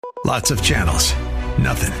Lots of channels,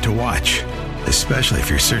 nothing to watch, especially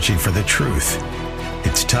if you're searching for the truth.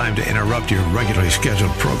 It's time to interrupt your regularly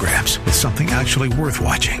scheduled programs with something actually worth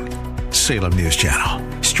watching. Salem News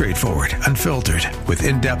Channel. Straightforward, unfiltered, with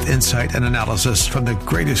in-depth insight and analysis from the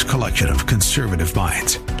greatest collection of conservative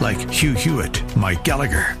minds like Hugh Hewitt, Mike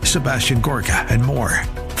Gallagher, Sebastian Gorka, and more.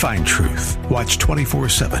 Find truth. Watch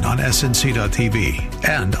 24/7 on snc.tv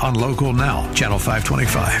and on Local Now, Channel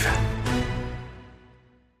 525.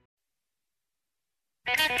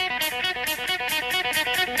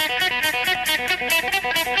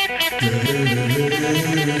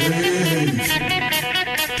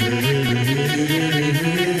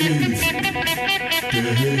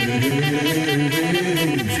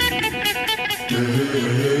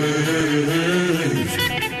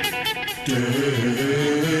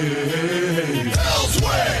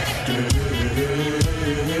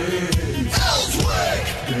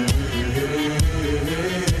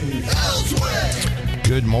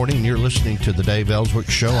 Good morning. You're listening to the Dave Elswick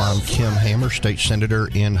Show. I'm Kim Hammer, state senator,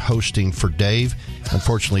 in hosting for Dave.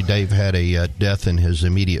 Unfortunately, Dave had a death in his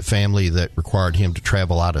immediate family that required him to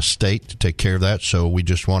travel out of state to take care of that. So we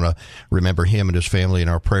just want to remember him and his family in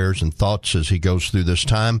our prayers and thoughts as he goes through this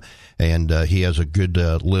time. And he has a good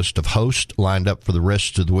list of hosts lined up for the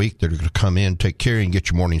rest of the week that are going to come in, take care of you, and get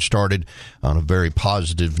your morning started on a very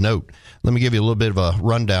positive note. Let me give you a little bit of a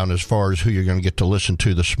rundown as far as who you're going to get to listen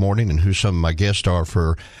to this morning and who some of my guests are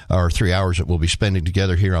for our 3 hours that we'll be spending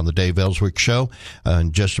together here on the Dave Elswick Show.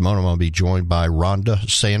 In just a moment, I'm going to be joined by Rhonda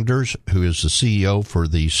Sanders, who is the CEO for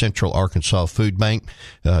the Central Arkansas Food Bank,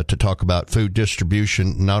 to talk about food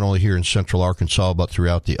distribution, not only here in Central Arkansas, but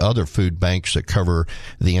throughout the other food banks that cover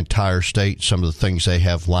the entire state, some of the things they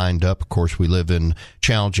have lined up. Of course, we live in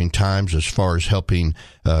challenging times as far as helping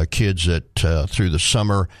kids that through the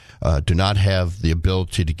summer do not have the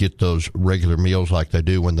ability to get those regular meals like they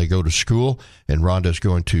do when they go to school. And Rhonda is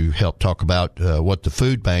going to help talk about what the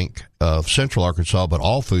food bank of Central Arkansas, but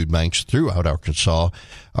all food banks throughout Arkansas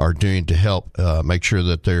are doing to help make sure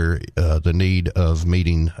that they're the need of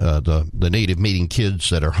meeting the need of meeting kids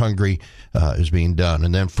that are hungry is being done.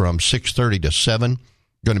 And then from 6:30 to 7.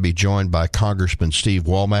 Going to be joined by Congressman Steve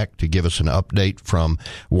Womack to give us an update from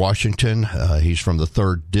Washington. He's from the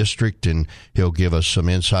 3rd District, and he'll give us some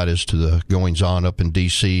insight as to the goings-on up in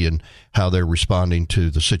D.C. and how they're responding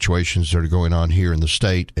to the situations that are going on here in the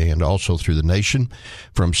state and also through the nation.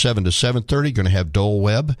 From 7 to 7:30, going to have Dole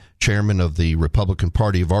Webb, chairman of the Republican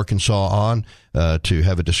Party of Arkansas, on to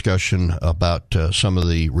have a discussion about some of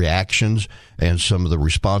the reactions and some of the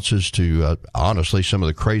responses to, honestly, some of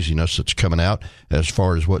the craziness that's coming out as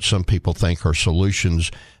far as what some people think are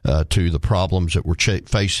solutions to the problems that we're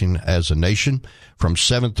facing as a nation. From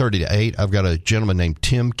 7:30 to 8, I've got a gentleman named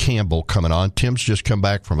Tim Campbell coming on. Tim's just come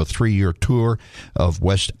back from a 3-year tour of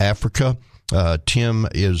West Africa. Tim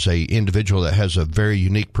is a individual that has a very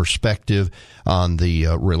unique perspective on the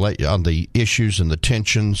on the issues and the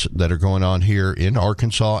tensions that are going on here in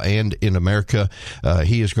Arkansas and in America.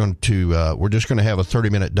 He is going to we're just going to have a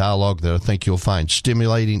 30-minute dialogue that I think you'll find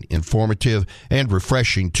stimulating, informative, and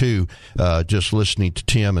refreshing too. Just listening to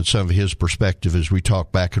Tim and some of his perspective as we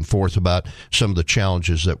talk back and forth about some of the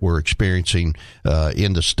challenges that we're experiencing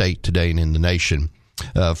in the state today and in the nation.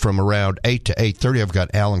 From around 8 to 8:30, I've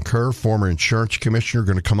got Alan Kerr, former insurance commissioner,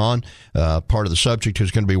 going to come on. Part of the subject is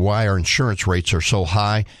going to be why our insurance rates are so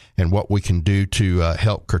high and what we can do to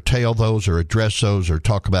help curtail those or address those, or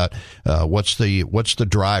talk about what's the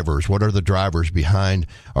drivers, what are the drivers behind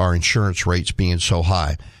our insurance rates being so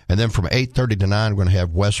high. And then from 8:30 to 9, we're going to have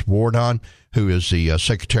Wes Ward on, who is the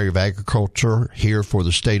Secretary of Agriculture here for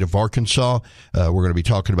the state of Arkansas. We're going to be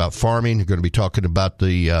talking about farming. We're going to be talking about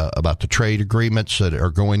the trade agreements that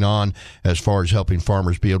are going on as far as helping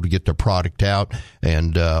farmers be able to get their product out.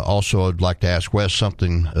 And also, I'd like to ask Wes some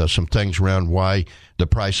things around why the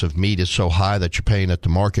price of meat is so high that you're paying at the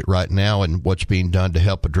market right now and what's being done to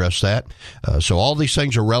help address that. So all these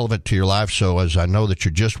things are relevant to your life. So as I know that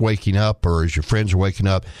you're just waking up, or as your friends are waking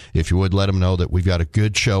up, if you would let them know that we've got a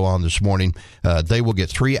good show on this morning. They will get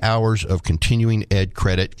 3 hours of continuing ed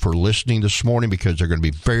credit for listening this morning because they're going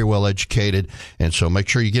to be very well educated. And so make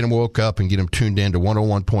sure you get them woke up and get them tuned in to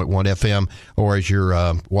 101.1 FM, or as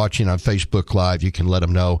you're watching on Facebook Live, you can let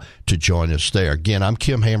them know to join us there. Again, I'm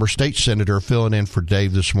Kim Hammer, state senator, filling in for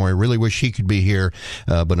Dave this morning. Really wish he could be here,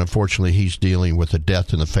 but unfortunately he's dealing with a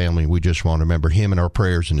death in the family. We just want to remember him in our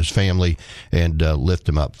prayers and his family and lift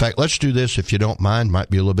him up. In fact, let's do this if you don't mind. Might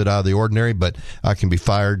be a little bit out of the ordinary, but I can be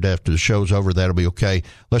fired after the show's over. That'll be okay.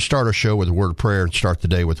 Let's start our show with a word of prayer and start the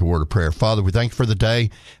day with a word of prayer. Father, we thank you for the day.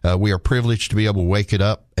 We are privileged to be able to wake it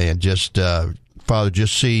up and just Father,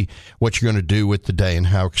 just see what you're going to do with the day and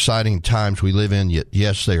how exciting times we live in. Yet,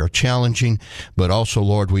 yes, they are challenging, but also,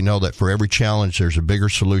 Lord, we know that for every challenge, there's a bigger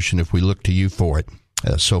solution if we look to you for it.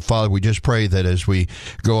 So, Father, we just pray that as we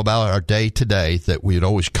go about our day today, that we'd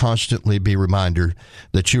always constantly be reminded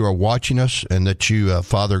that you are watching us and that you,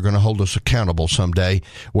 Father, are going to hold us accountable someday.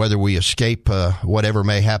 Whether we escape whatever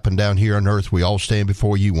may happen down here on earth, we all stand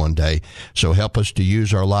before you one day. So help us to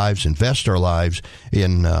use our lives, invest our lives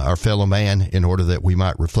in our fellow man in order that we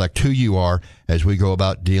might reflect who you are as we go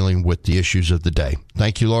about dealing with the issues of the day.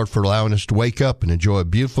 Thank you, Lord, for allowing us to wake up and enjoy a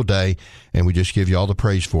beautiful day, and we just give you all the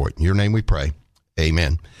praise for it. In your name we pray.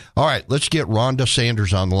 Amen. All right, let's get Rhonda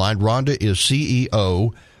Sanders on the line. Rhonda is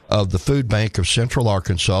CEO of the Food Bank of Central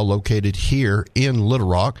Arkansas, located here in Little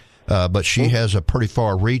Rock, but she has a pretty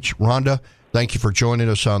far reach. Rhonda, thank you for joining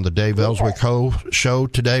us on the Dave Elswick Show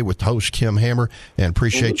today with host Kim Hammer, and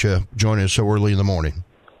appreciate you joining us so early in the morning.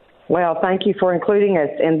 Well, thank you for including us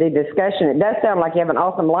in the discussion. It does sound like you have an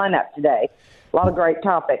awesome lineup today. A lot of great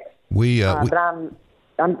topics. But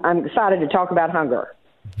I'm excited to talk about hunger.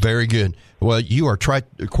 Very good. Well, you are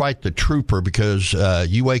quite the trooper because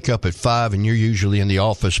you wake up at 5 and you're usually in the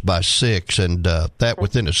office by 6, and that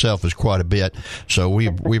within itself is quite a bit. So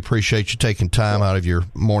we appreciate you taking time out of your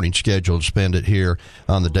morning schedule to spend it here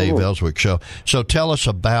on the Dave Elswick Show. So tell us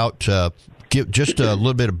about, give just a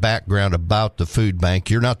little bit of background about the food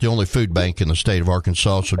bank. You're not the only food bank in the state of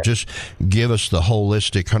Arkansas, so just give us the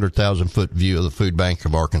holistic 100,000-foot view of the food bank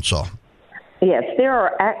of Arkansas. Yes, there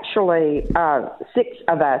are actually 6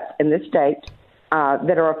 of us in this state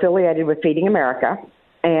that are affiliated with Feeding America,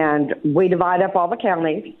 and we divide up all the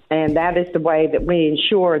counties, and that is the way that we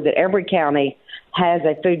ensure that every county has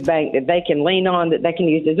a food bank that they can lean on, that they can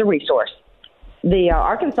use as a resource. The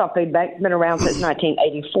Arkansas Food Bank has been around since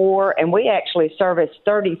 1984, and we actually service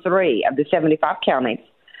 33 of the 75 counties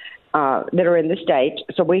that are in the state,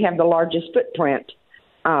 so we have the largest footprint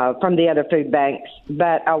from the other food banks,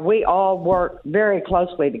 but we all work very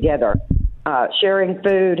closely together, sharing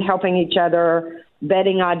food, helping each other,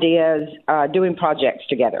 vetting ideas, doing projects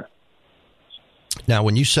together. Now,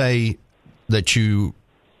 when you say that who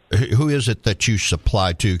is it that you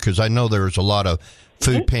supply to? Because I know there's a lot of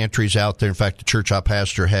food pantries out there. In fact, the church I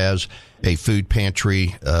pastor has a food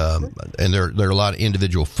pantry, and there are a lot of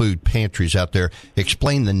individual food pantries out there.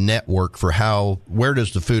 Explain the network for where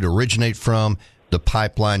does the food originate from, the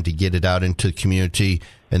pipeline to get it out into the community,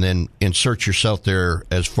 and then insert yourself there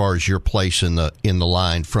as far as your place in the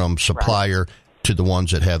line from supplier to the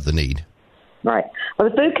ones that have the need. Right. Well,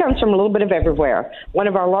 the food comes from a little bit of everywhere. One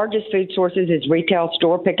of our largest food sources is retail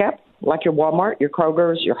store pickup, like your Walmart, your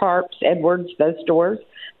Kroger's, your Harps, Edwards. Those stores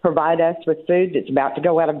provide us with food that's about to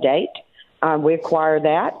go out of date. We acquire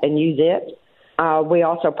that and use it. We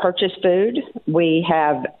also purchase food. We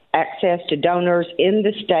have access to donors in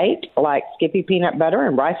the state, like Skippy Peanut Butter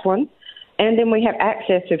and Riceland. And then we have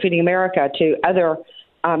access to Feeding America to other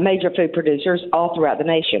major food producers all throughout the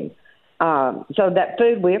nation. So that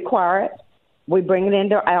food, we acquire it, we bring it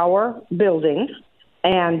into our building,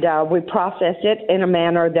 and we process it in a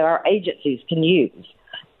manner that our agencies can use.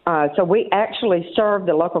 So we actually serve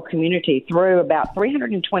the local community through about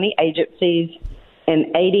 320 agencies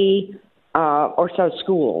and 80 or so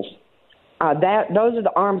schools. Those are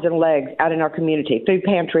the arms and legs out in our community. Food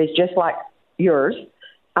pantries, just like yours,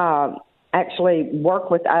 actually work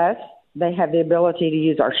with us. They have the ability to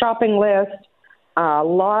use our shopping list,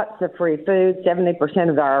 lots of free food. 70%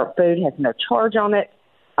 of our food has no charge on it,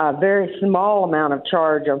 a very small amount of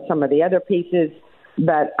charge on some of the other pieces,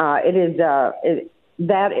 but that is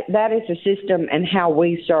the system and how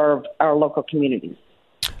we serve our local communities.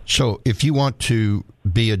 So if you want to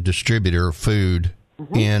be a distributor of food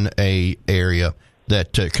in a area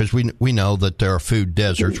that, because we know that there are food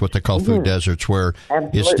deserts, what they call food deserts, where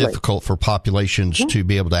it's difficult for populations to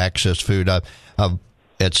be able to access food. At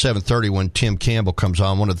 7:30 when Tim Campbell comes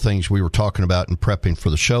on, one of the things we were talking about in prepping for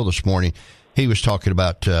the show this morning, he was talking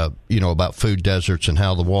about, about food deserts and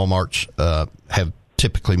how the Walmarts have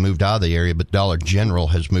typically moved out of the area, but Dollar General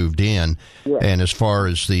has moved in. Yeah. And as far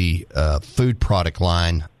as the food product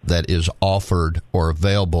line that is offered or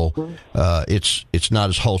available, it's not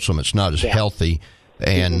as wholesome, it's not as healthy,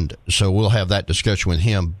 and so we'll have that discussion with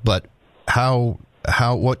him. But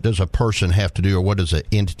what does a person have to do, or what does an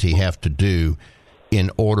entity have to do in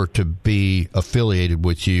order to be affiliated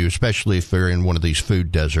with you, especially if they're in one of these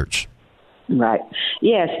food deserts? Right.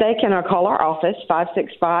 Yes, they can call our office,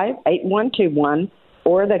 565-8121,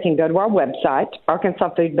 or they can go to our website,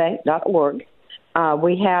 arkansasfoodbank.org.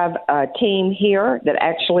 We have a team here that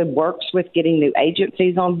actually works with getting new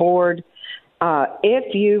agencies on board,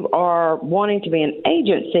 If you are wanting to be an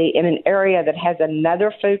agency in an area that has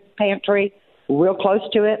another food pantry real close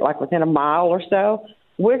to it, like within a mile or so,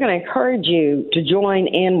 we're going to encourage you to join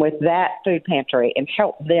in with that food pantry and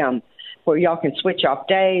help them, where y'all can switch off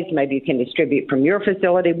days. Maybe you can distribute from your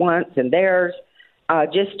facility once and theirs,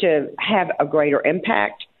 just to have a greater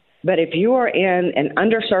impact. But if you are in an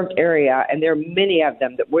underserved area, and there are many of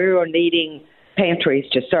them that we are needing pantries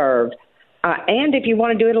to serve, and if you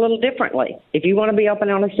want to do it a little differently, if you want to be open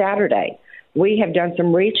on a Saturday, we have done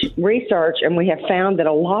some research, and we have found that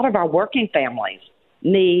a lot of our working families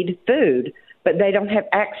need food, but they don't have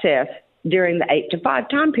access during the 8 to 5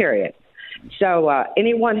 time period. So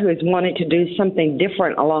anyone who is wanting to do something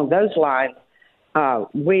different along those lines,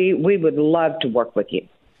 we would love to work with you.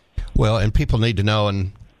 Well, and people need to know,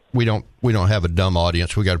 and we don't have a dumb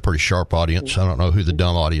audience. We got a pretty sharp audience. I don't know who the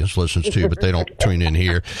dumb audience listens to, but they don't tune in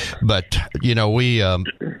here. But you know,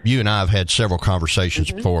 you and I have had several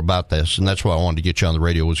conversations before about this, and that's why I wanted to get you on the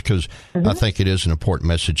radio, was because I think it is an important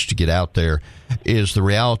message to get out there. Is the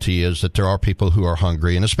reality is that there are people who are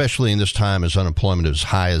hungry, and especially in this time as unemployment is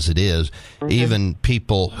high as it is, even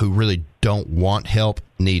people who really don't want help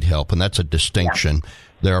need help, and that's a distinction. Yeah.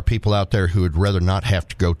 There are people out there who would rather not have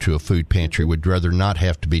to go to a food pantry, would rather not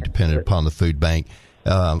have to be dependent upon the food bank.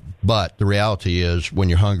 But the reality is, when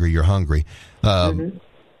you're hungry, you're hungry.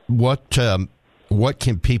 What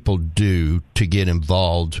can people do to get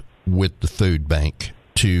involved with the food bank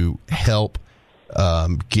to help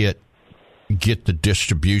get the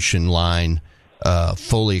distribution line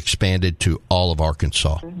fully expanded to all of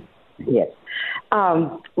Arkansas? Yes.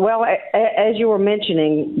 Well, as you were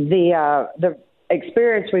mentioning, the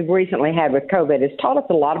experience we've recently had with COVID has taught us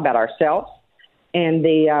a lot about ourselves and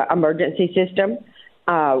the emergency system.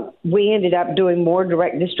 We ended up doing more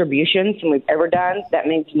direct distributions than we've ever done. That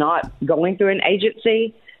means not going through an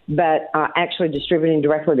agency, but actually distributing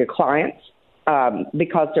directly to clients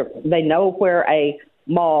because they know where a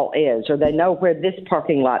mall is, or they know where this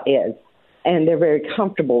parking lot is, and they're very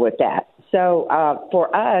comfortable with that. So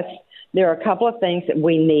for us, there are a couple of things that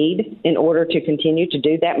we need in order to continue to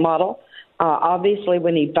do that model. Obviously,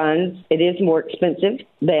 we need funds. It is more expensive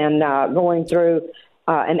than going through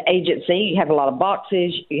an agency. You have a lot of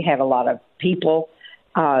boxes. You have a lot of people.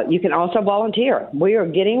 You can also volunteer. We are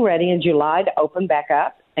getting ready in July to open back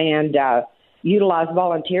up and utilize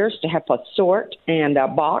volunteers to help us sort and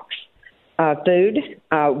box food.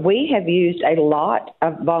 We have used a lot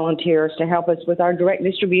of volunteers to help us with our direct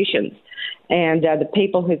distributions. And the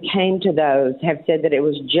people who came to those have said that it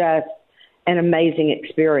was just an amazing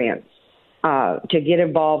experience. To get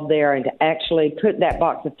involved there and to actually put that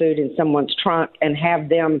box of food in someone's trunk and have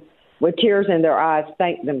them, with tears in their eyes,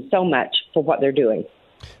 thank them so much for what they're doing.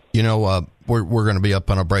 You know, we're going to be up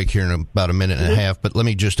on a break here in about a minute and a half, but let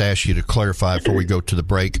me just ask you to clarify before we go to the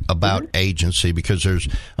break about agency, because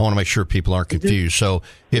I want to make sure people aren't confused. So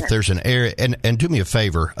if there's an area, and do me a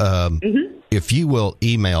favor, if you will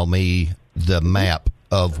email me the map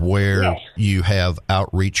of where you have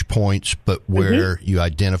outreach points, but where you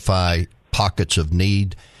identify pockets of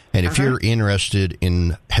need. And if you're interested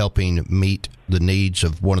in helping meet the needs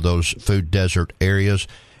of one of those food desert areas,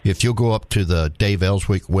 if you'll go up to the Dave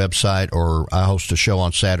Elswick website, or I host a show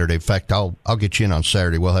on Saturday. In fact, I'll get you in on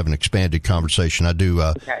Saturday. We'll have an expanded conversation. I do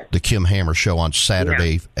the Kim Hammer show on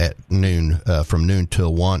Saturday at noon, from noon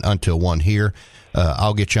till 1 here.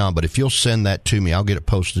 I'll get you on, but if you'll send that to me, I'll get it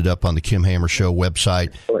posted up on the Kim Hammer Show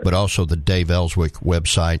website, but also the Dave Elswick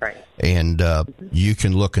website, and you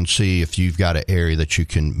can look and see if you've got an area that you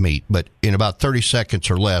can meet. But in about 30 seconds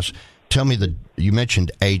or less, tell me you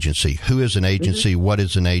mentioned agency. Who is an agency? What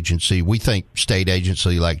is an agency? We think state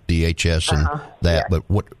agency like DHS and that, but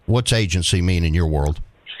what's agency mean in your world?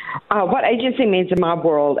 What agency means in my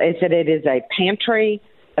world is that it is a pantry,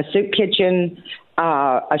 a soup kitchen,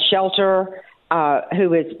 a shelter,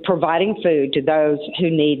 who is providing food to those who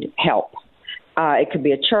need help. It could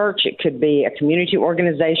be a church. It could be a community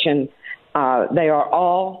organization. They are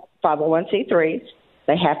all 501c3s.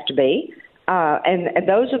 They have to be. And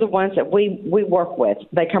those are the ones that we work with.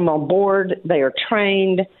 They come on board. They are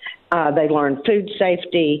trained. They learn food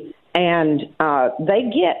safety. And they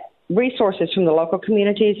get resources from the local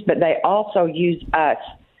communities, but they also use us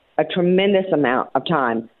a tremendous amount of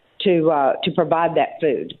time to provide that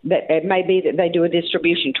food. That it may be that they do a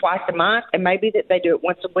distribution twice a month. It may be that they do it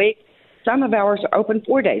once a week. Some of ours are open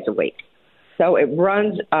 4 days a week. So it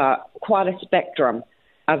runs quite a spectrum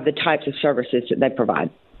of the types of services that they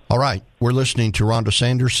provide. All right. We're listening to Rhonda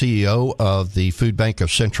Sanders, CEO of the Food Bank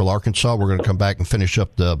of Central Arkansas. We're going to come back and finish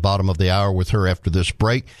up the bottom of the hour with her after this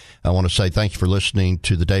break. I want to say thank you for listening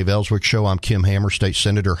to the Dave Elswick Show. I'm Kim Hammer, State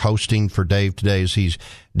Senator, hosting for Dave today as he's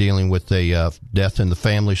dealing with a death in the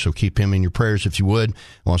family, so keep him in your prayers if you would.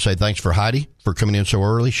 I want to say thanks for Heidi for coming in so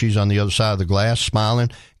early. She's on the other side of the glass,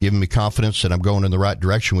 smiling, giving me confidence that I'm going in the right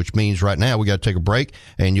direction, which means right now we got to take a break,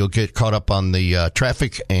 and you'll get caught up on the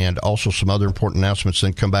traffic and also some other important announcements.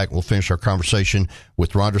 Then come back and we'll finish our conversation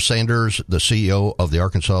with Rhonda Sanders, the CEO of the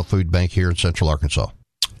Arkansas Food Bank here in Central Arkansas.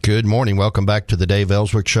 Good morning. Welcome back to the Dave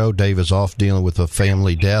Elswick Show. Dave is off dealing with a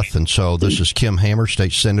family death, and so this is Kim Hammer,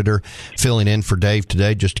 State Senator, filling in for Dave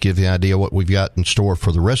today just to give you an idea what we've got in store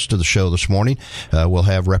for the rest of the show this morning. We'll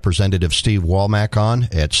have Representative Steve Womack on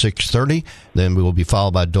at 6:30. Then we will be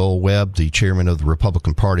followed by Dole Webb, the chairman of the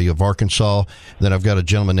Republican Party of Arkansas. Then I've got a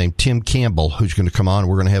gentleman named Tim Campbell who's going to come on.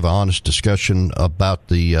 We're going to have an honest discussion about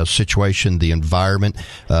the situation, the environment,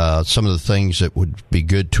 some of the things that would be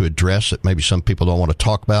good to address that maybe some people don't want to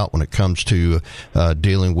talk about when it comes to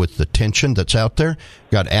dealing with the tension that's out there.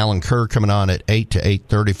 Got Alan Kerr coming on at 8 to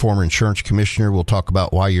 8:30, former insurance commissioner. We'll talk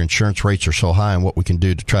about why your insurance rates are so high and what we can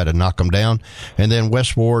do to try to knock them down. And then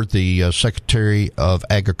Wes Ward, the Secretary of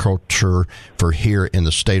Agriculture for here in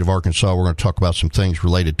the state of Arkansas. We're going to talk about some things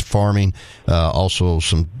related to farming, also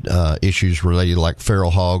some issues related like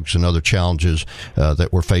feral hogs and other challenges that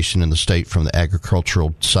we're facing in the state from the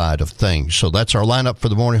agricultural side of things. So that's our lineup for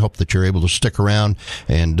the morning. Hope that you're able to stick around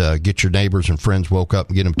and get your neighbors and friends woke up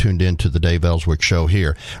and get them tuned in to the Dave Elswick Show here.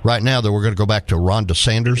 Right now, though, we're going to go back to Rhonda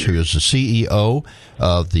Sanders, who is the CEO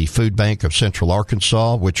of the Food Bank of Central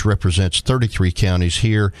Arkansas, which represents 33 counties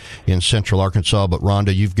here in Central Arkansas. But,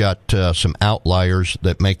 Rhonda, you've got some outliers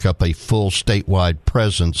that make up a full statewide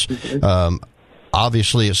presence.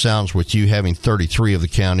 Obviously, it sounds with you having 33 of the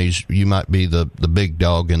counties, you might be the big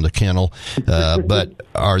dog in the kennel. But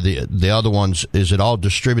are the other ones, is it all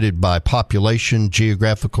distributed by population,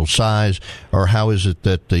 geographical size, or how is it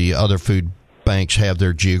that the other food banks have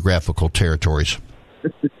their geographical territories?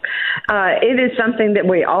 It is something that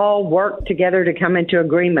we all work together to come into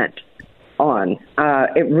agreement on.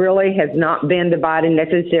 It really has not been divided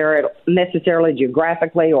necessarily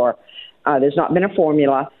geographically, or there's not been a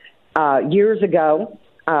formula. Years ago,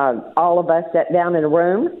 all of us sat down in a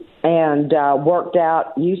room and worked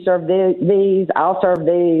out, you serve these, I'll serve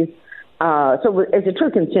these. So it's a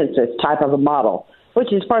true consensus type of a model,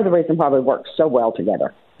 which is part of the reason why we work so well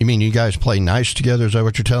together. You mean you guys play nice together? Is that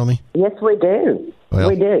what you're telling me? Yes, we do. Well,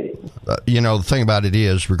 we do. The thing about it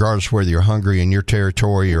is, regardless of whether you're hungry in your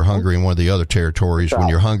territory or hungry in one of the other territories, when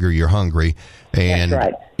you're hungry, and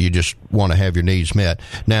right. You just want to have your needs met.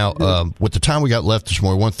 Now, with the time we got left this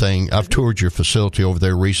morning, one thing, I've toured your facility over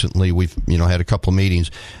there recently. We've, had a couple of meetings.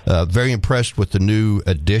 Very impressed with the new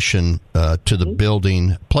addition to the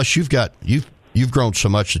building. Plus, You've grown so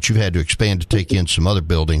much that you've had to expand to take in some other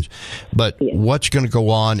buildings. But what's going to go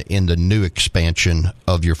on in the new expansion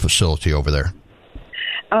of your facility over there?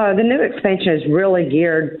 The new expansion is really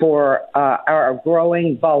geared for our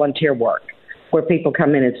growing volunteer work, where people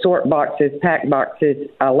come in and sort boxes, pack boxes,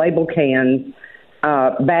 label cans,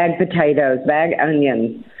 bag potatoes, bag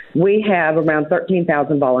onions. We have around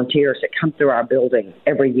 13,000 volunteers that come through our building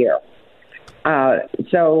every year.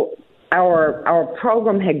 So our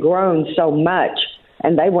program had grown so much,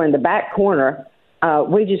 and they were in the back corner.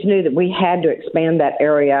 We just knew that we had to expand that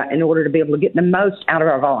area in order to be able to get the most out of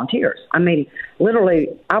our volunteers. I mean, literally,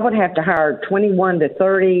 I would have to hire 21 to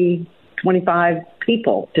 30, 25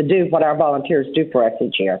 people to do what our volunteers do for us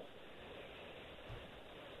each year.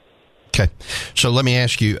 Okay. So let me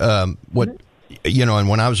ask you, and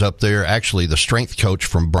when I was up there, actually the strength coach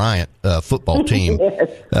from Bryant football team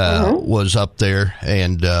was up there,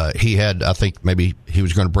 and he had, I think maybe he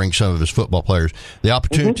was going to bring some of his football players. The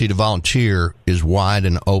opportunity to volunteer is wide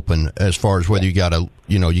and open as far as whether you got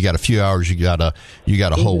a few hours, you got a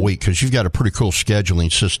whole week, because you've got a pretty cool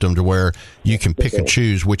scheduling system to where you can pick and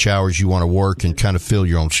choose which hours you want to work and kind of fill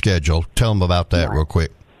your own schedule. Tell them about that real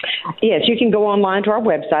quick. Yes, you can go online to our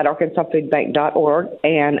website, arkansasfoodbank.org,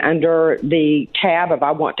 and under the tab of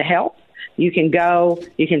I Want to Help, you can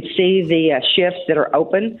see the shifts that are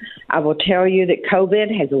open. I will tell you that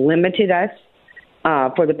COVID has limited us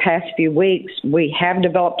for the past few weeks. We have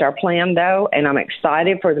developed our plan, though, and I'm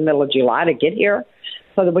excited for the middle of July to get here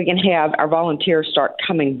so that we can have our volunteers start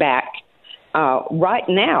coming back. Right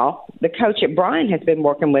now, the coach at Bryan has been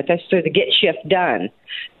working with us through the Get Shift Done,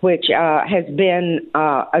 which has been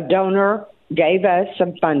a donor gave us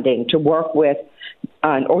some funding to work with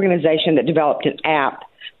an organization that developed an app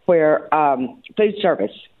where food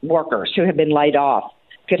service workers who have been laid off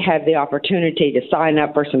could have the opportunity to sign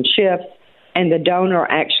up for some shifts and the donor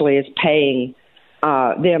actually is paying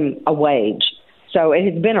them a wage. So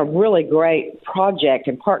it has been a really great project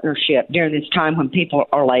and partnership during this time when people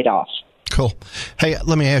are laid off. Cool. Hey,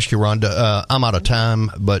 let me ask you, Rhonda, I'm out of time,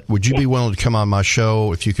 but would you be willing to come on my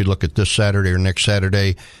show if you could look at this Saturday or next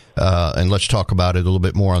Saturday? And let's talk about it a little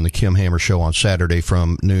bit more on the Kim Hammer Show on Saturday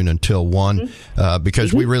from noon until 1,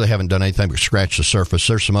 because we really haven't done anything but scratch the surface.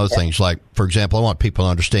 There's some other things, like, for example, I want people to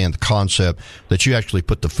understand the concept that you actually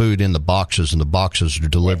put the food in the boxes, and the boxes are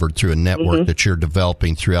delivered through a network that you're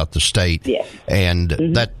developing throughout the state. And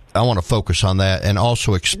that I want to focus on that and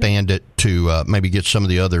also expand it to maybe get some of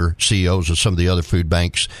the other CEOs of some of the other food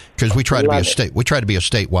banks, because we try to be a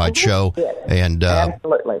statewide show, and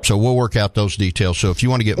so we'll work out those details. So if you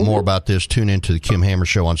want to get more about this, tune into the Kim Hammer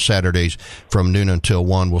Show on Saturdays from noon until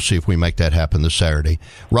 1. We'll see if we make that happen this Saturday.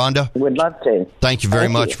 Rhonda, would love to. Thank you very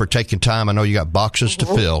much for taking time. I know you got boxes to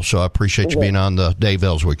fill, so I appreciate you being on the Dave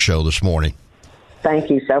Elswick Show this morning.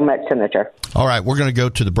 Thank you so much, Senator. All right, we're going to go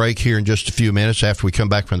to the break here in just a few minutes. After we come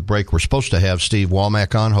back from the break, we're supposed to have Steve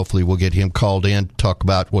Womack on. Hopefully we'll get him called in to talk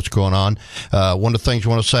about what's going on. One of the things I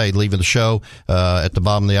want to say, leaving the show at the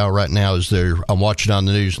bottom of the hour right now, is I'm watching on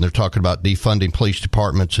the news, and they're talking about defunding police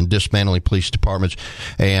departments and dismantling police departments.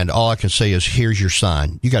 And all I can say is, here's your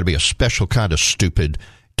sign. You got to be a special kind of stupid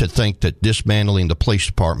to think that dismantling the police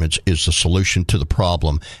departments is the solution to the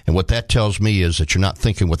problem. And what that tells me is that you're not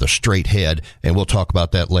thinking with a straight head, and we'll talk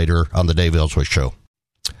about that later on the Dave Elswick Show.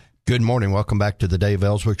 Good morning. Welcome back to the Dave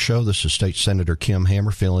Elswick Show. This is State Senator Kim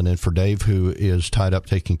Hammer filling in for Dave, who is tied up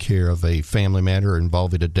taking care of a family matter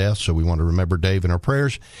involving a death. So we want to remember Dave in our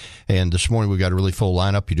prayers. And this morning we've got a really full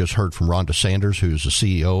lineup. You just heard from Rhonda Sanders, who's the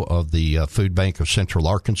CEO of the Food Bank of Central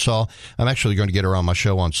Arkansas. I'm actually going to get her on my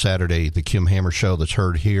show on Saturday, the Kim Hammer Show, that's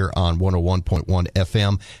heard here on 101.1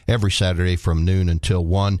 FM every Saturday from noon until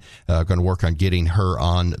 1. Going to work on getting her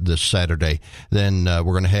on this Saturday. Then we're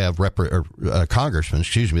going to have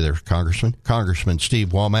Congressman Steve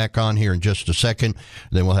Womack on here in just a second.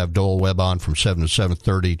 Then we'll have Doyle Webb on from 7 to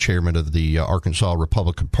 7:30, chairman of the Arkansas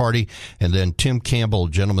Republican Party. And then Tim Campbell, a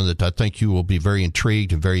gentleman that I think you will be very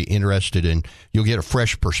intrigued and very interested in. You'll get a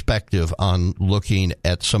fresh perspective on looking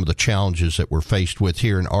at some of the challenges that we're faced with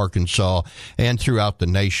here in Arkansas and throughout the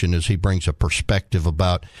nation, as he brings a perspective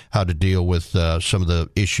about how to deal with some of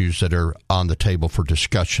the issues that are on the table for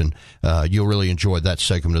discussion. You'll really enjoy that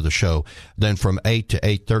segment of the show. Then from 8 to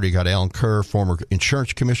 8:30, got Alan Kerr, former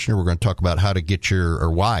insurance commissioner. We're going to talk about how to get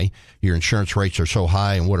why your insurance rates are so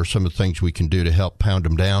high and what are some of the things we can do to help pound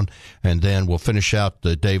them down. And then we'll finish out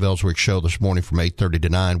the Dave Elswick Show this morning from 8:30 to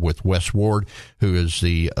 9 with Wes Ward, who is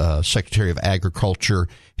the Secretary of Agriculture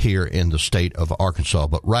here in the state of Arkansas.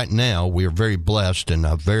 But right now, we are very blessed and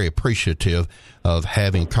very appreciative of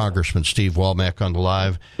having Congressman Steve Womack on the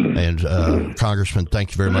live. And Congressman,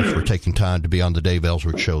 thank you very much for taking time to be on the Dave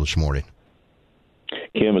Elswick Show this morning.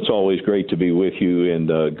 Kim, it's always great to be with you, and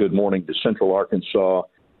good morning to Central Arkansas.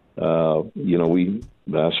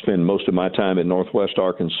 I spend most of my time in Northwest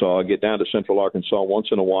Arkansas. I get down to Central Arkansas once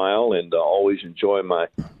in a while, and always enjoy my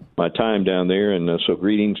time down there. And so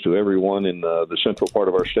greetings to everyone in the central part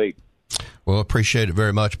of our state. Well, appreciate it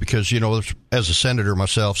very much, because, as a senator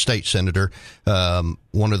myself, state senator,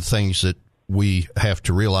 one of the things that we have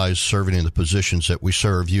to realize, serving in the positions that we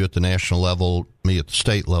serve, you at the national level, me at the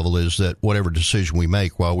state level, is that whatever decision we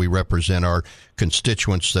make, while we represent our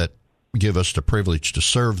constituents that give us the privilege to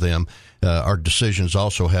serve them, our decisions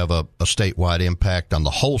also have a statewide impact on the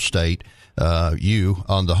whole state,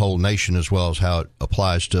 on the whole nation, as well as how it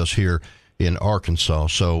applies to us here in Arkansas.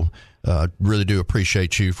 So really do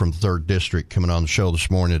appreciate you from the 3rd District coming on the show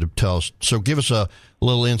this morning to tell us. So give us a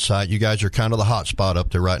little insight. You guys are kind of the hot spot up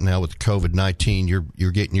there right now with COVID-19.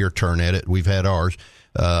 You're getting your turn at it. We've had ours.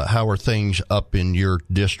 How are things up in your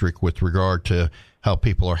district with regard to how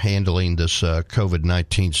people are handling this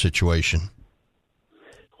COVID-19 situation?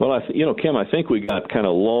 Well, Kim, I think we got kind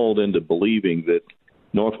of lulled into believing that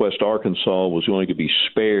Northwest Arkansas was going to be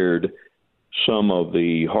spared some of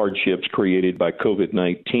the hardships created by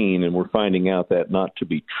COVID-19, and we're finding out that not to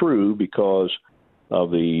be true because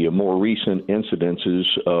of the more recent incidences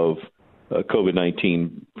of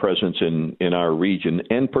COVID-19 presence in our region,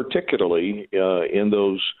 and particularly in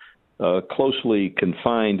those closely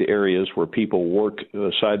confined areas where people work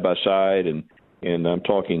side by side, and I'm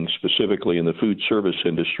talking specifically in the food service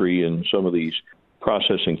industry and some of these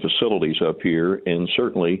processing facilities up here, and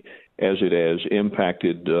certainly as it has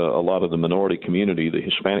impacted a lot of the minority community, the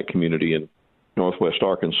Hispanic community in Northwest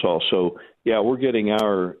Arkansas. So, yeah, we're getting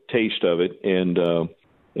our taste of it, and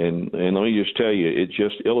let me just tell you, it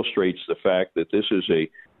just illustrates the fact that this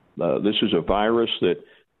is a virus that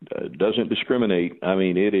doesn't discriminate. I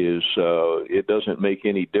mean, it doesn't make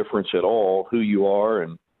any difference at all who you are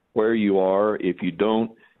and where you are. If you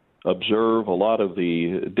don't observe a lot of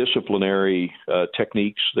the disciplinary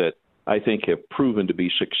techniques that I think have proven to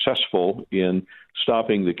be successful in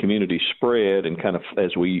stopping the community spread and kind of,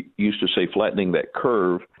 as we used to say, flattening that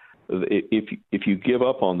curve, if you give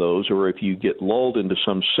up on those, or if you get lulled into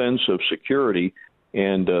some sense of security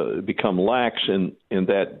and become lax in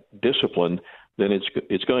that discipline, then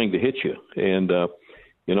it's going to hit you. And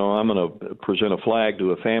I'm going to present a flag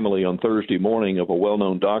to a family on Thursday morning of a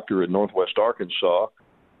well-known doctor in Northwest Arkansas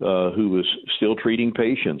who was still treating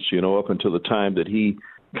patients, up until the time that he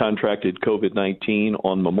contracted COVID-19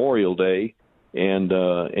 on Memorial Day and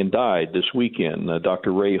died this weekend.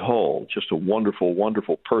 Dr. Ray Hull, just a wonderful,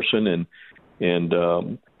 wonderful person,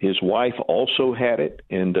 and his wife also had it,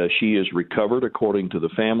 and she is recovered according to the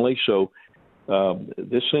family. So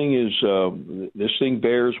this thing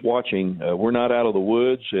bears watching. We're not out of the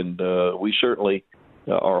woods, and we certainly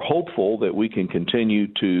are hopeful that we can continue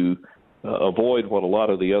to avoid what a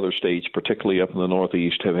lot of the other states, particularly up in the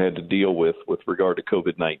Northeast, have had to deal with regard to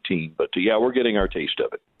COVID-19. But, we're getting our taste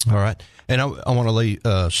of it. All right. And I want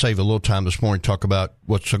to save a little time this morning to talk about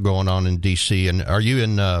what's going on in D.C. And are you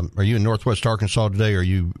in Northwest Arkansas today, or are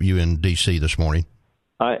you in D.C. this morning?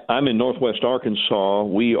 I'm in Northwest Arkansas.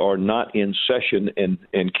 We are not in session.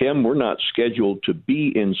 And Kim, we're not scheduled to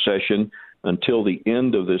be in session until the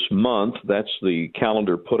end of this month. That's the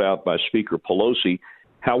calendar put out by Speaker Pelosi.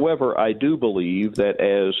 However, I do believe that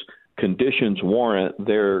as conditions warrant,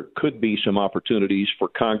 there could be some opportunities for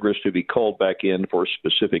Congress to be called back in for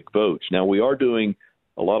specific votes. Now, we are doing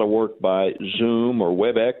a lot of work by Zoom or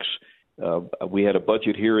WebEx. We had a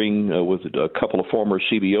budget hearing with a couple of former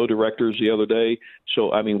CBO directors the other day.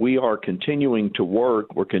 So, we are continuing to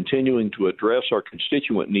work. We're continuing to address our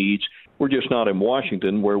constituent needs. We're just not in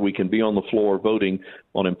Washington, where we can be on the floor voting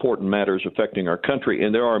on important matters affecting our country.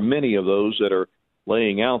 And there are many of those that are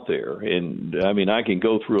laying out there. And I can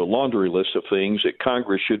go through a laundry list of things that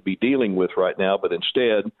Congress should be dealing with right now, but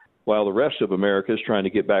instead, while the rest of America is trying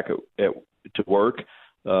to get back to work,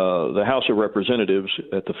 the House of Representatives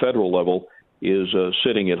at the federal level is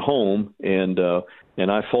sitting at home, and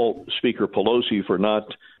I fault Speaker Pelosi for not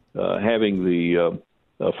having the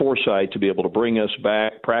foresight to be able to bring us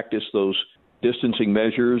back, practice those distancing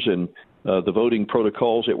measures and the voting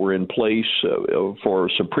protocols that were in place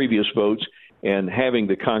for some previous votes, and having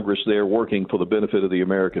the Congress there working for the benefit of the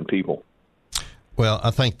American people. Well,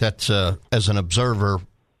 I think that's, as an observer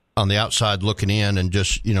on the outside looking in and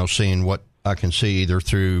just, seeing what I can see either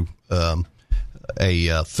through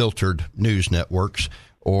filtered news networks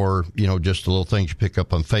or, just the little things you pick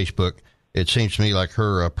up on Facebook, it seems to me like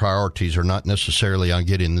her priorities are not necessarily on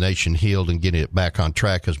getting the nation healed and getting it back on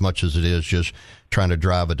track as much as it is just trying to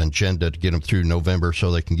drive an agenda to get them through November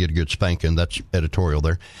so they can get a good spanking. That's editorial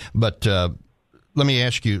there. But let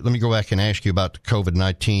me go back and ask you about the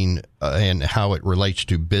COVID-19 and how it relates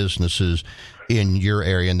to businesses in your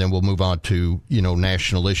area, and then we'll move on to,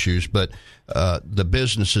 national issues. But the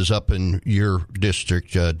businesses up in your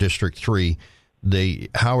district, District 3,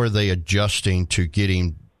 how are they adjusting to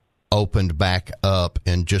getting opened back up,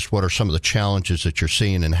 and just what are some of the challenges that you're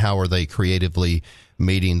seeing, and how are they creatively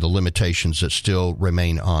meeting the limitations that still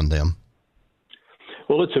remain on them?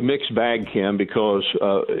 Well, it's a mixed bag, Kim, because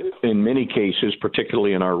in many cases,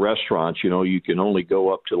 particularly in our restaurants, you can only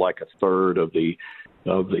go up to like a third of the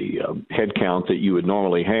head count that you would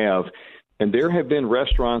normally have. And there have been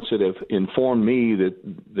restaurants that have informed me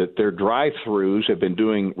that their drive-thrus have been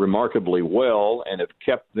doing remarkably well and have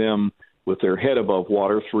kept them with their head above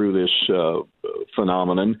water through this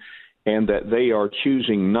phenomenon, and that they are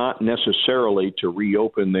choosing not necessarily to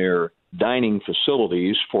reopen their dining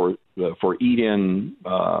facilities for eat-in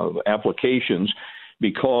applications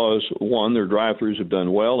because, one, their drive-thrus have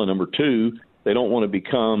done well, and number two, they don't want to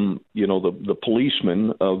become, the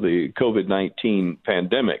policeman of the COVID-19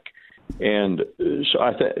 pandemic. And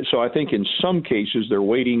so I think in some cases they're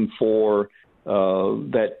waiting for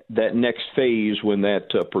that next phase when that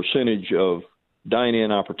percentage of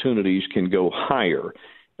dine-in opportunities can go higher.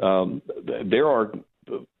 There are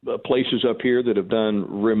places up here that have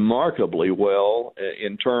done remarkably well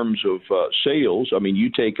in terms of sales. You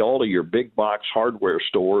take all of your big box hardware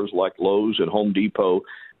stores like Lowe's and Home Depot,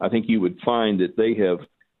 I think you would find that they have,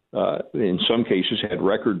 in some cases, had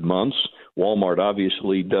record months. Walmart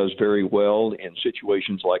obviously does very well in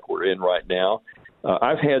situations like we're in right now.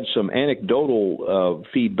 I've had some anecdotal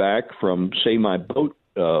feedback from, say, my boat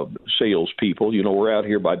salespeople. We're out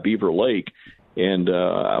here by Beaver Lake, And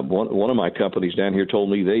one of my companies down here told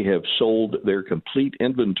me they have sold their complete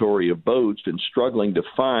inventory of boats and struggling to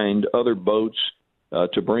find other boats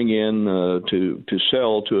to bring in to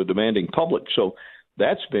sell to a demanding public. So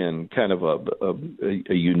that's been kind of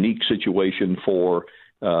a unique situation for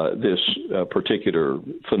this particular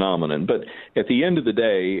phenomenon. But at the end of the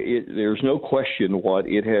day, there's no question what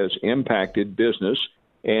it has impacted business.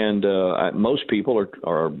 And most people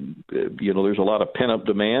are, there's a lot of pent-up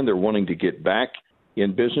demand. They're wanting to get back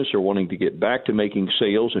in business or wanting to get back to making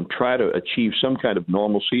sales and try to achieve some kind of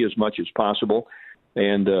normalcy as much as possible.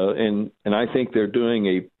 And I think they're doing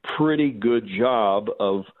a pretty good job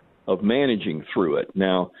of managing through it.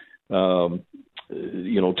 Now,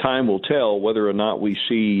 time will tell whether or not we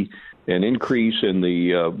see an increase in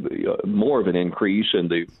more of an increase in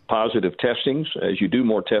the positive testings. As you do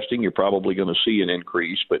more testing, you're probably going to see an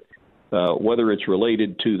increase. But whether it's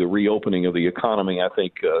related to the reopening of the economy, I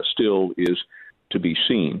think still is to be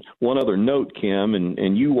seen. One other note, Kim,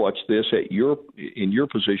 and you watch this in your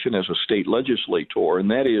position as a state legislator, and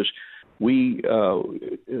that is we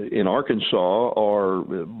in Arkansas are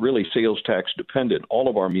really sales tax dependent. All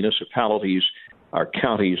of our municipalities, our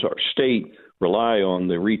counties, our state rely on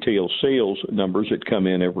the retail sales numbers that come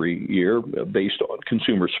in every year based on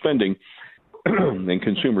consumer spending. And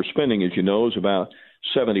consumer spending, as you know, is about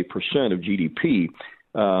 70% of GDP.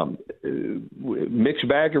 Mixed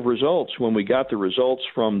bag of results. When we got the results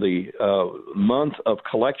from the month of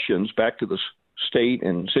collections back to the state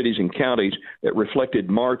and cities and counties that reflected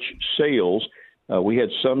March sales, we had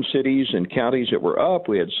some cities and counties that were up.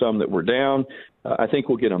 We had some that were down. I think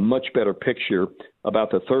we'll get a much better picture about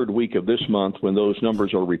the third week of this month when those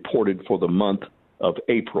numbers are reported for the month of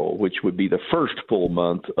April, which would be the first full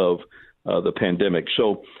month of the pandemic.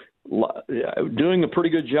 So doing a pretty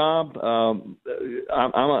good job.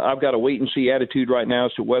 I've got a wait-and-see attitude right now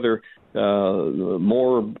as to whether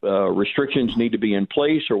more restrictions need to be in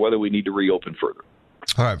place or whether we need to reopen further.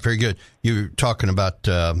 All right, very good. You're talking about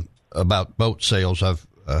boat sales. I've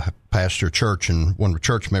pastor church, and one of the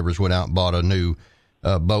church members went out and bought a new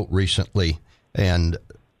boat recently. And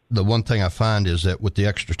the one thing I find is that with the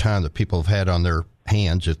extra time that people have had on their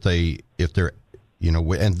hands, if they're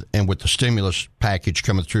and with the stimulus package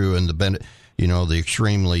coming through and the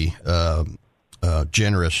extremely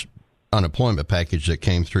generous unemployment package that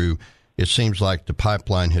came through, it seems like the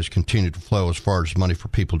pipeline has continued to flow as far as money for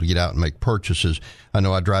people to get out and make purchases. I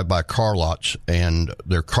know I drive by car lots and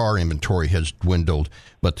their car inventory has dwindled,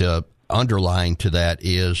 but the underlying to that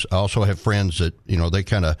is I also have friends that, they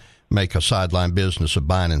kind of make a sideline business of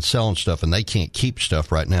buying and selling stuff, and they can't keep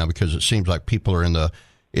stuff right now because it seems like people are in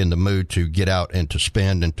the mood to get out and to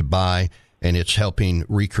spend and to buy, and it's helping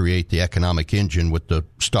recreate the economic engine with the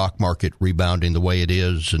stock market rebounding the way it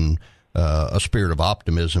is and a spirit of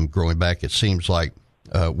optimism growing back. It seems like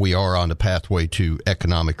we are on the pathway to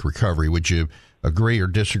economic recovery. Would you agree or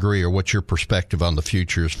disagree, or what's your perspective on the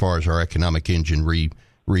future as far as our economic engine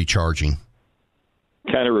recharging?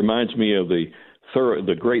 Kind of reminds me of the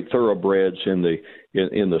great thoroughbreds in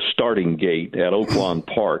the starting gate at Oaklawn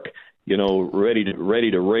Park. Ready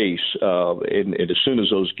to race, and as soon as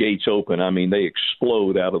those gates open, they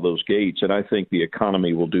explode out of those gates. And I think the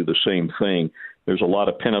economy will do the same thing. There's a lot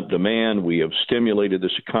of pent-up demand. We have stimulated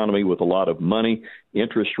this economy with a lot of money.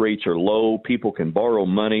 Interest rates are low. People can borrow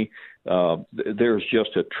money. There's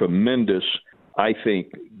just a tremendous, I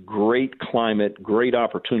think, great climate, great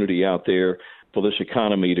opportunity out there for this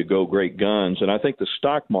economy to go great guns. And I think the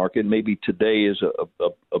stock market maybe today is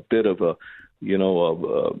a bit of an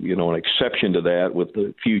exception to that, with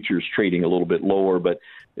the futures trading a little bit lower, but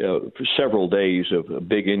for several days of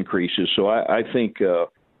big increases. So I think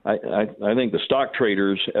I think the stock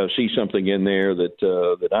traders see something in there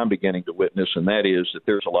that I'm beginning to witness, and that is that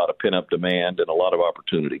there's a lot of pent-up demand and a lot of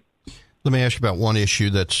opportunity. Let me ask you about one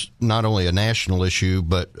issue that's not only a national issue,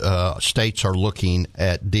 but states are looking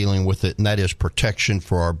at dealing with it, and that is protection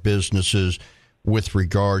for our businesses with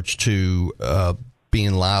regards to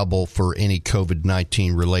being liable for any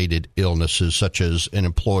COVID-19 related illnesses, such as an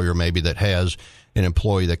employer maybe that has an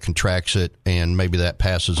employee that contracts it, and maybe that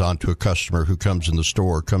passes on to a customer who comes in the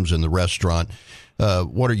store, comes in the restaurant.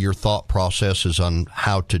 What are your thought processes on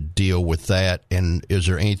how to deal with that? And is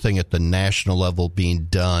there anything at the national level being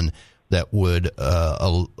done that would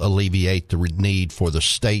alleviate the need for the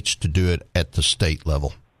states to do it at the state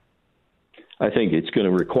level? I think it's going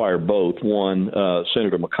to require both. One,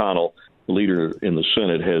 Senator McConnell, leader in the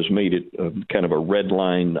Senate, has made it kind of a red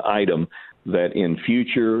line item that in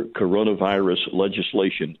future coronavirus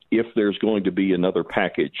legislation, if there's going to be another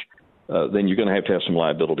package, then you're going to have some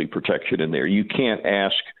liability protection in there. You can't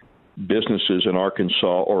ask businesses in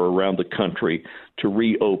Arkansas or around the country to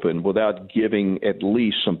reopen without giving at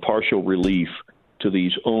least some partial relief to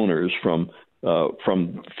these owners from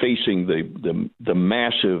facing the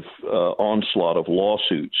massive onslaught of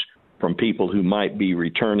lawsuits from people who might be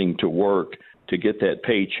returning to work to get that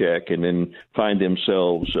paycheck and then find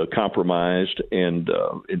themselves compromised and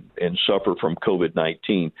suffer from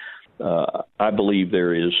COVID-19. I believe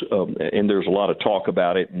there is, and there's a lot of talk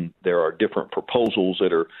about it, and there are different proposals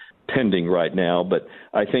that are pending right now. But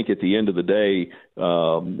I think at the end of the day,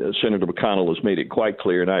 Senator McConnell has made it quite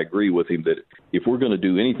clear, and I agree with him, that if we're going to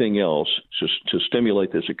do anything else to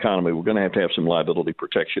stimulate this economy, we're going to have some liability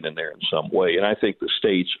protection in there in some way. And I think the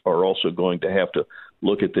states are also going to have to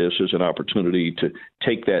look at this as an opportunity to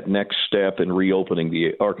take that next step in reopening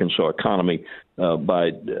the Arkansas economy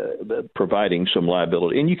by providing some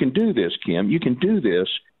liability. And you can do this, Kim. You can do this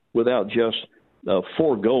without just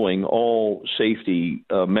foregoing all safety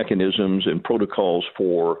mechanisms and protocols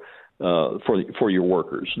for your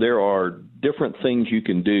workers. There are different things you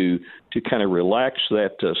can do to kind of relax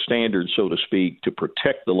that standard, so to speak, to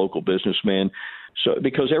protect the local businessman. So,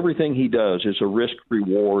 because everything he does is a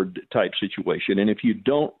risk-reward type situation, and if you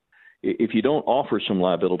don't offer some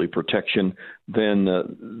liability protection, then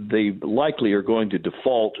they likely are going to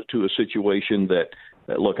default to a situation that,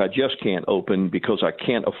 look, I just can't open because I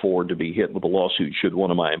can't afford to be hit with a lawsuit should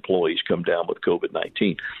one of my employees come down with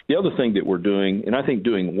COVID-19. The other thing that we're doing, and I think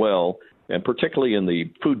doing well, and particularly in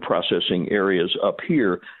the food processing areas up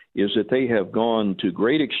here, is that they have gone to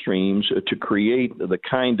great extremes to create the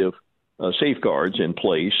kind of safeguards in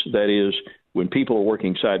place. That is, when people are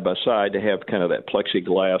working side by side, to have kind of that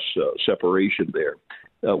plexiglass separation there.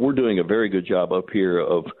 We're doing a very good job up here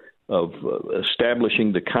of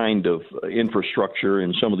establishing the kind of infrastructure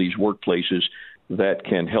in some of these workplaces that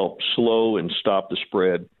can help slow and stop the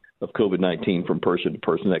spread of COVID-19 from person to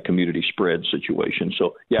person, that community spread situation.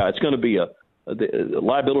 So, yeah, it's going to be the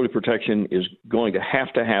liability protection is going to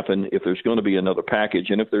happen if there's going to be another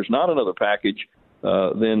package. And if there's not another package,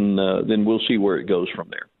 then we'll see where it goes from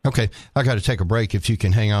there. Okay, I got to take a break. If you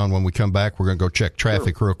can hang on when we come back, we're going to go check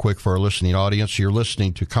traffic real quick for our listening audience. You're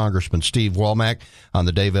listening to Congressman Steve Womack on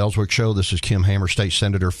the Dave Elswick Show. This is Kim Hammer, State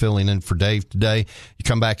Senator, filling in for Dave today. You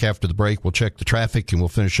come back after the break, we'll check the traffic, and we'll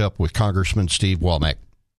finish up with Congressman Steve Womack.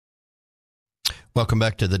 Welcome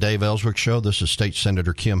back to the Dave Elswick Show. This is State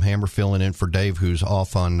Senator Kim Hammer filling in for Dave, who's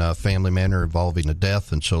off on family matter involving a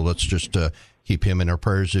death, and so let's just keep him in our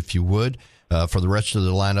prayers if you would. For the rest of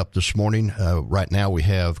the lineup this morning, right now we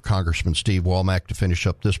have Congressman Steve Womack to finish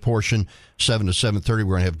up this portion. 7 to 7:30, we're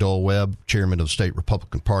going to have Dole Webb, chairman of the State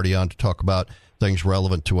Republican Party, on to talk about things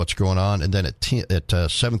relevant to what's going on. And then at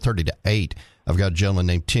 7:30 to 8, I've got a gentleman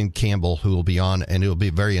named Tim Campbell who will be on, and it will be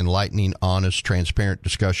a very enlightening, honest, transparent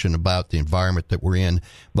discussion about the environment that we're in,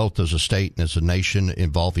 both as a state and as a nation,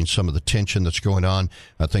 involving some of the tension that's going on.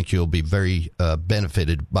 I think you'll be very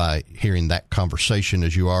benefited by hearing that conversation,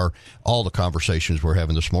 as you are all the conversations we're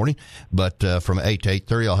having this morning. But from 8 to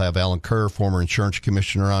 8:30, I'll have Alan Kerr, former insurance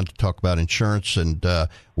commissioner, on to talk about insurance and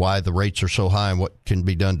why the rates are so high and what can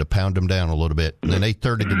be done to pound them down a little bit. And then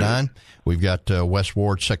 8:30 to 9, we've got Wes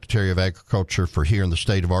Ward, Secretary of Agriculture for here in the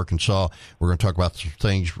state of Arkansas. We're going to talk about some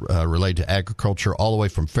things related to agriculture, all the way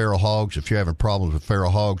from feral hogs. If you're having problems with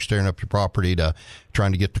feral hogs tearing up your property, to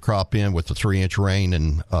trying to get the crop in with the 3-inch rain,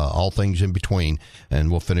 and all things in between.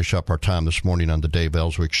 And we'll finish up our time this morning on the Dave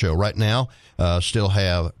Elswick Show. Right now, still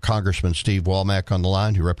have Congressman Steve Womack on the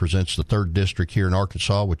line, who represents the 3rd District here in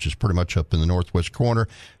Arkansas, which is pretty much up in the northwest corner.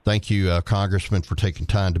 Thank you, Congressman, for taking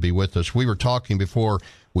time to be with us. We were talking before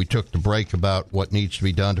we took the break about what needs to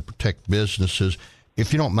be done to protect businesses.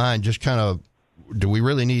 If you don't mind, just kind of, do we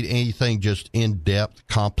really need anything just in-depth,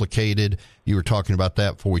 complicated? You were talking about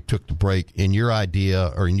that before we took the break. In your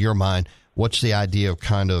idea, or in your mind, what's the idea of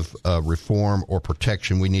kind of reform or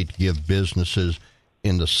protection we need to give businesses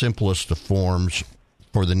in the simplest of forms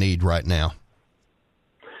for the need right now?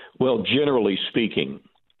 Well, generally speaking,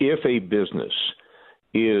 if a business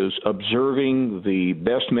is observing the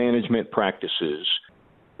best management practices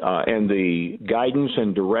and the guidance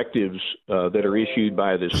and directives that are issued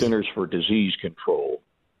by the Centers for Disease Control,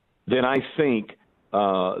 then I think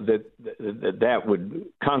that would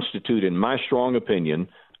constitute, in my strong opinion,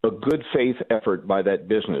 a good faith effort by that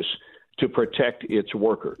business to protect its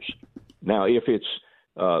workers. Now, if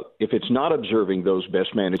it's not observing those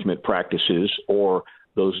best management practices or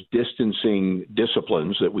those distancing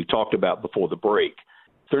disciplines that we talked about before the break,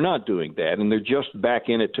 if they're not doing that and they're just back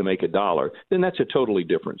in it to make a dollar, then that's a totally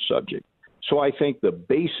different subject. So I think the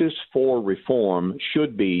basis for reform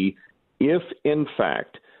should be, if in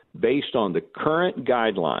fact, based on the current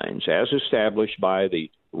guidelines as established by the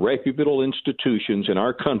reputable institutions in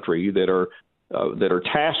our country that are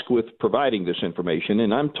tasked with providing this information,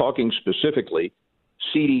 and I'm talking specifically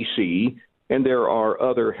CDC, and there are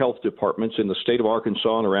other health departments in the state of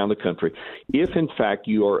Arkansas and around the country. If, in fact,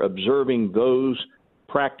 you are observing those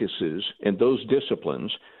practices and those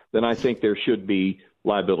disciplines, then I think there should be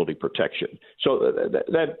liability protection. So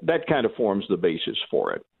that kind of forms the basis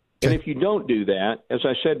for it. And if you don't do that, as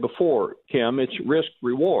I said before, Kim, it's risk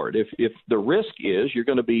reward. If the risk is you're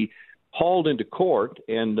going to be hauled into court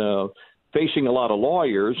and facing a lot of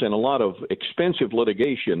lawyers and a lot of expensive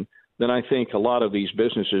litigation, then I think a lot of these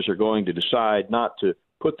businesses are going to decide not to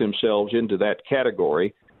put themselves into that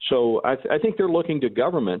category. So I think they're looking to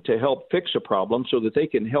government to help fix a problem so that they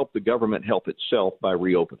can help the government help itself by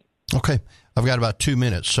reopening. Okay. I've got about 2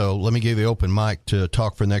 minutes, so let me give you open mic to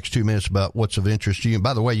talk for the next 2 minutes about what's of interest to you. And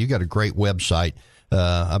by the way, you got a great website.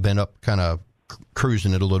 I've been up kind of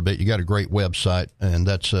cruising it a little bit. You got a great website, and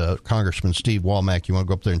that's Congressman Steve Womack. You want to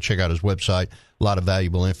go up there and check out his website. A lot of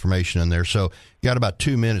valuable information in there. So you got about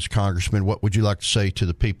 2 minutes, Congressman. What would you like to say to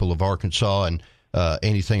the people of Arkansas and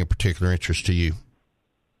anything of particular interest to you?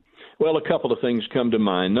 Well, a couple of things come to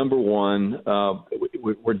mind. Number one,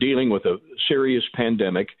 we're dealing with a serious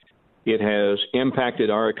pandemic. It has impacted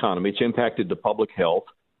our economy. It's impacted the public health.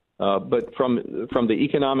 But from the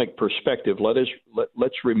economic perspective,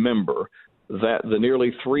 let's remember that the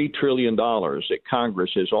nearly $3 trillion that Congress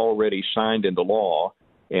has already signed into law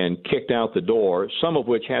and kicked out the door, some of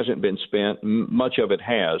which hasn't been spent, much of it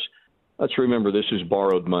has. Let's remember this is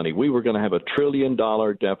borrowed money. We were going to have $1 trillion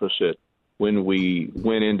deficit when we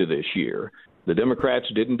went into this year. The Democrats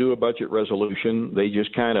didn't do a budget resolution. They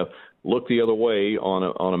just kind of looked the other way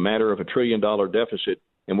on a matter of $1 trillion deficit,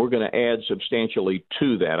 and we're going to add substantially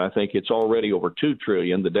to that. I think it's already over $2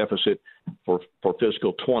 trillion, the deficit for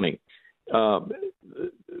fiscal 20.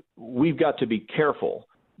 We've got to be careful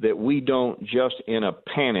that we don't just in a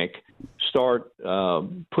panic start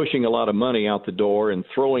pushing a lot of money out the door and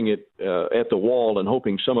throwing it at the wall and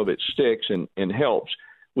hoping some of it sticks and helps.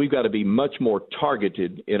 We've got to be much more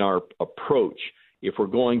targeted in our approach if we're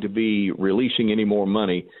going to be releasing any more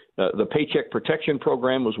money. The Paycheck Protection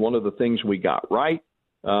Program was one of the things we got right,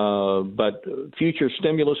 but future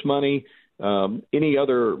stimulus money, any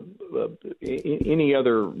other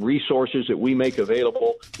resources that we make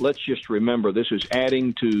available, let's just remember this is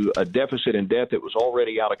adding to a deficit and debt that was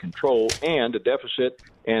already out of control, and a deficit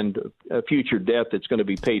and a future debt that's going to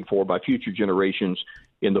be paid for by future generations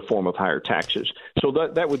in the form of higher taxes. So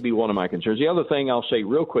that would be one of my concerns. The other thing I'll say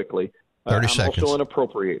real quickly, 30 seconds. Also an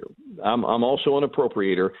appropriator. I'm also an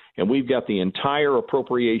appropriator, and we've got the entire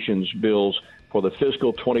appropriations bills for the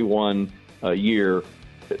fiscal 21 year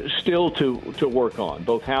still to work on,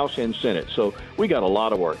 both House and Senate. So we got a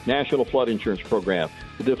lot of work. National Flood Insurance Program,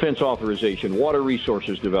 the Defense Authorization, Water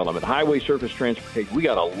Resources Development, Highway Surface Transportation. We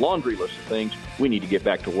got a laundry list of things we need to get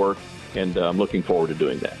back to work, and I'm looking forward to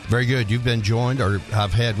doing that. Very good. You've been joined, or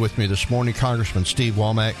I've had with me this morning, Congressman Steve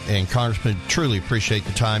Womack. And Congressman, truly appreciate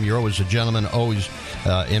the time. You're always a gentleman, always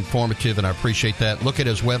informative, and I appreciate that. Look at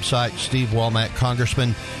his website, Steve Womack,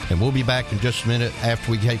 Congressman, and we'll be back in just a minute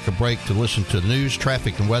after we take a break to listen to the news,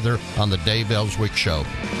 traffic, and weather on the Dave Elswick Show.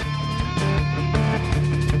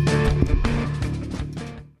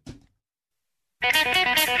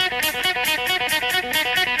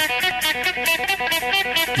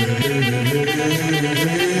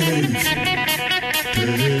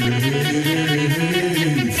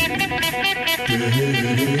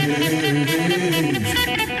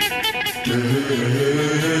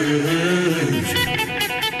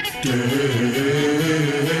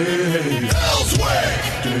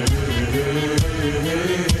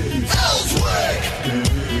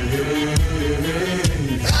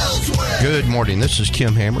 Good morning. This is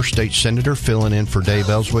Kim Hammer, State Senator, filling in for Dave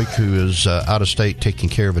Elswick, who is out of state taking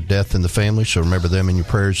care of a death in the family. So remember them in your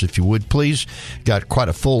prayers if you would, please. Got quite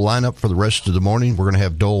a full lineup for the rest of the morning. We're going to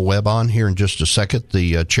have Dole Webb on here in just a second,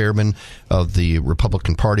 the chairman of the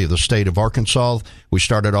Republican Party of the state of Arkansas. We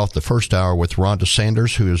started off the first hour with Rhonda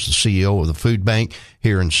Sanders, who is the CEO of the Food Bank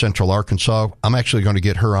here in Central Arkansas. I'm actually going to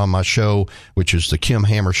get her on my show, which is the Kim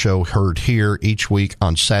Hammer Show, heard here each week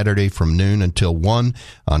on Saturday from noon until 1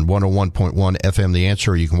 on 101.1 FM The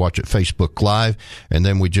Answer. You can watch it Facebook Live. And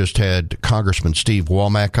then we just had Congressman Steve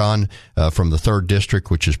Womack on from the 3rd District,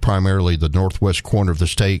 which is primarily the northwest corner of the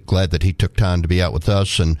state. Glad that he took time to be out with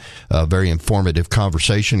us, and a very informative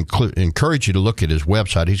conversation. Encourage you to look at his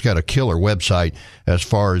website. He's got a killer website as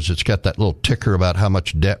far as it's got that little ticker about how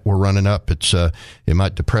much debt we're running up. It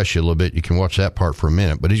might depress you a little bit. You can watch that part for a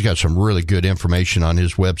minute, but he's got some really good information on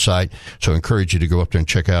his website. So I encourage you to go up there and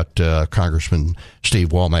check out Congressman Steve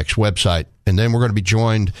Womack's website. And then we're going to be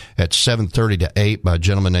joined at 7:30 to 8 by a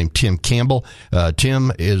gentleman named Tim Campbell.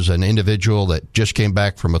 Tim is an individual that just came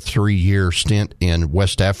back from a 3-year stint in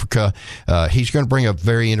West Africa. He's going to bring a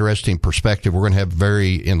very interesting perspective. We're going to have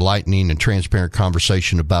very enlightening and transparent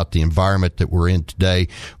conversation about the environment that we're in today,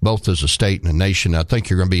 both as a state and a nation. I think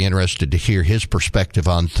you're going to be interested to hear his perspective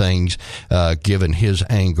on things, given his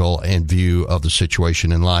angle and view of the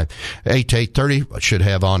situation in life. 8 to 8:30 should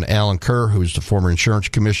have on Alan Kerr, who's the former insurance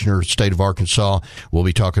commissioner of the state of Arkansas. We'll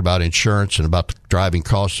be talking about insurance and about the driving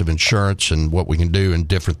costs of insurance and what we can do and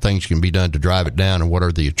different things can be done to drive it down and what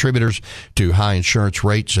are the attributors to high insurance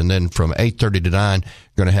rates. And then from 8:30 to 9,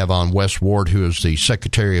 going to have on Wes Ward, who is the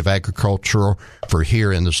Secretary of Agriculture for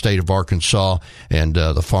here in the state of Arkansas, and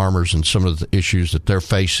the farmers and some of the issues that they're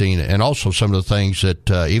facing, and also some of the things that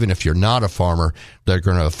even if you're not a farmer, they're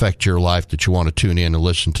going to affect your life, that you want to tune in and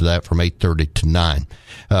listen to that from 8:30 to 9.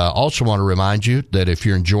 Also want to remind you that if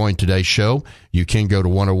you're enjoying today's show, you can go to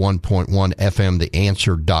 101.1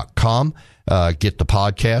 FMTheAnswer.com. Get the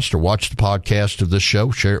podcast or watch the podcast of this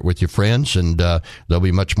show, share it with your friends, and they'll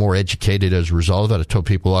be much more educated as a result of it. I told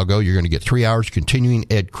people I'll go, you're going to get 3 hours continuing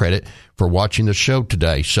ed credit for watching the show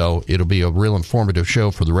today. So it'll be a real informative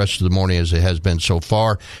show for the rest of the morning as it has been so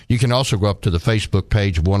far. You can also go up to the Facebook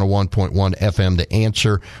page of 101.1 FM The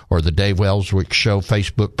Answer or the Dave Elswick Show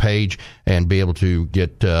Facebook page and be able to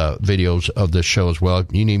get videos of this show as well. You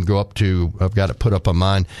can even go up to, I've got it put up on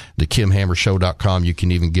mine, the KimHammerShow.com. You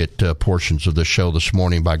can even get portions of the show this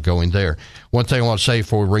morning by going there. One thing I want to say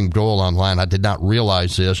before we bring Doyle online, I did not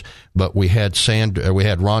realize this, but we had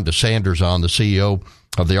Rhonda Sanders on, the CEO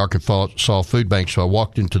of the Arkansas Food Bank. So I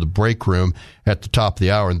walked into the break room at the top of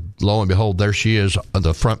the hour, and lo and behold, there she is on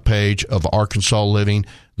the front page of Arkansas Living,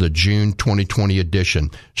 the June 2020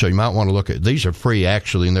 edition. So you might want to look at, these are free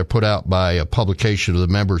actually, and they're put out by a publication of the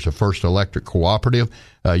members of First Electric Cooperative.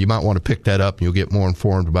 You might want to pick that up and you'll get more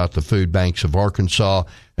informed about the food banks of Arkansas.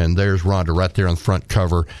 And there's Rhonda right there on the front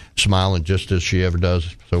cover, smiling just as she ever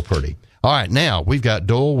does. So pretty. All right, now we've got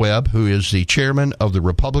Doyle Webb, who is the chairman of the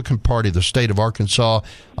Republican Party of the state of Arkansas,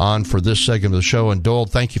 on for this segment of the show. And Doyle,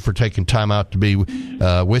 thank you for taking time out to be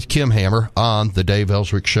with Kim Hammer on the Dave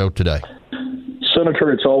Elswick Show today.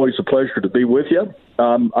 Senator, it's always a pleasure to be with you.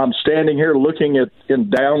 I'm standing here looking in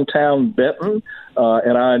downtown Benton,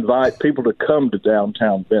 and I invite people to come to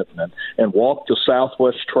downtown Benton and walk the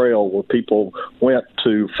Southwest Trail where people went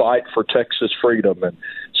to fight for Texas freedom, and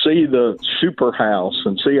see the Super House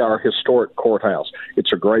and see our historic courthouse.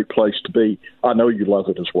 It's a great place to be. I know you love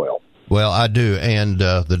it as well. Well, I do, and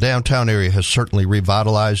the downtown area has certainly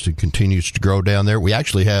revitalized and continues to grow down there. We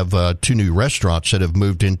actually have 2 new restaurants that have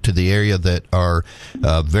moved into the area that are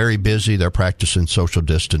very busy. They're practicing social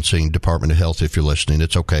distancing. Department of Health, if you're listening,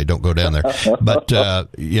 it's okay. Don't go down there. But,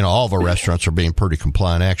 all of our restaurants are being pretty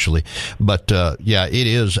compliant, actually. But, it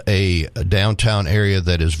is a downtown area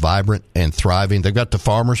that is vibrant and thriving. They've got the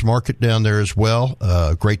farmers market down there as well.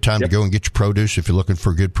 Great time to go and get your produce if you're looking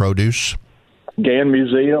for good produce. Gann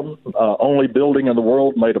Museum, only building in the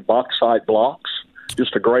world made of bauxite blocks.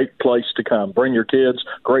 Just a great place to come. Bring your kids,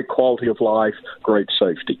 great quality of life, great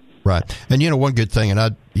safety. Right. And, one good thing, and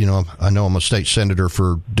I know I'm a state senator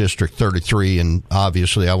for District 33, and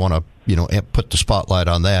obviously I want to, put the spotlight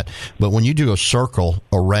on that. But when you do a circle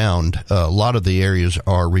around, a lot of the areas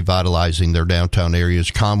are revitalizing their downtown areas.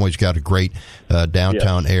 Conway's got a great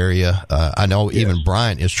downtown area. I know even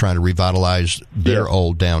Bryant is trying to revitalize their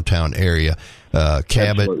old downtown area.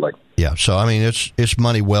 Cabot. Absolutely. Yeah. So, it's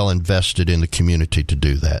money well invested in the community to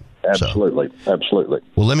do that. Absolutely. Absolutely.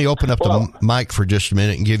 Well, let me open up the mic for just a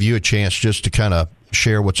minute and give you a chance just to kind of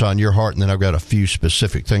share what's on your heart, and then I've got a few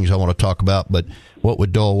specific things I want to talk about. But what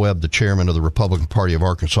would Doyle Webb, the chairman of the Republican Party of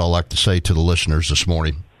Arkansas, like to say to the listeners this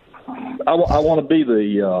morning? I want to be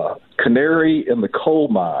the canary in the coal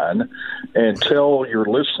mine and tell your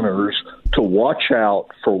listeners to watch out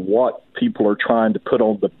for what people are trying to put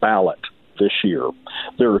on the ballot this year.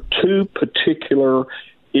 There are 2 particular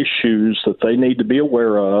issues that they need to be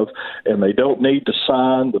aware of, and they don't need to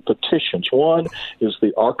sign the petitions. One is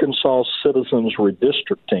the Arkansas Citizens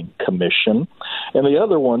Redistricting Commission, and the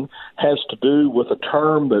other one has to do with a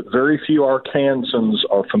term that very few Arkansans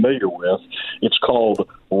are familiar with. It's called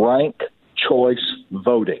ranked choice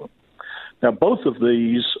voting. Now, both of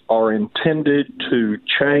these are intended to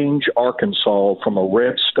change Arkansas from a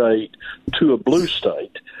red state to a blue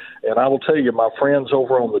state. And I will tell you, my friends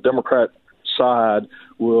over on the Democrat side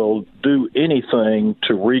will do anything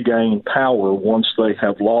to regain power once they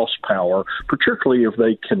have lost power, particularly if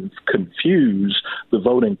they can confuse the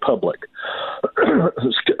voting public.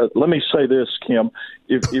 Let me say this, Kim.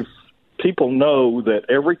 If people know that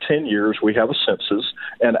every 10 years we have a census,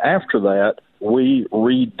 and after that we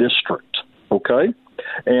redistrict, okay?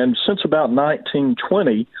 And since about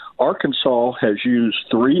 1920, Arkansas has used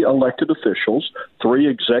 3 elected officials, 3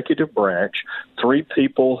 executive branch, 3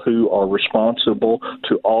 people who are responsible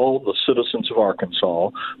to all the citizens of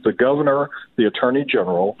Arkansas, the governor, the attorney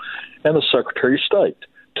general, and the secretary of state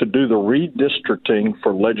to do the redistricting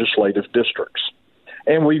for legislative districts.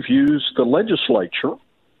 And we've used the legislature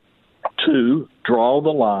to draw the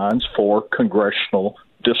lines for congressional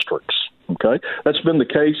districts, okay? That's been the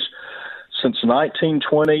case since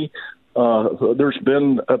 1920. There's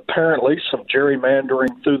been apparently some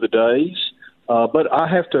gerrymandering through the days, but I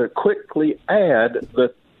have to quickly add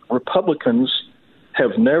that Republicans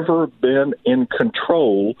have never been in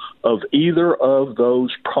control of either of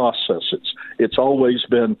those processes. It's always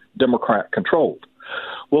been Democrat-controlled.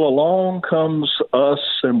 Well, along comes us,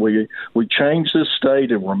 and we change this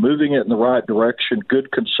state, and we're moving it in the right direction,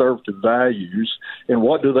 good conservative values. And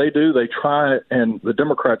what do? They try, and the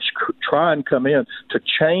Democrats try and come in to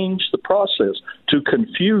change the process, to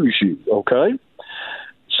confuse you, okay?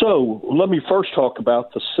 So let me first talk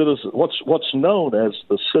about the what's known as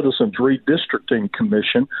the Citizens Redistricting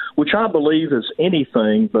Commission, which I believe is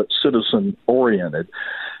anything but citizen-oriented.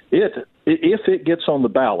 If it gets on the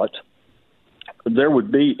ballot, there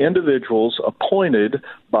would be individuals appointed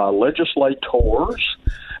by legislators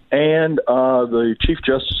and the Chief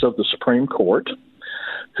Justice of the Supreme Court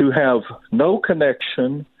who have no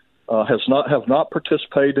connection, have not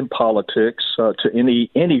participated in politics to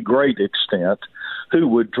any great extent, who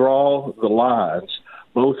would draw the lines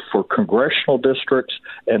both for congressional districts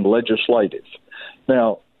and legislative.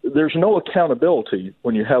 Now, there's no accountability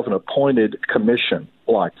when you have an appointed commission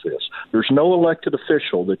like this. There's no elected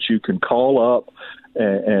official that you can call up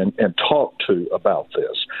and talk to about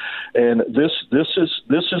this. And this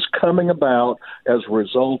is coming about as a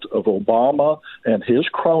result of Obama and his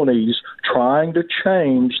cronies trying to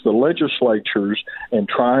change the legislatures and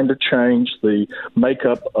trying to change the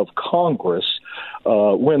makeup of Congress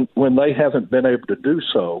when they haven't been able to do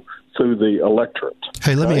so through the electorate.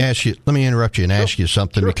 Hey, let me interrupt you and ask you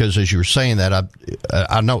something, because as you were saying that, I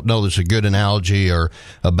don't know this is a good analogy or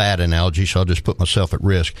a bad analogy, so I'll just put myself at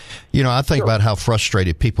risk. I think about how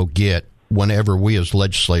frustrated people get whenever we as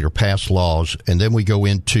legislator pass laws, and then we go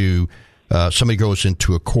into somebody goes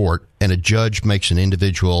into a court and a judge makes an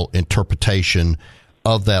individual interpretation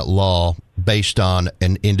of that law based on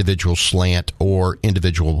an individual slant or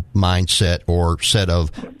individual mindset or set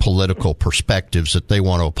of political perspectives that they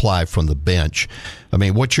want to apply from the bench. I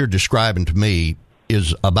mean, what you're describing to me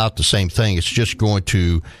is about the same thing. It's just going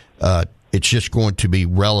to be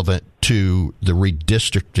relevant to the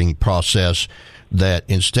redistricting process, that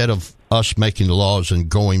instead of us making the laws and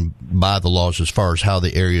going by the laws as far as how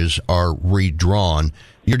the areas are redrawn,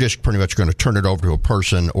 you're just pretty much going to turn it over to a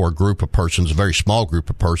person or a group of persons, a very small group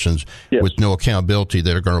of persons, yes, with no accountability,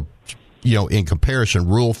 that are going to, in comparison,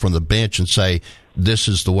 rule from the bench and say, this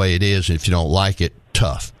is the way it is, and if you don't like it,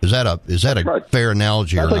 tough. Is that a right, fair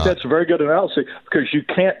analogy or not? I think that's a very good analogy, because you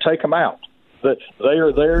can't take them out. That they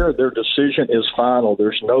are there, their decision is final.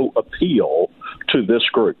 There's no appeal to this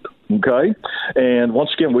group, okay? And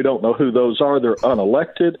once again, we don't know who those are. They're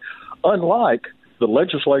unelected, unlike the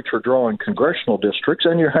legislature drawing congressional districts,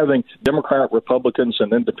 and you're having Democrat, Republicans,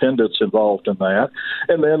 and independents involved in that.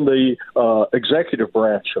 And then the executive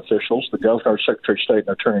branch officials, the governor, secretary of state, and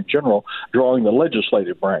attorney general, drawing the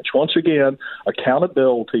legislative branch. Once again,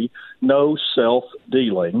 accountability, no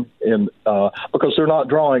self-dealing, because they're not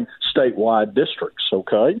drawing statewide districts,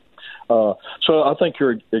 okay? So I think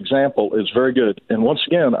your example is very good. And once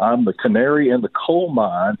again, I'm the canary in the coal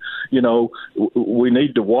mine. We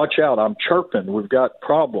need to watch out. I'm chirping. We've got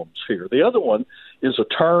problems here. The other one is a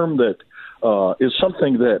term that is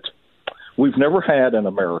something that we've never had in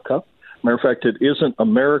America. Matter of fact, it isn't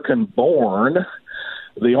American-born.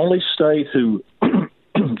 The only state who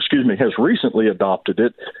has recently adopted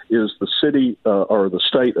it is the city or the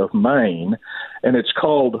state of Maine, and it's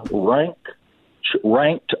called ranked,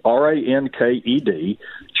 RANKED,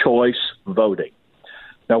 choice voting.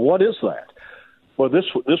 Now, what is that? Well, this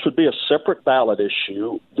would be a separate ballot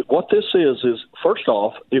issue. What this is first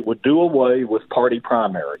off, it would do away with party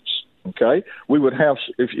primaries. Okay, we would have,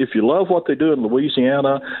 if you love what they do in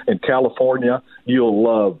Louisiana and California, you'll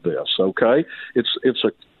love this. Okay, it's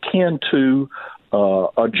akin to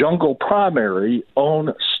a jungle primary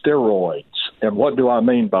on steroids. And what do I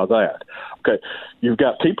mean by that? Okay, you've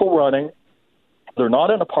got people running. They're not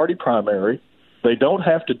in a party primary. They don't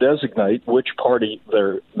have to designate which party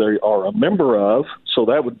they are a member of. So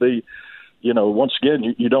that would be once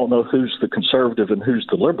again, you don't know who's the conservative and who's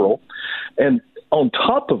the liberal. And on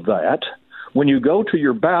top of that, when you go to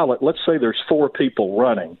your ballot, let's say there's 4 people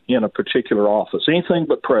running in a particular office, anything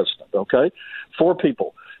but president, okay? 4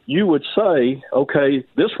 people. You would say, okay,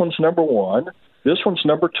 this one's number 1, this one's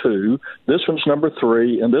number 2, this one's number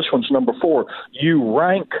 3, and this one's number 4. You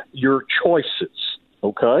rank your choices,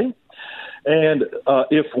 okay? And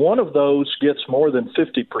if one of those gets more than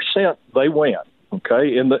 50%, they win,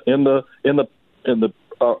 okay, in the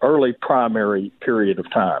early primary period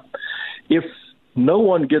of time. If no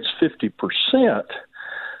one gets 50%,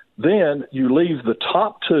 then you leave the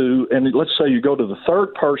top 2, and let's say you go to the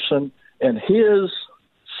third person, and his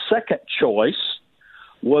second choice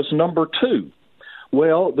was number 2.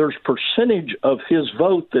 Well, there's percentage of his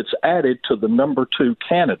vote that's added to the number 2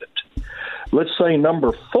 candidate. Let's say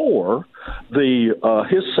number 4,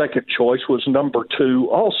 his second choice was number 2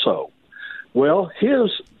 also. Well, his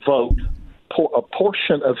vote, a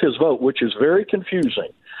portion of his vote, which is very confusing,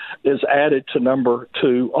 is added to number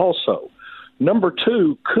 2 also. Number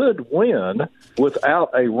 2 could win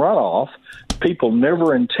without a runoff, people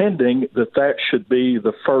never intending that should be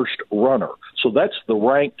the first runner. So that's the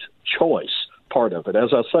ranked choice part of it.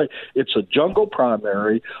 As I say, it's a jungle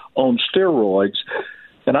primary on steroids,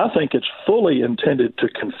 and I think it's fully intended to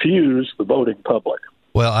confuse the voting public.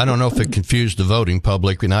 Well, I don't know if it confused the voting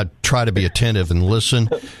public, and I try to be attentive and listen,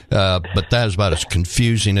 but that is about as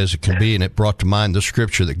confusing as it can be, and it brought to mind the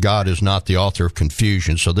scripture that God is not the author of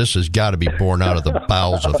confusion, so this has got to be born out of the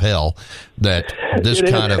bowels of hell, that this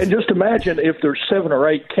kind of... And just imagine if there's 7 or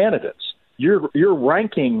 8 candidates. You're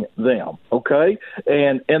ranking them, okay?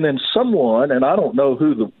 And then someone, and I don't know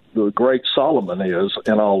who the great Solomon is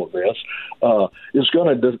in all of this, is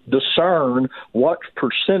going to discern what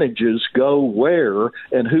percentages go where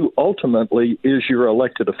and who ultimately is your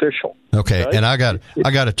elected official. Okay? And I got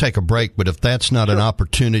to take a break, but if that's not an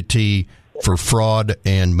opportunity for fraud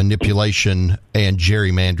and manipulation and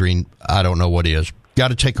gerrymandering, I don't know what is. Got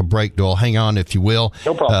to take a break, Doyle. Hang on, if you will.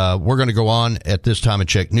 No problem. We're going to go on at this time and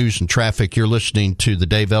check news and traffic. You're listening to the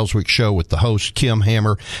Dave Elswick Show with the host, Kim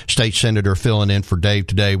Hammer, state senator, filling in for Dave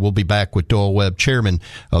today. We'll be back with Doyle Webb, chairman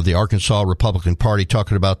of the Arkansas Republican Party,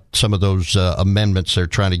 talking about some of those amendments they're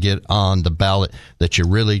trying to get on the ballot that you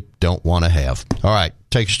really don't want to have. All right,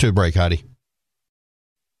 take us to a break, Heidi.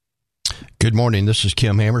 Good morning. This is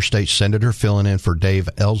Kim Hammer, state senator, filling in for Dave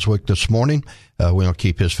Elswick this morning. We don't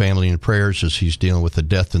keep his family in prayers as he's dealing with a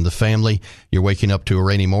death in the family. You're waking up to a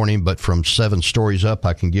rainy morning, but from 7 stories up,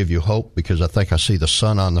 I can give you hope because I think I see the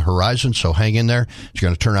sun on the horizon, so hang in there. It's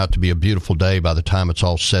going to turn out to be a beautiful day by the time it's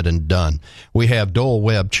all said and done. We have Doyle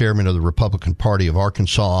Webb, chairman of the Republican Party of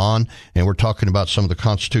Arkansas, on, and we're talking about some of the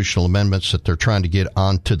constitutional amendments that they're trying to get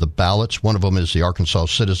onto the ballots. One of them is the Arkansas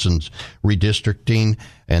Citizens Redistricting,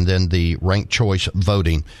 and then the ranked choice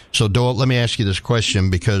voting. So, Doyle, let me ask you this question,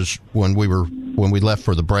 because when we left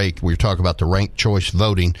for the break, we were talking about the ranked choice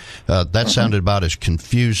voting. That sounded about as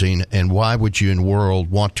confusing, and why would you in the world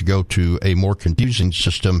want to go to a more confusing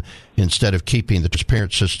system instead of keeping the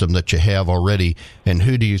transparent system that you have already? And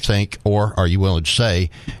who do you think, or are you willing to say,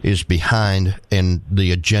 is behind in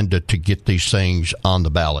the agenda to get these things on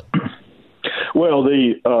the ballot? Well,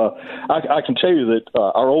 I can tell you that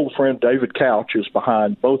our old friend David Couch is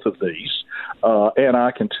behind both of these, and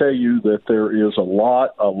I can tell you that there is a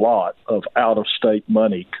lot of out-of-state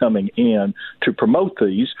money coming in to promote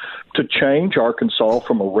these, to change Arkansas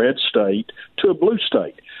from a red state to a blue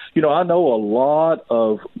state. You know, I know a lot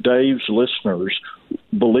of Dave's listeners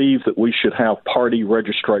believe that we should have party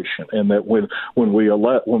registration, and that when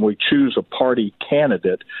we choose a party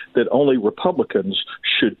candidate, that only Republicans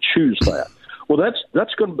should choose that. Well,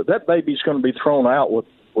 that baby's going to be thrown out with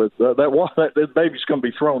that baby's going to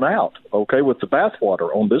be thrown out, okay, with the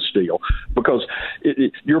bathwater on this deal, because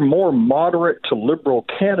your more moderate to liberal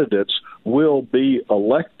candidates will be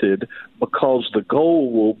elected, because the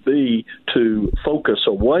goal will be to focus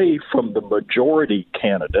away from the majority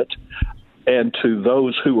candidate and to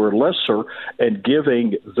those who are lesser, and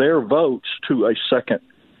giving their votes to a second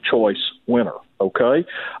choice winner. Okay,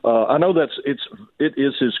 I know it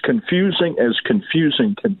is as confusing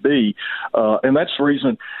can be, and that's the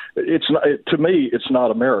reason to me it's not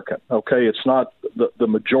American. Okay, it's not the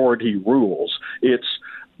majority rules. It's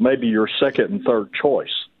maybe your second and third choice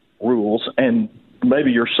rules, and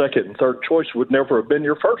maybe your second and third choice would never have been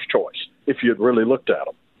your first choice if you'd really looked at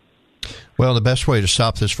them. Well, the best way to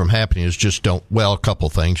stop this from happening is just don't. Well, a couple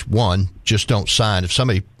things. One, just don't sign. If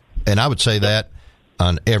somebody, and I would say that.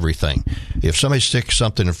 on everything. If somebody sticks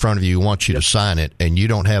something in front of you and wants you to sign it and you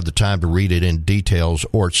don't have the time to read it in details,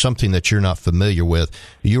 or it's something that you're not familiar with,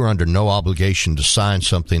 you're under no obligation to sign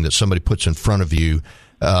something that somebody puts in front of you.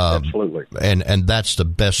 Absolutely. And that's the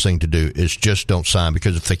best thing to do, is just don't sign,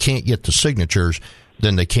 because if they can't get the signatures,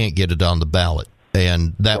 then they can't get it on the ballot.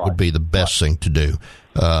 And that would be the best thing to do.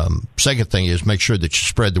 Second thing is make sure that you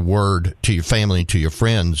spread the word to your family and to your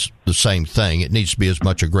friends, the same thing. It needs to be as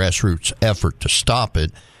much a grassroots effort to stop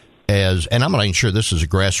it as, and I'm not even sure this is a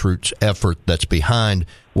grassroots effort that's behind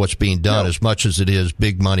what's being done as much as it is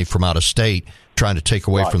big money from out of state trying to take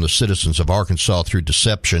away from the citizens of Arkansas through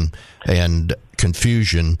deception and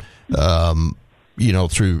confusion,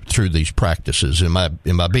 through these practices. Am I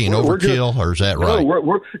being overkill, or is that right?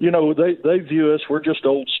 No, they view us, we're just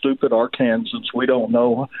old, stupid Arkansans. We don't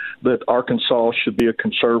know that Arkansas should be a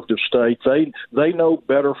conservative state. They know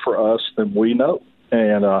better for us than we know.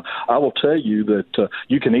 And I will tell you that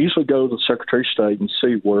you can easily go to the Secretary of State and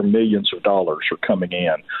see where millions of dollars are coming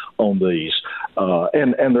in on these.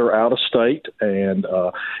 And they're out of state. And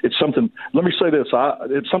it's something, let me say this,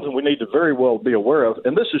 it's something we need to very well be aware of.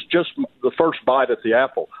 And this is just the first bite at the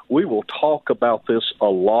apple. We will talk about this a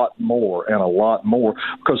lot more,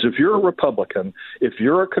 because if you're a Republican, if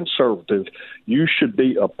you're a conservative, you should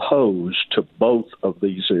be opposed to both of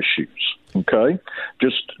these issues. Okay?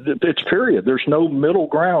 It's period. There's no middle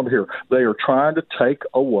ground here. They are trying to take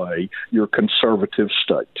away your conservative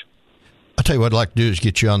state. I'll tell you what I'd like to do is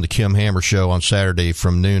get you on the Kim Hammer Show on Saturday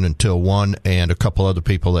from noon until 1, and a couple other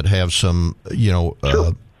people that have some,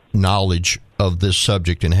 knowledge of this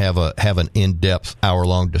subject, and have an in-depth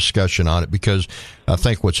hour-long discussion on it, because I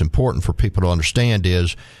think what's important for people to understand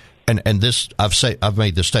is, and this, I've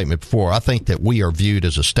made this statement before, I think that we are viewed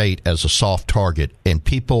as a state as a soft target, and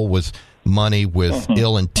people with money with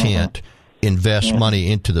ill intent invest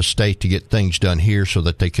money into the state to get things done here so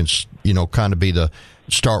that they can, kind of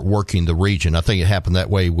start working the region. I think it happened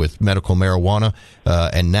that way with medical marijuana,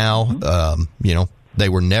 and now, they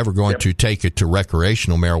were never going to take it to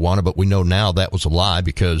recreational marijuana, but we know now that was a lie,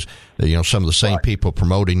 because, some of the same people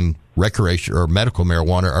promoting recreation or medical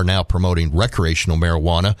marijuana are now promoting recreational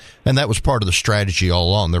marijuana, and that was part of the strategy all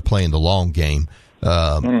along. They're playing the long game.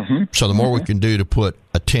 So the more we can do to put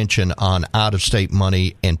attention on out-of-state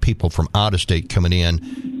money and people from out-of-state coming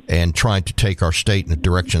in and trying to take our state in a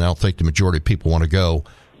direction I don't think the majority of people want to go,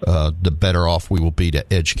 the better off we will be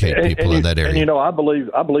to educate people in that area. And I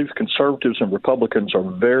believe conservatives and Republicans are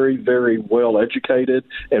very, very well educated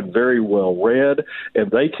and very well read,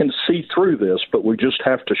 and they can see through this, but we just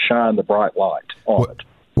have to shine the bright light on it.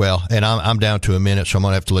 Well, and I'm down to a minute, so I'm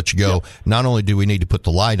going to have to let you go. Not only do we need to put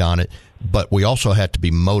the light on it, but we also have to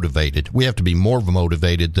be motivated. We have to be more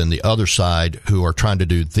motivated than the other side, who are trying to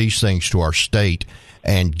do these things to our state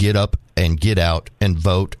and get up and get out and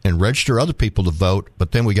vote and register other people to vote.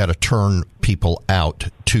 But then we got to turn people out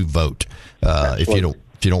to vote if you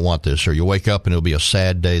don't want this, or you'll wake up and it'll be a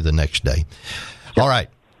sad day the next day. All right.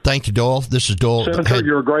 Thank you, Doyle. This is Doyle. Senator,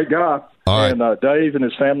 you're a great guy. All right. And Dave and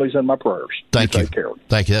his family's in my prayers. Thank you. Take care.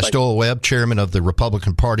 Thank you. That's Doyle Webb, chairman of the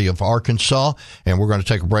Republican Party of Arkansas. And we're going to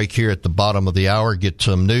take a break here at the bottom of the hour, get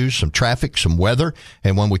some news, some traffic, some weather.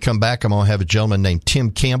 And when we come back, I'm going to have a gentleman named Tim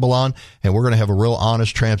Campbell on, and we're going to have a real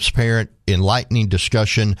honest, transparent, enlightening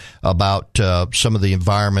discussion about some of the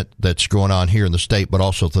environment that's going on here in the state, but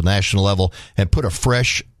also at the national level, and put a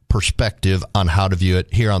fresh perspective on how to view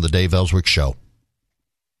it here on the Dave Elswick Show.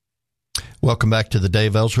 Welcome back to the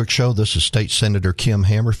Dave Elswick Show. This is State Senator Kim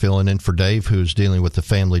Hammer filling in for Dave, who's dealing with the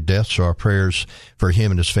family death. So our prayers for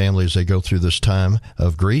him and his family as they go through this time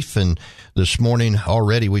of grief. And this morning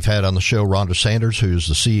already we've had on the show Rhonda Sanders, who's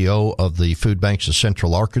the CEO of the Food Banks of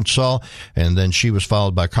Central Arkansas. And then she was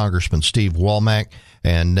followed by Congressman Steve Womack.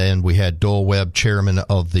 And then we had Doyle Webb, chairman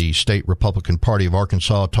of the State Republican Party of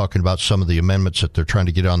Arkansas, talking about some of the amendments that they're trying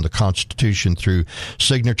to get on the Constitution through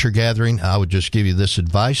signature gathering. I would just give you this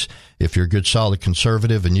advice. If you're a good, solid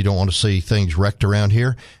conservative and you don't want to see things wrecked around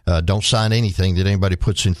here, don't sign anything that anybody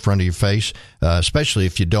puts in front of your face, especially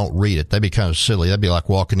if you don't read it. That'd be kind of silly. That'd be like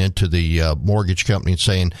walking into the mortgage company and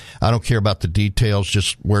saying, I don't care about the details,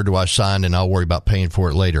 just where do I sign, and I'll worry about paying for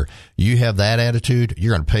it later. You have that attitude,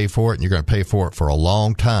 you're going to pay for it, and you're going to pay for it for a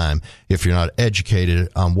long time if you're not educated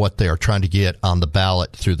on what they are trying to get on the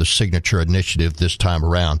ballot through the signature initiative this time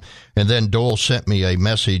around. And then Doyle sent me a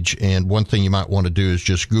message, and one thing you might want to do is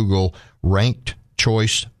just Google ranked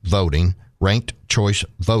choice voting choice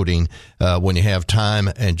voting when you have time,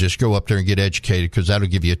 and just go up there and get educated, because that'll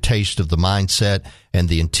give you a taste of the mindset and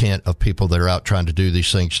the intent of people that are out trying to do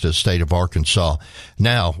these things to the state of Arkansas.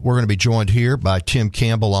 Now, we're going to be joined here by Tim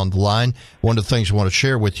Campbell on the line. One of the things I want to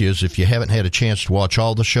share with you is if you haven't had a chance to watch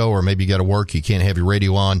all the show, or maybe you got to work, you can't have your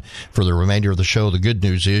radio on for the remainder of the show, the good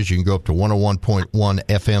news is you can go up to 101.1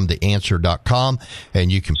 FM, theanswer.com,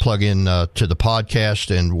 and you can plug in to the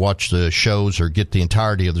podcast and watch the shows, or get the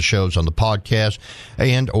entirety of the shows on the podcast,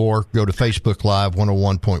 and or go to Facebook Live,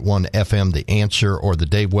 101.1 FM, The Answer, or the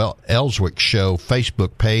Dave Elswick Show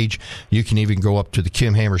Facebook page. You can even go up to the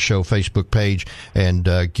Kim Hammer Show Facebook page and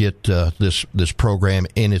get this program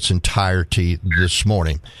in its entirety this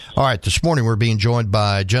morning. All right, this morning we're being joined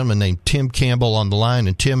by a gentleman named Tim Campbell on the line.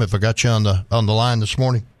 And Tim, have I got you on the line this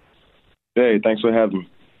morning? Hey, thanks for having me.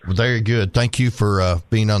 Very good. Thank you for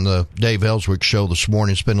being on the Dave Elswick Show this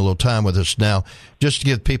morning, spend a little time with us. Now, just to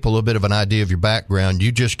give people a little bit of an idea of your background,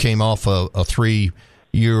 you just came off a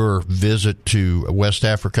 3-year visit to West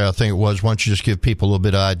Africa, I think it was. Why don't you just give people a little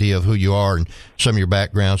bit of idea of who you are and some of your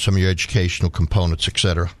background, some of your educational components, et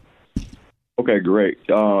cetera? Okay, great.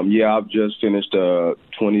 I've just finished a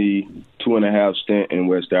 22-and-a-half stint in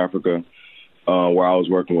West Africa, where I was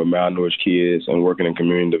working with malnourished kids and working in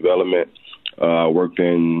community development. Worked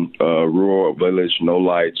in rural village, no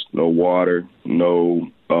lights, no water,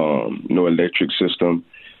 no electric system.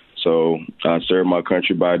 So I served my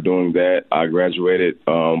country by doing that. I graduated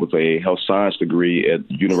with a health science degree at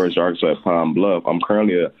University of Arkansas at Pine Bluff. I'm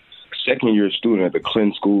currently a second-year student at the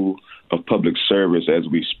Clinton School of Public Service as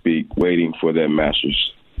we speak, waiting for that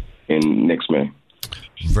master's in next May.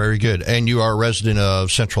 Very good. And you are a resident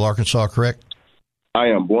of Central Arkansas, correct? I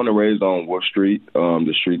am born and raised on Wolf Street,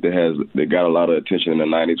 the street that got a lot of attention in the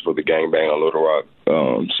 90s for the gangbang on Little Rock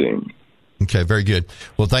scene. Okay, very good.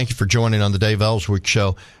 Well, thank you for joining on the Dave Elswick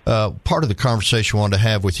Show. Part of the conversation I wanted to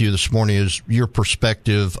have with you this morning is your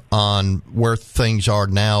perspective on where things are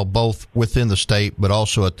now, both within the state but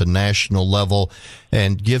also at the national level,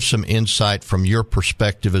 and give some insight from your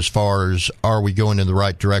perspective as far as, are we going in the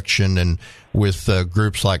right direction, and with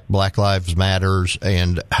groups like Black Lives Matters,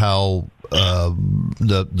 and how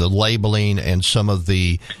the labeling and some of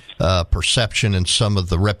the perception and some of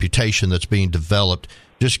the reputation that's being developed.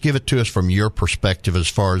 Just give it to us from your perspective as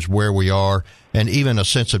far as where we are, and even a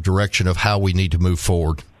sense of direction of how we need to move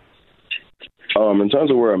forward. In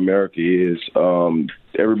terms of where America is,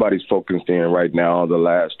 everybody's focused in right now on the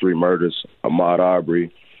last 3 murders: Ahmaud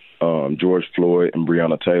Arbery, George Floyd, and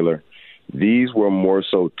Breonna Taylor. These were more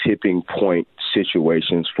so tipping point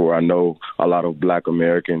situations for, I know, a lot of Black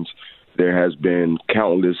Americans. There has been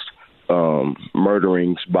countless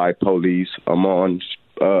murderings by police among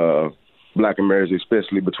Black Americans,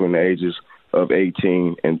 especially between the ages of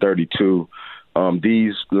 18 and 32.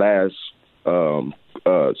 These last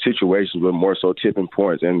situations were more so tipping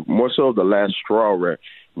points, and more so the last straw,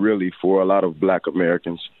 really, for a lot of Black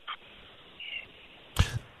Americans.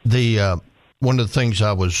 One of the things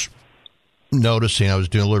I was noticing, I was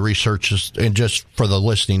doing a little research, and just for the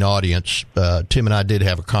listening audience, Tim and I did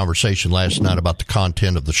have a conversation last night about the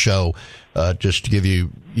content of the show, just to give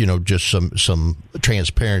you, just some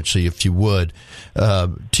transparency, if you would.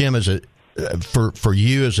 Tim, for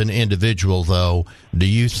you as an individual, though, do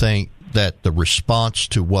you think that the response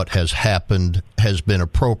to what has happened has been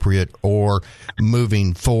appropriate, or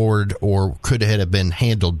moving forward, or could it have been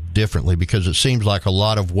handled differently? Because it seems like a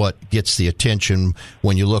lot of what gets the attention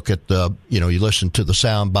when you look at you listen to the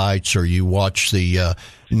sound bites or you watch the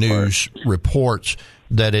news reports,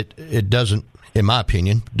 that it doesn't, in my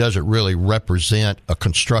opinion, doesn't really represent a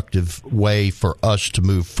constructive way for us to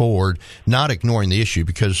move forward, not ignoring the issue,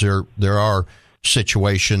 because there are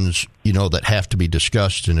situations, that have to be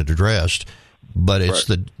discussed and addressed, but it's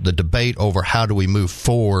the debate over how do we move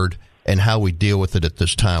forward and how we deal with it at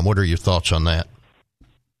this time. What are your thoughts on that?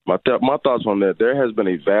 My thoughts on that, there has been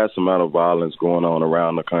a vast amount of violence going on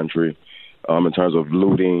around the country, in terms of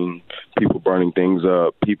looting, people burning things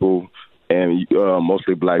up, and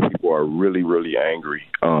mostly Black people are really, really angry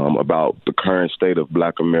about the current state of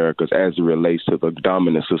Black America as it relates to the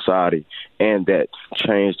dominant society and that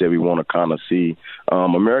change that we want to kind of see.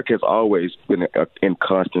 America has always been in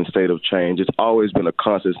constant state of change. It's always been a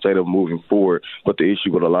constant state of moving forward. But the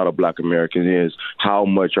issue with a lot of Black Americans is how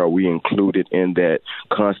much are we included in that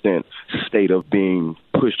constant state of being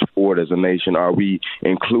pushed forward as a nation? Are we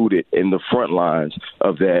included in the front lines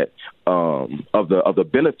of that, of the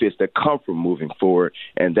benefits that come from moving forward?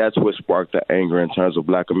 And that's what sparked the anger in terms of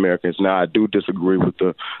Black Americans. Now, I do disagree with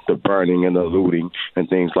the burning and the looting and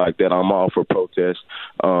things like that. I'm all for protest,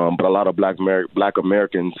 but a lot of Black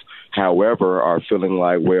Americans, however, are feeling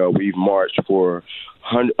like, well, we've marched for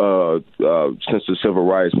since the civil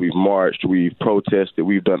rights, we've marched, we've protested,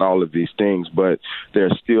 we've done all of these things, but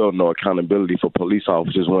there's still no accountability for police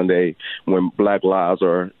officers when Black lives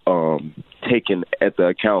are taken at the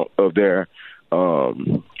account of their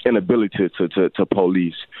inability to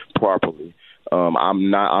police properly. I'm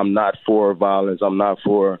not for violence. I'm not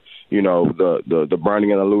for the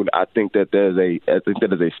burning and the looting. I think that is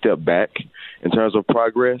a step back in terms of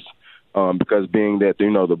progress. Because being that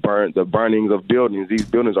the burnings of buildings, these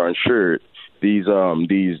buildings are insured. These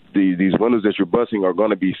windows that you're busting are going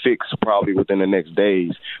to be fixed probably within the next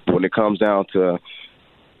days. But when it comes down to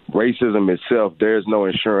racism itself, there's no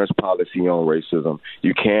insurance policy on racism.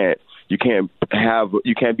 You can't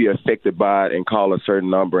be affected by it and call a certain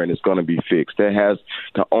number and it's going to be fixed. That has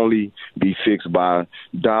to only be fixed by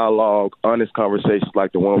dialogue, honest conversations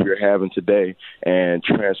like the one we're having today, and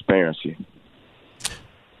transparency.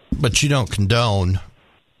 But you don't condone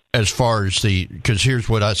as far as because here's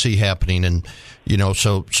what I see happening, and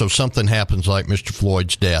so something happens like Mr.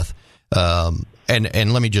 Floyd's death,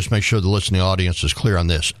 and let me just make sure the listening audience is clear on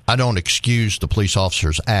this. I don't excuse the police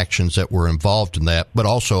officers' actions that were involved in that, but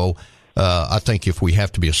also I think if we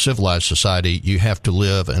have to be a civilized society, you have to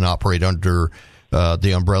live and operate under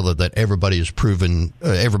the umbrella that everybody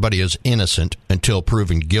is innocent until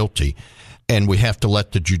proven guilty. And we have to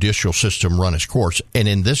let the judicial system run its course. And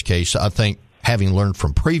in this case, I think, having learned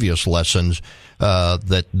from previous lessons,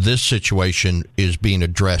 that this situation is being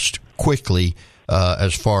addressed quickly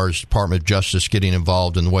as far as Department of Justice getting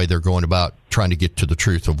involved in the way they're going about trying to get to the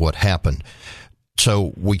truth of what happened.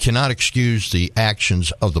 So we cannot excuse the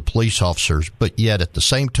actions of the police officers, but yet at the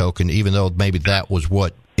same token, even though maybe that was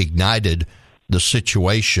what ignited the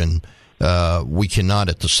situation, we cannot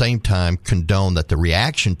at the same time condone that the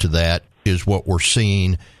reaction to that is what we're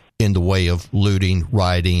seeing in the way of looting,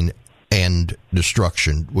 rioting, and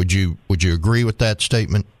destruction. Would you agree with that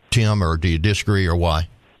statement, Tim, or do you disagree, or why?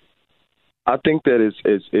 I think that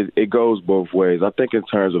it goes both ways. I think in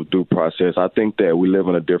terms of due process, I think that we live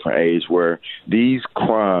in a different age where these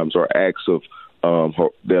crimes or acts of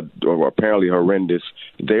that are apparently horrendous,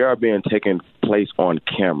 they are being taken place on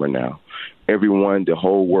camera now. Everyone, the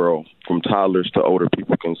whole world, from toddlers to older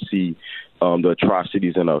people, can see the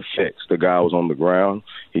atrocities and the effects. The guy was on the ground.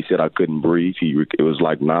 He said, I couldn't breathe. It was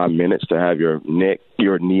like 9 minutes to have your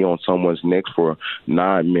knee on someone's neck for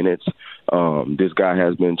 9 minutes. This guy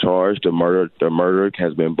has been charged. The murder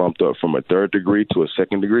has been bumped up from a 3rd degree to a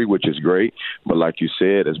 2nd degree, which is great. But like you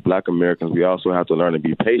said, as Black Americans, we also have to learn to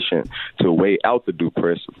be patient, to weigh out the due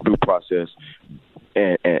process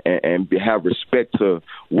and have respect to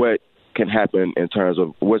what can happen in terms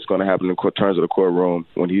of what's going to happen in terms of the courtroom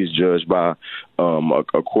when he's judged by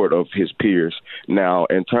a court of his peers. Now,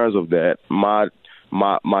 in terms of that,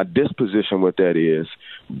 my disposition with that is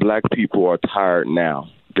Black people are tired now.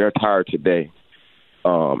 They're tired today.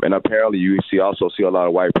 And apparently you also see a lot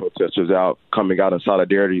of white protesters coming out in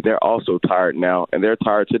solidarity. They're also tired now, and they're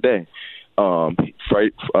tired today.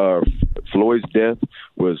 Floyd's death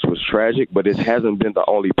was tragic, but it hasn't been the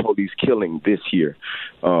only police killing this year.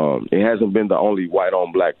 It hasn't been the only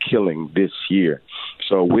white-on-black killing this year.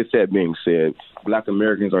 So with that being said, Black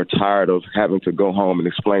Americans are tired of having to go home and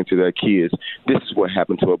explain to their kids, this is what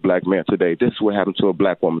happened to a Black man today. This is what happened to a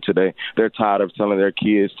Black woman today. They're tired of telling their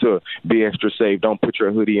kids to be extra safe. Don't put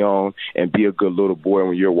your hoodie on and be a good little boy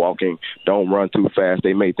when you're walking. Don't run too fast.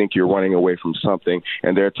 They may think you're running away from something.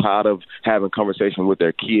 And they're tired of having conversation with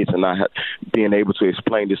their kids and not being able to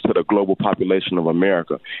explain this to the global population of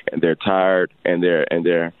America. And they're tired and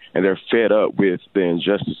they're fed up with the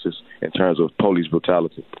injustices in terms of police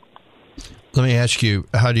brutality. Let me ask you,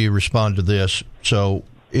 how do you respond to this? So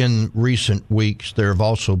in recent weeks, there have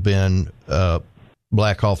also been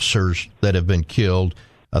Black officers that have been killed.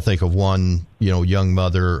 I think of one, young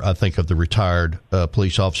mother. I think of the retired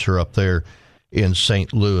police officer up there in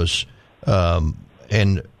St. Louis.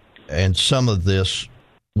 And some of this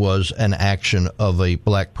was an action of a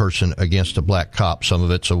Black person against a Black cop. Some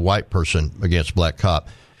of it's a white person against a Black cop.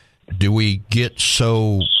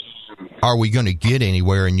 Are we going to get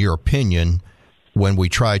anywhere, in your opinion, when we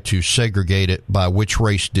try to segregate it by which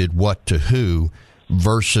race did what to who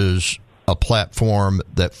versus a platform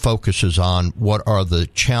that focuses on what are the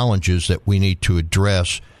challenges that we need to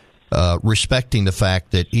address, respecting the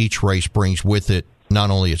fact that each race brings with it not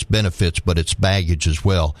only its benefits but its baggage as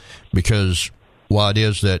well. Because while it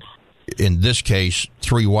is that in this case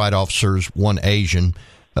 3 white officers, 1 Asian,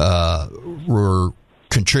 were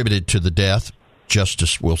contributed to the death,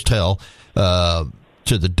 justice will tell,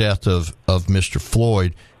 to the death of Mr.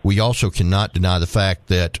 Floyd, we also cannot deny the fact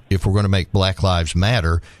that if we're going to make Black Lives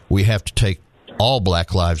Matter, we have to take all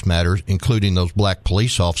Black Lives Matter, including those black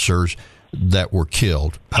police officers that were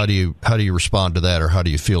killed. How do you respond to that, or how do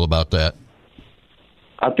you feel about that?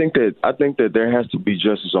 I think that there has to be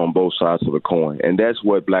justice on both sides of the coin, and that's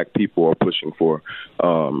what black people are pushing for.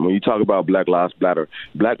 When you talk about Black Lives Matter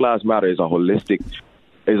is a holistic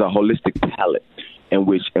palette in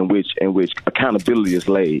which accountability is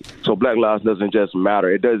laid. So Black Lives doesn't just matter.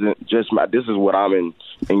 It doesn't just matter. This is what I'm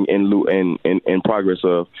in progress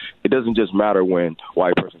of. It doesn't just matter when a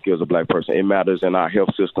white person kills a black person. It matters in our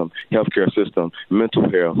healthcare system, mental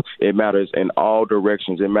health. It matters in all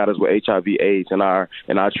directions. It matters with HIV/AIDS and our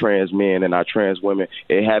trans men and our trans women.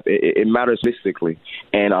 It matters holistically,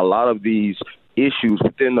 and a lot of these issues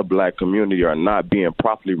within the black community are not being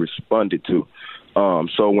properly responded to.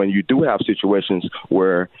 So when you do have situations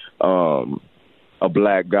where a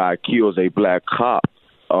black guy kills a black cop,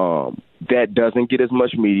 that doesn't get as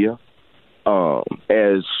much media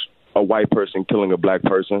as a white person killing a black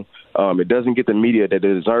person. It doesn't get the media that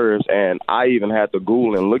it deserves. And I even had to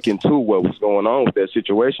Google and look into what was going on with that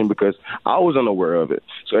situation because I was unaware of it.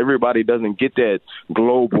 So everybody doesn't get that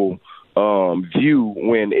global view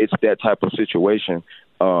when it's that type of situation.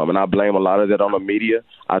 And I blame a lot of that on the media.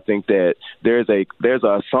 I think that there's an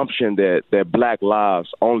assumption that black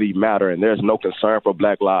lives only matter, and there's no concern for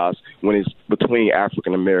black lives when it's between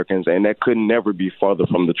African Americans, and that could never be further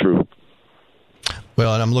from the truth.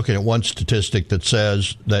 Well, and I'm looking at one statistic that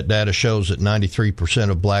says that data shows that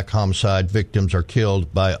 93% of black homicide victims are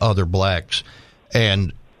killed by other blacks,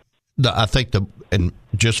 and I think and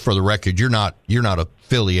just for the record, you're not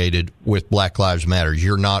affiliated with Black Lives Matter.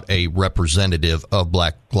 You're not a representative of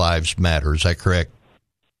Black Lives Matter. Is that correct?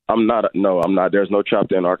 I'm not. No, I'm not. There's no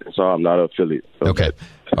chapter in Arkansas. I'm not an affiliate. Okay.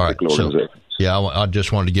 All right. So, yeah, I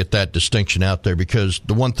just wanted to get that distinction out there because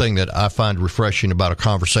the one thing that I find refreshing about a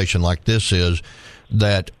conversation like this is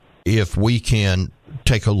that if we can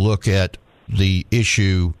take a look at the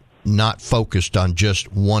issue not focused on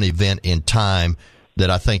just one event in time, that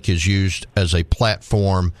I think is used as a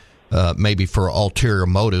platform maybe for ulterior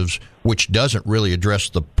motives, which doesn't really address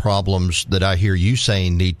the problems that I hear you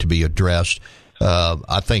saying need to be addressed.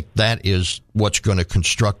 I think that is what's going to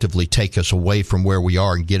constructively take us away from where we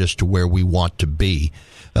are and get us to where we want to be.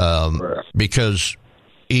 Because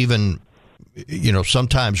even,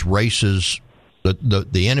 sometimes races,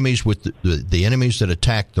 the enemies the enemies that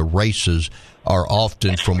attack the races are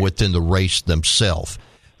often from within the race themselves.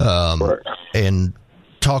 And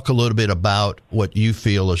talk a little bit about what you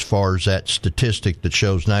feel as far as that statistic that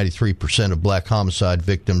shows 93% of black homicide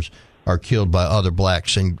victims are killed by other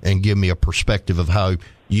blacks, and give me a perspective of how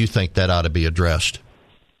you think that ought to be addressed.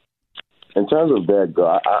 In terms of that,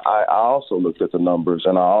 I also looked at the numbers,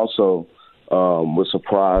 and I also was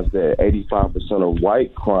surprised that 85% of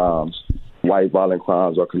white violent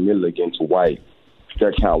crimes are committed against white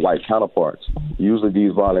counterparts. Usually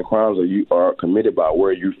these violent crimes are committed by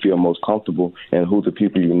where you feel most comfortable and who the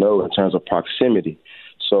people you know in terms of proximity.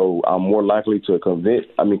 So I'm more likely to commit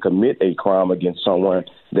a crime against someone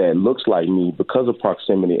that looks like me because of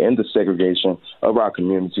proximity and the segregation of our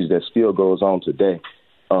communities that still goes on today.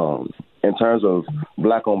 In terms of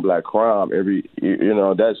black on black crime,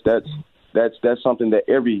 that's something that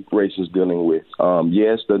every race is dealing with.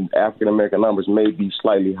 Yes, the African American numbers may be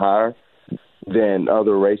slightly higher than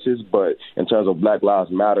other races, but in terms of Black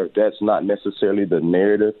Lives Matter, that's not necessarily the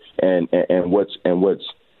narrative and what's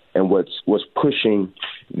pushing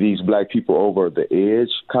these black people over the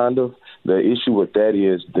edge, kind of. The issue with that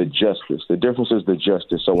is the justice. The difference is the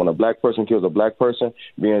justice. So when a black person kills a black person,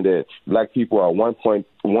 being that black people are one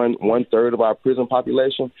third of our prison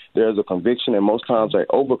population, there's a conviction and most times an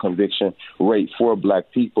over-conviction rate for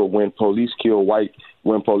black people. When police kill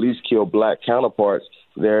black counterparts,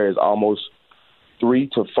 there is almost 3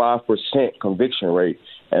 to 5% conviction rate.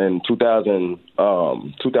 And in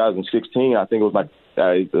 2016, I think it was like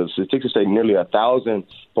the statistics say nearly 1,000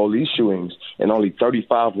 police shootings, and only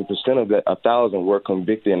 35% of that 1,000 were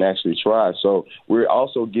convicted and actually tried. So we're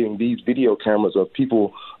also getting these video cameras of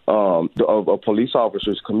people, of police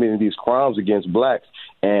officers committing these crimes against blacks,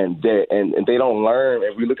 and they don't learn.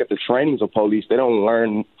 If we look at the trainings of police, they don't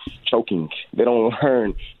learn choking. They don't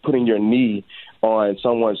learn putting your knee on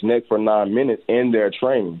someone's neck for 9 minutes in their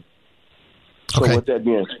training. So Okay. with that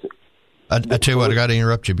being said, I tell you what, I got to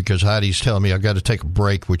interrupt you because Heidi's telling me I've got to take a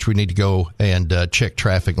break, which we need to go and check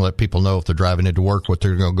traffic and let people know if they're driving into work what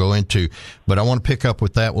they're going to go into. But I want to pick up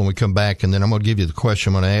with that when we come back, and then I'm going to give you the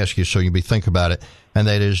question I'm going to ask you so you can think about it. And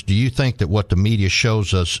that is, do you think that what the media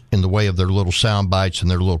shows us in the way of their little sound bites and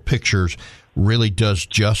their little pictures really does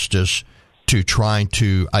justice to trying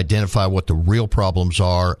to identify what the real problems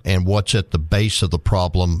are and what's at the base of the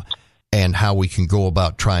problem and how we can go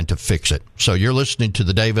about trying to fix it? So you're listening to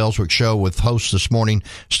the Dave Elswick Show with host this morning,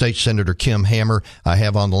 State Senator Kim Hammer. I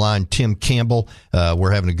have on the line Tim Campbell.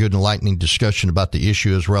 We're having a good, enlightening discussion about the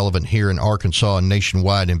issue as relevant here in Arkansas and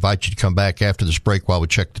nationwide. I invite you to come back after this break while we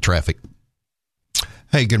check the traffic.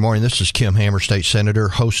 Hey, good morning. This is Kim Hammer, State Senator,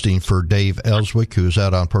 hosting for Dave Elswick, who is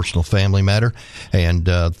out on personal family matter. And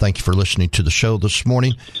thank you for listening to the show this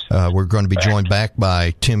morning. We're going to be joined back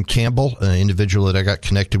by Tim Campbell, an individual that I got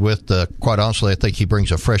connected with. Quite honestly, I think he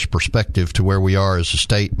brings a fresh perspective to where we are as a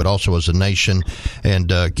state, but also as a nation, and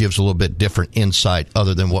gives a little bit different insight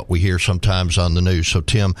other than what we hear sometimes on the news. So,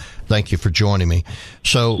 Tim, thank you for joining me.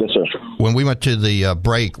 So, yes, sir. When we went to the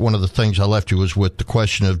break, one of the things I left you was with the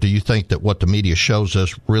question of, do you think that what the media shows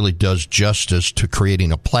us really does justice to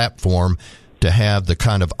creating a platform to have the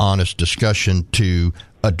kind of honest discussion to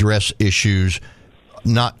address issues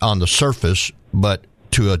not on the surface, but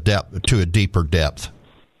to a deeper depth?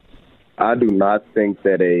 I do not think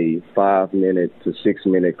that a 5-minute to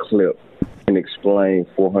 6-minute clip can explain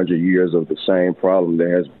 400 years of the same problem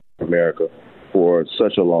that has been in America for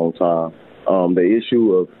such a long time. The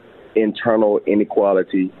issue of internal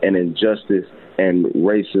inequality and injustice and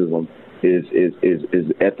racism is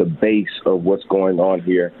at the base of what's going on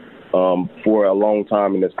here. For a long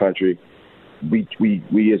time in this country,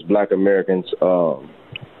 we as Black Americans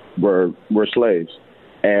were slaves.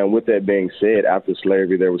 And with that being said, after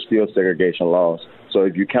slavery, there was still segregation laws. So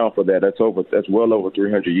if you count for that, that's well over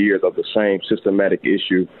 300 years of the same systematic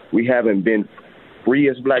issue. We haven't been free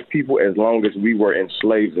as Black people as long as we were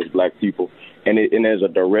enslaved as Black people. And there's a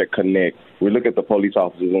direct connect. We look at the police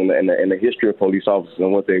officers and the history of police officers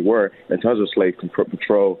and what they were in terms of slave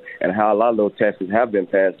patrol and how a lot of those taxes have been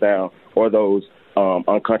passed down, or those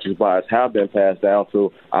unconscious bias have been passed down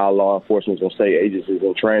to our law enforcement and state agencies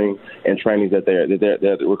and trainings that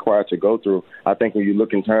they're required to go through. I think when you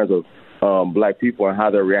look in terms of Black people and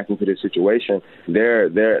how they're reacting to this situation,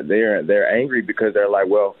 they're angry because they're like,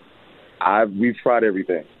 well, we've tried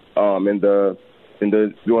everything. During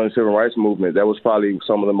the civil rights movement, that was probably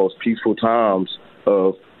some of the most peaceful times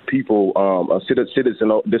of people,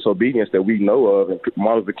 citizen disobedience that we know of. And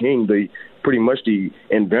Martin Luther King, pretty much the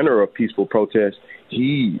inventor of peaceful protest,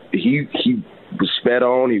 he was spat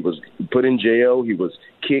on, he was put in jail, he was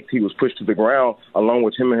kicked, he was pushed to the ground along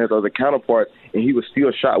with him and his other counterparts, and he was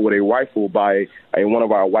still shot with a rifle by one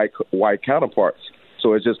of our white counterparts.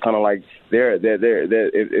 So it's just kind of like there's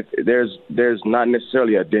not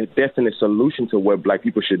necessarily a definite solution to what Black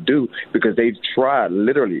people should do, because they've tried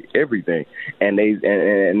literally everything, and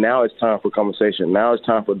now it's time for conversation. Now it's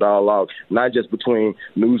time for dialogue, not just between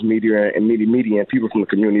news media and media and people from the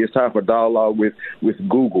community. It's time for dialogue with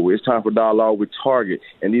Google. It's time for dialogue with Target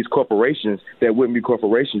and these corporations that wouldn't be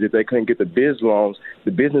corporations if they couldn't get the business loans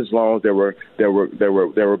that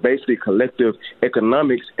were basically collective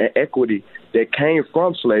economics and equity that came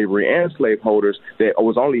from slavery and slaveholders, that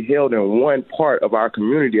was only held in one part of our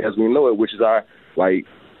community as we know it, which is our white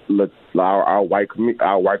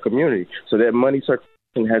community. So that money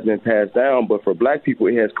circulation has been passed down, but for Black people,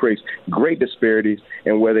 it has created great disparities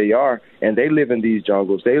in where they are, and they live in these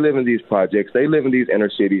jungles, they live in these projects, they live in these inner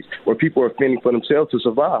cities where people are fending for themselves to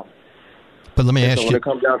survive. But let me ask you. When it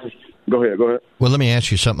comes down to, go ahead. Well, let me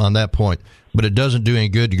ask you something on that point. But it doesn't do any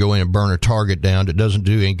good to go in and burn a Target down. It doesn't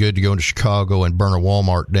do any good to go into Chicago and burn a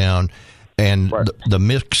Walmart down. And right. the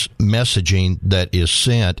mixed messaging that is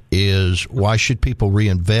sent is, why should people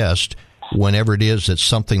reinvest whenever it is that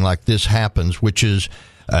something like this happens, which is,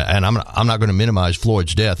 and I'm not going to minimize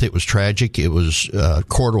Floyd's death. It was tragic. It was,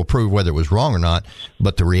 court will prove whether it was wrong or not.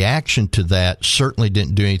 But the reaction to that certainly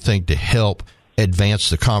didn't do anything to help advance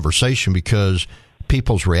the conversation, because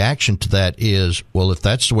people's reaction to that is, well, if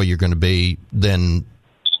that's the way you're going to be, then,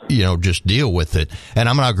 just deal with it. And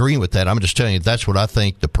I'm not agreeing with that. I'm just telling you that's what I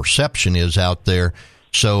think the perception is out there.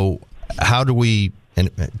 So how do we, and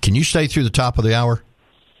can you stay through the top of the hour?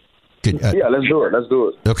 Yeah, let's do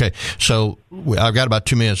it. Okay. So I've got about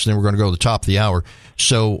 2 minutes, and then we're going to go to the top of the hour.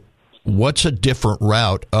 So what's a different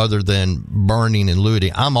route other than burning and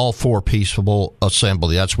looting? I'm all for peaceable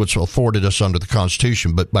assembly. That's what's afforded us under the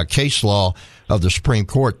Constitution. But by case law of the Supreme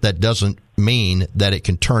Court, that doesn't mean that it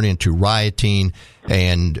can turn into rioting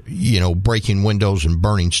and, breaking windows and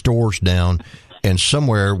burning stores down. and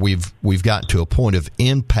somewhere we've gotten to a point of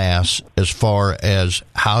impasse as far as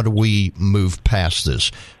how do we move past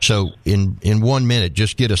this. So in 1 minute,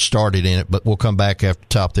 just get us started in it, but we'll come back after the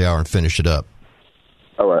top of the hour and finish it up.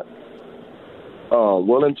 All right.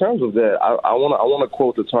 Well, in terms of that, I want to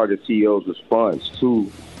quote the Target CEO's response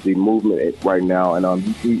to the movement right now, and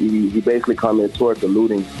he basically commented toward the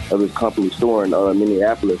looting of his company store in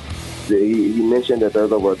Minneapolis. He mentioned that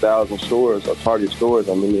there's over 1,000 stores or Target stores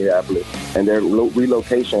in Minneapolis, and their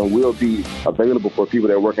relocation will be available for people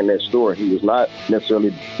that work in that store. He was not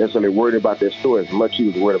necessarily worried about that store as much as he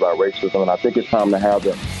was worried about racism. And I think it's time to have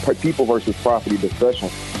the people versus property discussion,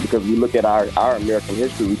 because we look at our American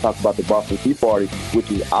history. We talk about the Boston Tea Party,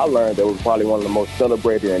 which is, I learned, that was probably one of the most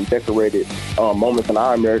celebrated and decorated moments in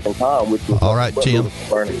our American time. Which was all right, Tim.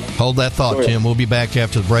 Hold that thought, Tim. We'll be back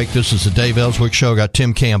after the break. This is the Dave Elswick Show. Got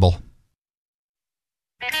Tim Campbell.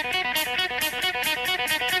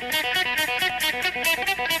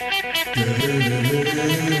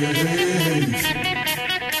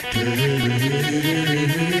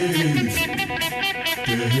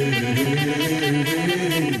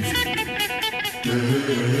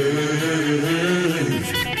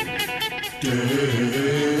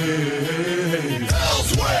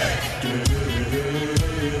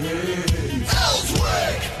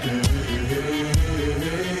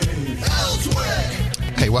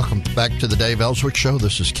 Welcome back to the Dave Elswick Show.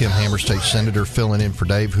 This is Kim Hammer, State Senator, filling in for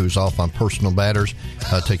Dave, who's off on personal matters,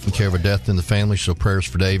 taking care of a death in the family. So prayers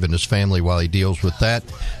for Dave and his family while he deals with that.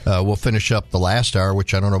 We'll finish up the last hour,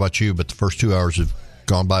 which I don't know about you, but the first 2 hours have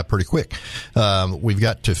gone by pretty quick. We've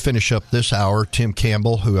got to finish up this hour. Tim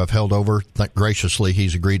Campbell, who I've held over, graciously,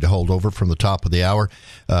 he's agreed to hold over from the top of the hour.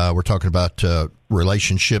 We're talking about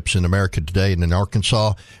relationships in America today and in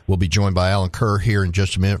Arkansas. We'll be joined by Alan Kerr here in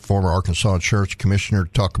just a minute, former Arkansas Insurance Commissioner,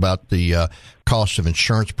 to talk about the cost of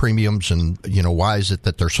insurance premiums and, why is it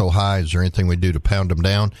that they're so high? Is there anything we do to pound them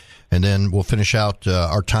down? And then we'll finish out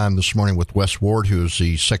our time this morning with Wes Ward, who is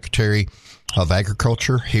the Secretary of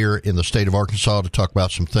Agriculture here in the state of Arkansas, to talk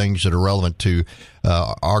about some things that are relevant to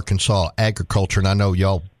Arkansas agriculture. And I know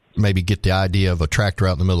y'all maybe get the idea of a tractor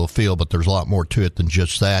out in the middle of the field, but there's a lot more to it than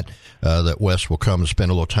just that, that Wes will come and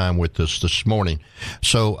spend a little time with us this morning.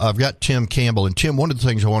 So I've got Tim Campbell. And Tim, one of the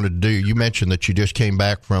things I wanted to do, you mentioned that you just came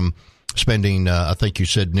back from spending, I think you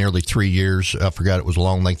said nearly 3 years. I forgot, it was a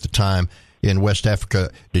long length of time in West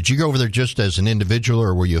Africa. Did you go over there just as an individual,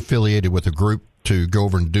 or were you affiliated with a group to go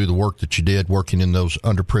over and do the work that you did working in those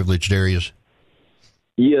underprivileged areas?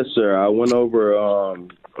 Yes, sir. I went over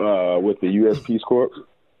with the U.S. Peace Corps,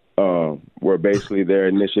 where basically their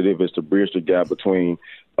initiative is to bridge the gap between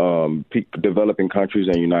developing countries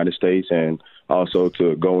and the United States, and also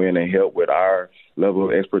to go in and help with our level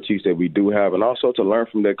of expertise that we do have, and also to learn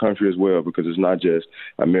from that country as well, because it's not just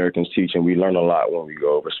Americans teaching. We learn a lot when we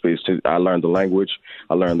go over space. I learned the language,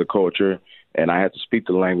 I learned the culture, and I had to speak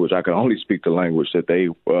the language. I could only speak the language that they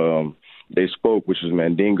spoke, which is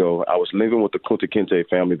Mandingo. I was living with the Kunta Kinte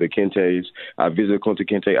family, the Kintes. I visited Kunta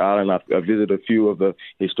Kinte Island. I visited a few of the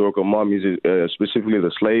historical mummies, specifically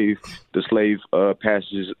the slave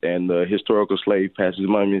passages and the historical slave passage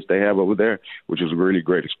mummies they have over there, which was a really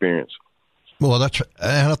great experience. Well, and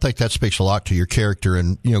I think that speaks a lot to your character,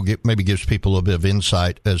 and maybe gives people a little bit of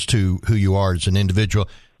insight as to who you are as an individual.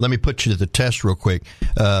 Let me put you to the test real quick.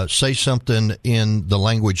 Say something in the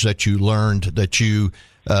language that you learned that you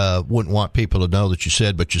wouldn't want people to know that you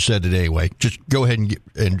said, but you said it anyway. Just go ahead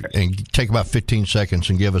and take about 15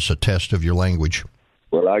 seconds and give us a test of your language.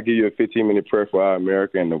 Well, I'll give you a 15-minute prayer for our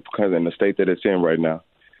America and the state that it's in right now.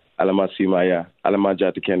 Alama Simaya, Alama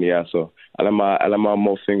Jati Kenyaso, Alama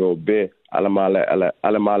Mofingo Be, Alama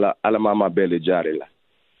Mabele Jarila.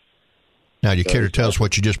 Now, do you care to tell us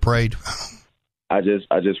what you just prayed? I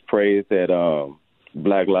just prayed that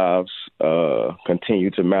Black lives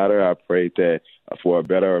continue to matter. I prayed that for a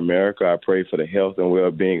better America. I pray for the health and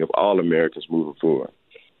well-being of all Americans moving forward.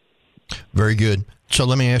 Very good. So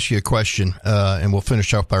let me ask you a question, and we'll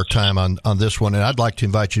finish up our time on this one. And I'd like to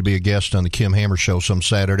invite you to be a guest on the Kim Hammer Show some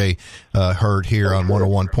Saturday, heard here on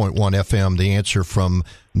 101.1 FM, The Answer, from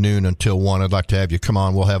noon until 1. I'd like to have you come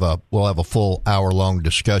on. We'll have a full hour-long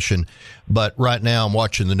discussion. But right now I'm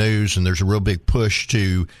watching the news, and there's a real big push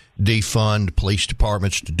to defund police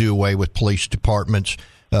departments, to do away with police departments.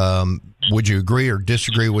 Would you agree or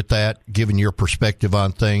disagree with that, given your perspective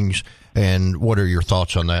on things, and what are your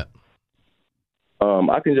thoughts on that?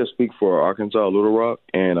 I can just speak for Arkansas, Little Rock,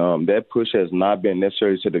 and that push has not been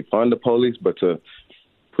necessarily to defund the police, but to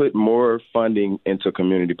put more funding into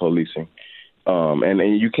community policing.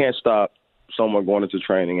 And you can't stop someone going into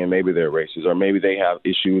training and maybe they're racist, or maybe they have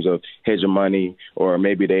issues of hegemony, or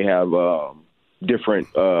maybe they have different.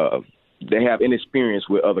 They have inexperience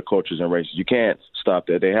with other cultures and races. You can't stop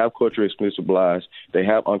that. They have cultural explicit bias. They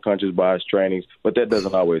have unconscious bias trainings, but that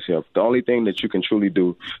doesn't always help. The only thing that you can truly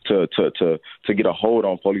do to get a hold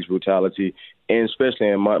on police brutality, and especially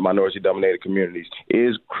in minority-dominated communities,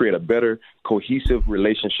 is create a better, cohesive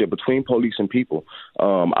relationship between police and people.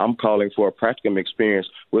 I'm calling for a practicum experience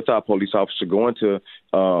with our police officer going to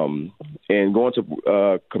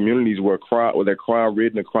communities where they're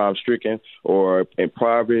crime-ridden or crime-stricken or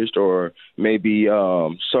impoverished or maybe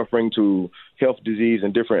suffering to health disease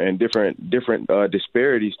and different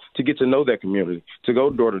disparities, to get to know that community, to go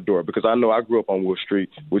door to door. Because I know I grew up on Wolf Street,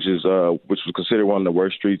 which was considered one of the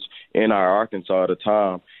worst streets in our Arkansas at the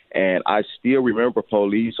time, and I still remember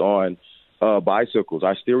police on bicycles.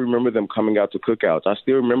 I still remember them coming out to cookouts. I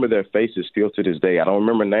still remember their faces still to this day. I don't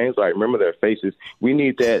remember names, but I remember their faces. We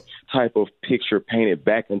need that type of picture painted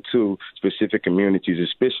back into specific communities,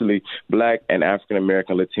 especially Black and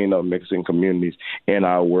African-American, Latino, Mexican communities in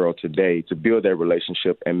our world today, to build that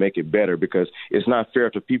relationship and make it better, because it's not fair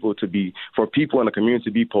for people in the community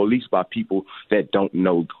to be policed by people that don't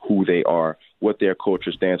know who they are, what their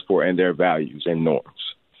culture stands for, and their values and norms.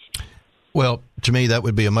 Well, to me, that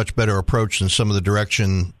would be a much better approach than some of the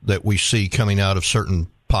direction that we see coming out of certain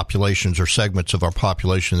populations or segments of our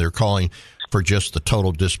population. They're calling for just the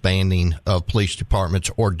total disbanding of police departments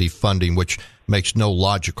or defunding, which makes no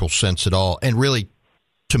logical sense at all. And really,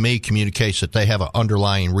 to me, communicates that they have an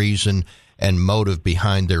underlying reason and motive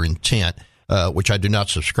behind their intent, which I do not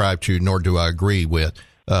subscribe to, nor do I agree with,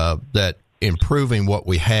 that improving what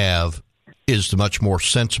we have is the much more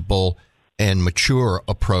sensible and mature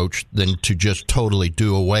approach than to just totally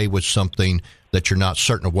do away with something that you're not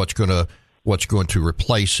certain of what's going to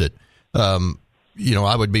replace it.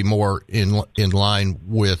 I would be more in line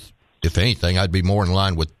with, if anything, I'd be more in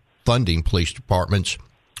line with funding police departments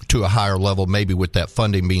to a higher level, maybe with that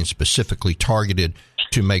funding being specifically targeted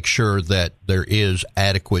to make sure that there is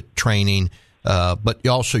adequate training. But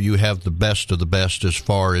also you have the best of the best as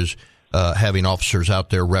far as having officers out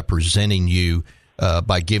there representing you,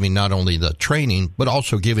 by giving not only the training, but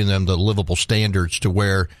also giving them the livable standards to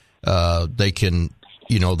where they can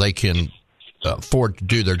afford to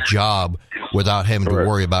do their job without having to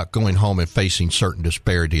worry about going home and facing certain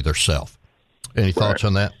disparity themselves. Any thoughts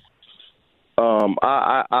on that?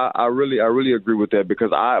 I really agree with that,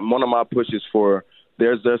 because one of my pushes for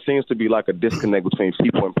there seems to be like a disconnect between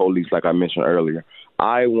people and police, like I mentioned earlier.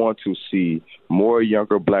 I want to see more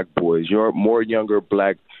younger Black boys, more younger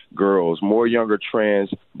Black girls, more younger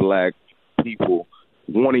trans Black people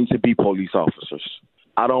wanting to be police officers.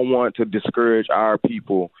 I don't want to discourage our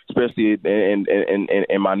people, especially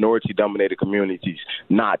in minority-dominated communities,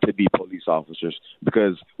 not to be police officers,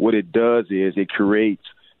 because what it does is it creates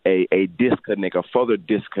a disconnect, a further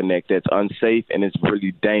disconnect that's unsafe and it's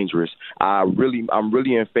really dangerous. I'm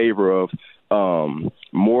really in favor of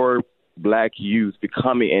more Black youth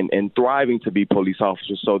becoming and thriving to be police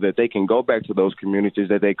officers so that they can go back to those communities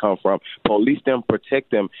that they come from, police them,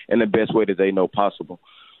 protect them in the best way that they know possible.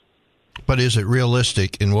 But is it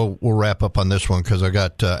realistic? And we'll wrap up on this one because I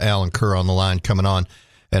got Alan Kerr on the line coming on,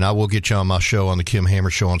 and I will get you on my show on the Kim Hammer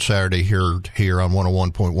Show on Saturday here on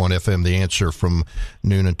 101.1 FM, The Answer, from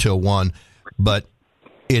noon until 1. But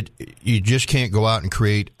you just can't go out and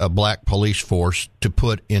create a Black police force to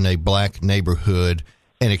put in a Black neighborhood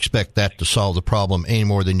and expect that to solve the problem any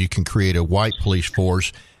more than you can create a white police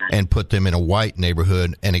force and put them in a white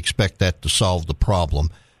neighborhood and expect that to solve the problem.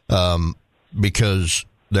 Because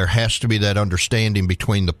there has to be that understanding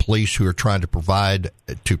between the police who are trying to provide,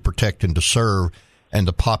 to protect and to serve, and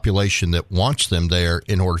the population that wants them there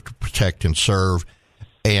in order to protect and serve,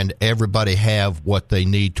 and everybody have what they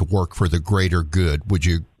need to work for the greater good. Would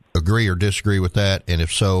you agree or disagree with that? And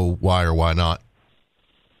if so, why or why not?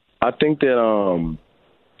 I think that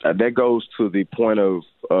that goes to the point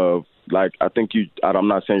of like, I think I'm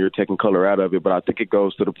not saying you're taking color out of it, but I think it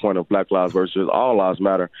goes to the point of Black lives versus all lives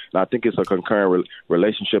matter. And I think it's a concurrent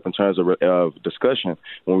relationship in terms of discussion.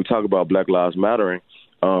 When we talk about Black lives mattering,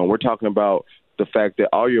 we're talking about the fact that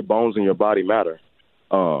all your bones in your body matter.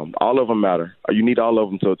 All of them matter. You need all of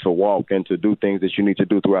them to walk and to do things that you need to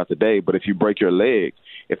do throughout the day. But if you break your leg,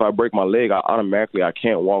 if I break my leg, I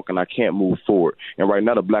can't walk and I can't move forward. And right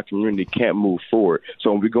now the Black community can't move forward.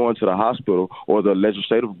 So when we go into the hospital or the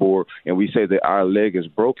legislative board and we say that our leg is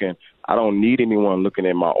broken, I don't need anyone looking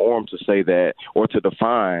at my arm to say that, or to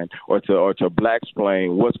define, or to Black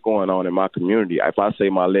explain what's going on in my community. If I say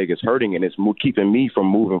my leg is hurting and it's keeping me from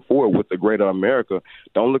moving forward with the greater America,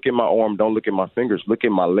 don't look at my arm, don't look at my fingers, look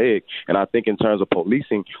look at my leg. And I think in terms of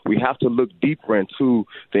policing, we have to look deeper into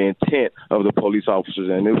the intent of the police officers,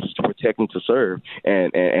 and it was to protect and to serve.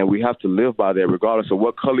 And we have to live by that regardless of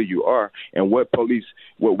what color you are and what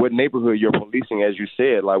neighborhood you're policing. As you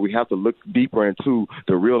said, like, we have to look deeper into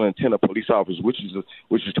the real intent of police officers, which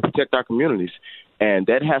is to protect our communities. And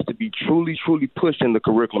that has to be truly, truly pushed in the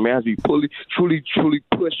curriculum. It has to be truly, truly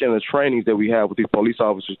pushed in the trainings that we have with these police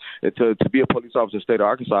officers. To be a police officer in the state of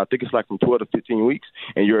Arkansas, I think it's like from 12 to 15 weeks,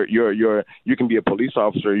 and you can be a police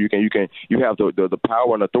officer. You have the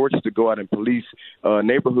power and authority to go out and police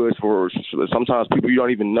neighborhoods for sometimes people you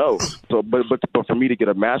don't even know. So, but for me to get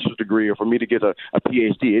a master's degree or for me to get a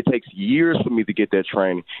PhD, it takes years for me to get that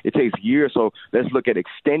training. It takes years. So let's look at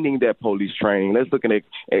extending that police training. Let's look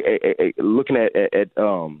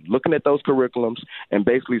looking at those curriculums and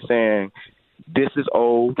basically saying, this is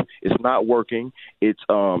old, it's not working, it's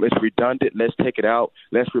redundant, let's take it out,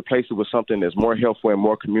 let's replace it with something that's more helpful and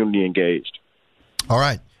more community engaged. All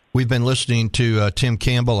right. We've been listening to Tim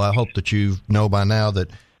Campbell. I hope that you know by now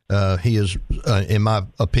that he is, in my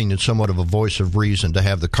opinion, somewhat of a voice of reason to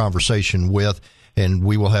have the conversation with, and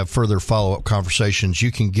we will have further follow-up conversations.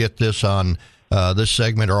 You can get this on this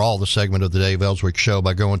segment or all the segment of the Dave Elswick Show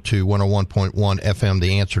by going to 101.1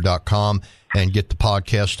 FMTheAnswer.com and get the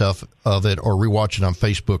podcast stuff of it, or rewatch it on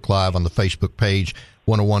Facebook Live on the Facebook page,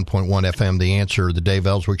 101.1 FM The Answer, the Dave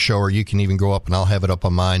Elswick Show, or you can even go up, and I'll have it up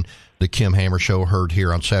on mine, the Kim Hammer Show, heard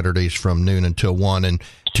here on Saturdays from noon until 1. And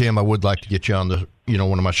Tim, I would like to get you on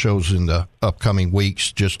one of my shows in the upcoming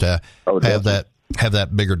weeks, just to have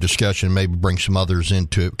that bigger discussion, maybe bring some others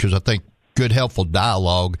into it, because I think good, helpful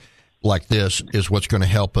dialogue like this is what's going to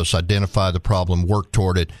help us identify the problem, work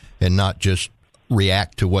toward it, and not just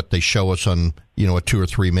react to what they show us on, a 2 or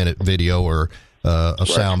 3 minute video or a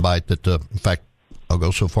soundbite that, in fact, I'll go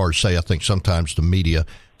so far as to say I think sometimes the media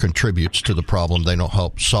contributes to the problem. They don't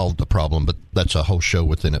help solve the problem, but that's a whole show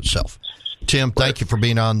within itself. Tim, thank you for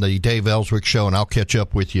being on the Dave Elswick Show, and I'll catch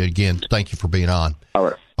up with you again. Thank you for being on. All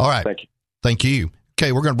right. Thank you. Thank you.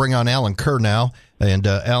 Okay, we're going to bring on Alan Kerr now. And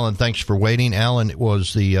Alan, thanks for waiting. Alan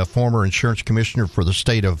was the former insurance commissioner for the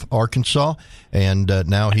state of Arkansas, and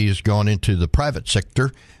now he has gone into the private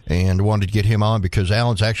sector, and wanted to get him on because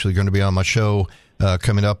Alan's actually going to be on my show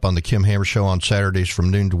coming up on the Kim Hammer Show on Saturdays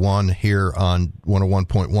from noon to 1 here on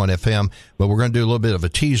 101.1 FM. But we're going to do a little bit of a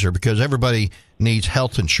teaser because everybody needs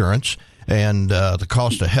health insurance, and the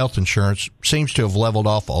cost of health insurance seems to have leveled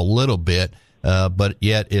off a little bit, but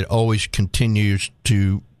yet it always continues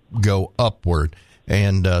to go upward.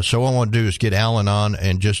 And so what I want to do is get Alan on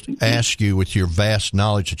and just ask you, with your vast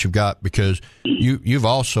knowledge that you've got, because you've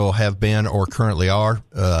also have been or currently are,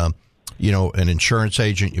 an insurance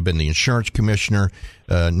agent. You've been the insurance commissioner.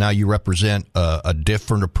 Now you represent a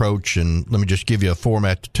different approach. And let me just give you a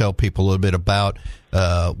format to tell people a little bit about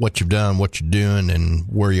what you've done, what you're doing, and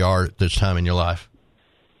where you are at this time in your life.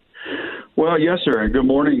 Well, yes, sir. Good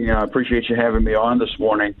morning. I appreciate you having me on this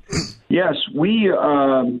morning. Yes, we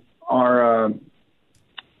are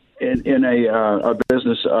in a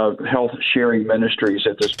business of health sharing ministries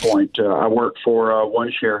at this point. I work for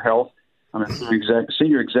One Share Health. I'm a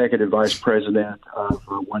senior executive vice president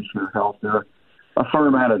for One Share Health. They're a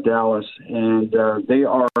firm out of Dallas, and they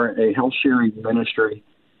are a health sharing ministry.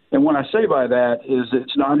 And what I say by that is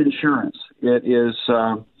it's not insurance. It is,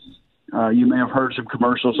 you may have heard some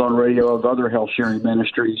commercials on radio of other health sharing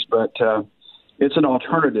ministries, but it's an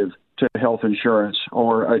alternative to health insurance,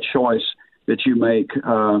 or a choice that you make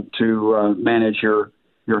to manage your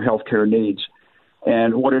health care needs.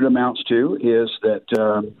 And what it amounts to is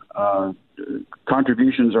that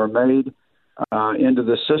contributions are made into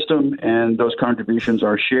the system, and those contributions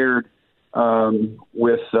are shared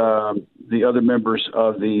with the other members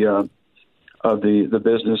of the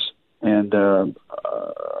business and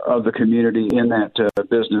of the community in that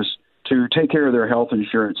business to take care of their health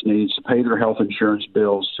insurance needs, to pay their health insurance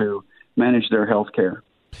bills, to manage their health care.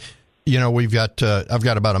 We've got I've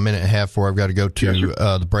got about a minute and a half before I've got to go to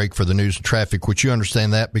the break for the news and traffic. Would you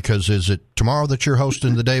understand that? Because is it tomorrow that you're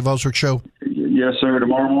hosting the Dave Elswick Show? Yes, sir,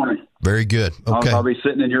 tomorrow morning. Very good. Okay. I'll be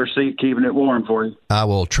sitting in your seat keeping it warm for you. I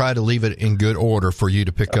will try to leave it in good order for you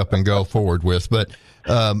to pick up and go forward with. But,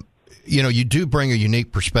 you do bring a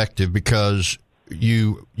unique perspective because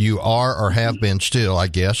you are or have been still, I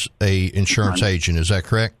guess, a insurance agent. Is that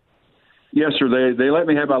correct? Yes, sir. They let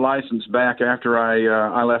me have my license back after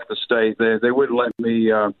I left the state. They wouldn't let me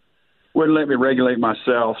regulate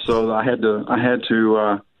myself, so I had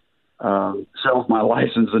to sell my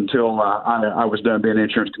license until I was done being an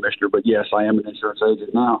insurance commissioner. But yes, I am an insurance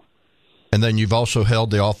agent now. And then you've also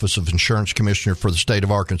held the office of Insurance Commissioner for the state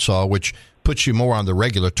of Arkansas, which puts you more on the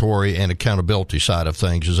regulatory and accountability side of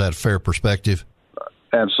things. Is that a fair perspective?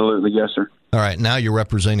 Absolutely, yes, sir. All right, now you're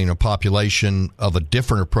representing a population of a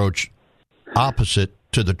different approach opposite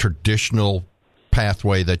to the traditional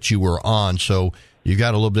pathway that you were on. So you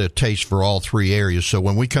got a little bit of taste for all three areas. So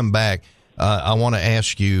when we come back, I want to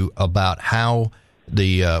ask you about how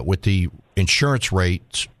with the insurance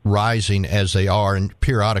rates rising as they are, and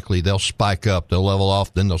periodically they'll spike up, they'll level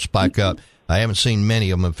off, then they'll spike up. I haven't seen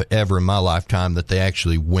many of them ever in my lifetime that they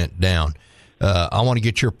actually went down. I want to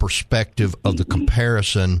get your perspective of the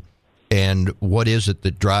comparison and what is it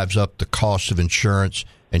that drives up the cost of insurance,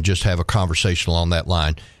 and just have a conversation along that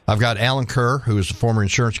line. I've got Alan Kerr, who is the former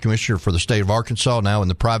insurance commissioner for the state of Arkansas, now in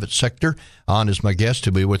the private sector, on as my guest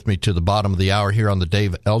to be with me to the bottom of the hour here on the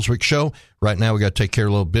Dave Elswick Show. Right now, we got to take care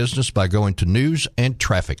of a little business by going to news and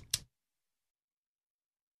traffic.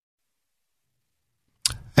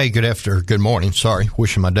 Hey, good morning. Sorry,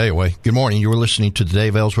 wishing my day away. Good morning. You were listening to the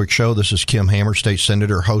Dave Elswick Show. This is Kim Hammer, state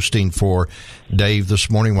senator, hosting for Dave this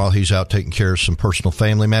morning while he's out taking care of some personal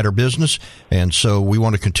family matter business. And so we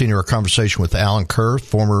want to continue our conversation with Alan Kerr,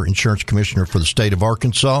 former insurance commissioner for the state of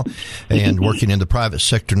Arkansas and working in the private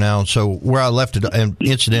sector now. And so where I left it, and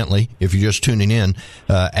incidentally, if you're just tuning in,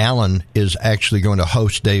 Alan is actually going to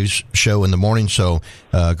host Dave's show in the morning. So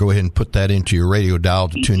go ahead and put that into your radio dial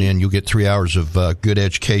to tune in. You'll get 3 hours of good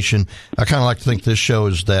education. I kind of like to think this show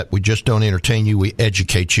is that we just don't entertain you, we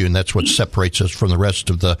educate you, and that's what separates us from the rest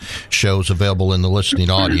of the shows available in the listening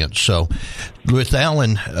audience. So with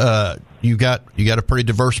Alan, you got a pretty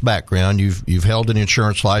diverse background. You've held an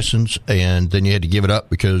insurance license, and then you had to give it up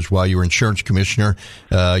because while you were insurance commissioner,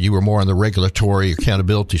 you were more on the regulatory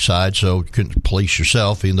accountability side, so you couldn't police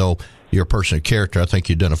yourself, even though you're a person of character. I think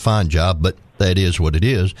you've done a fine job, but that is what it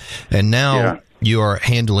is. And now you are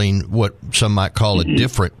handling what some might call a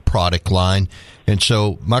different product line. And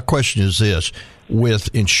so my question is this: with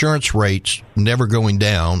insurance rates never going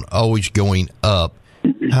down, always going up,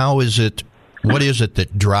 what is it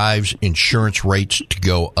that drives insurance rates to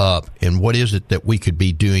go up? And what is it that we could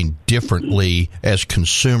be doing differently as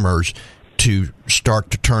consumers to start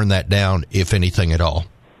to turn that down, if anything at all?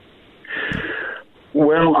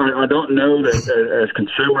 Well, I don't know that as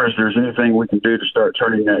consumers there's anything we can do to start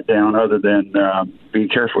turning that down other than be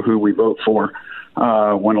careful who we vote for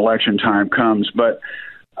when election time comes. But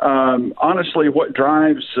honestly, what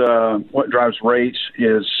drives rates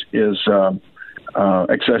is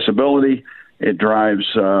accessibility. It drives,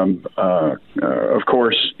 of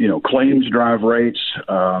course, claims drive rates.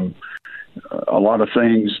 A lot of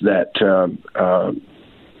things that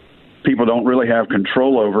people don't really have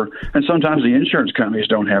control over, and sometimes the insurance companies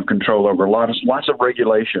don't have control over. Lots of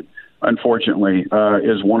regulation, unfortunately,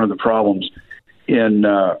 is one of the problems in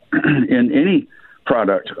any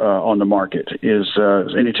product on the market. Is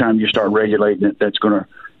anytime you start regulating it, that's going to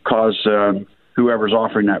cause whoever's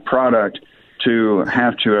offering that product to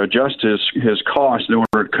have to adjust his cost in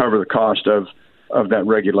order to cover the cost of that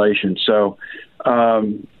regulation. So.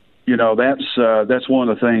 That's one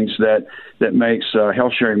of the things that makes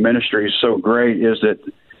health sharing ministries so great is that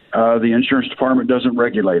the insurance department doesn't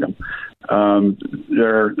regulate them.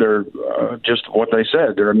 They're just what they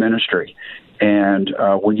said. They're a ministry, and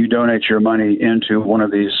when you donate your money into one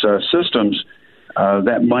of these systems,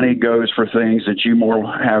 that money goes for things that you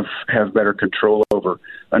have better control over.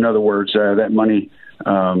 In other words, that money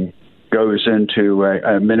goes into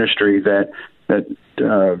a ministry that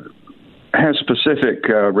has specific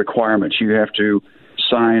requirements. You have to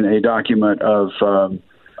sign a document of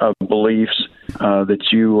beliefs that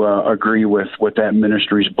you agree with that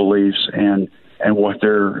ministry's beliefs and what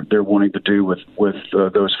they're wanting to do with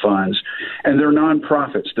those funds. And they're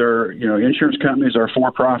nonprofits. They're insurance companies are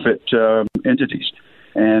for-profit entities,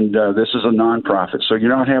 and this is a nonprofit. So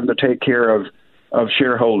you're not having to take care of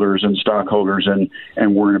shareholders and stockholders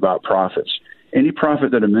and worrying about profits. Any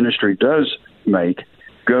profit that a ministry does make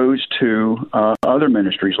goes to other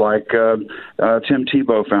ministries like Tim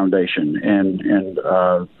Tebow Foundation and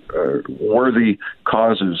worthy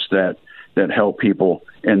causes that help people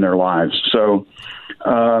in their lives. So,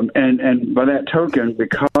 and by that token,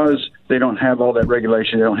 because they don't have all that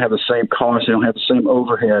regulation, they don't have the same cost, they don't have the same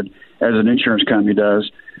overhead as an insurance company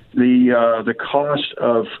does. The cost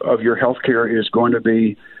of your health care is going to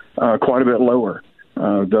be quite a bit lower.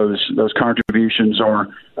 Those contributions are,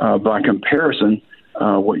 by comparison,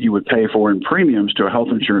 what you would pay for in premiums to a health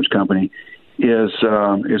insurance company is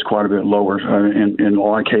quite a bit lower. In a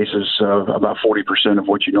lot of cases, about 40% of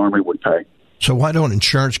what you normally would pay. So why don't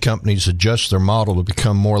insurance companies adjust their model to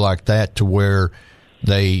become more like that, to where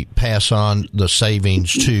they pass on the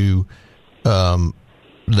savings to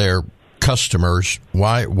their customers.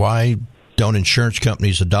 Why don't insurance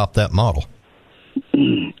companies adopt that model?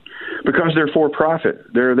 Because they're for profit.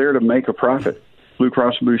 They're there to make a profit. Blue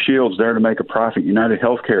Cross Blue Shield's there to make a profit. United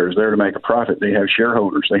Healthcare is there to make a profit. They have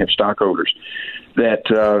shareholders. They have stockholders that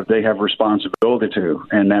they have responsibility to,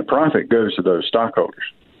 and that profit goes to those stockholders.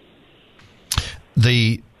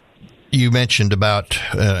 You mentioned about,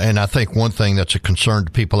 and I think one thing that's a concern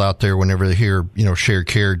to people out there whenever they hear, shared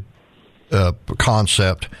care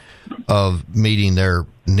concept of meeting their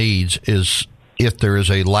needs is if there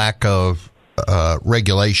is a lack of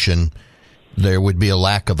regulation, there would be a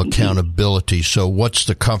lack of accountability. So what's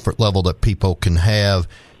the comfort level that people can have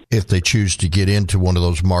if they choose to get into one of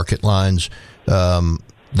those market lines,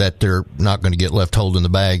 that they're not going to get left holding the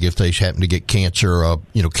bag if they happen to get cancer or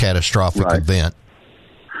a catastrophic event?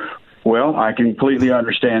 Well, I completely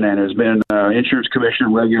understand that. As been insurance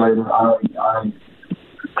commissioner regulator, I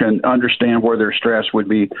can understand where their stress would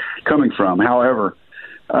be coming from. However,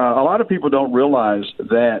 a lot of people don't realize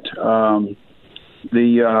that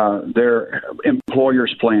their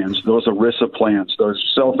employers' plans, those ERISA plans, those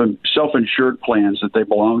self-insured plans that they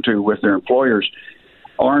belong to with their employers,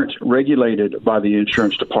 aren't regulated by the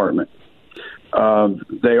insurance department.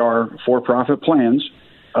 They are for-profit plans,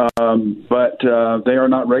 but they are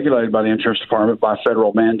not regulated by the insurance department by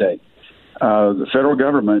federal mandate. The federal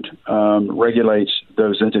government regulates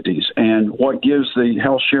those entities, and what gives the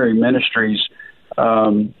health sharing ministries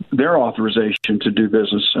their authorization to do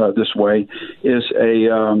business this way is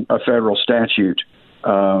a federal statute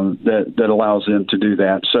that allows them to do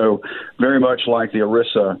that. So very much like the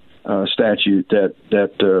ERISA statute that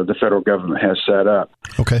the federal government has set up.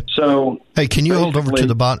 Okay. So, hey, can you hold over to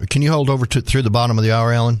the bottom? Can you hold over through the bottom of the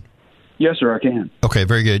hour, Alan? Yes, sir, I can. Okay,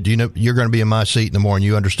 very good. You know you're going to be in my seat in the morning.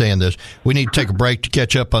 You understand this. We need to take a break to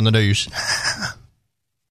catch up on the news.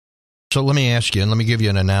 So let me ask you, and let me give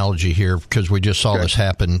you an analogy here, because we just saw this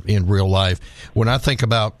happen in real life. When I think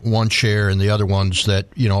about OneShare and the other ones that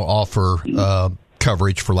offer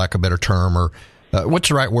coverage, for lack of a better term, or what's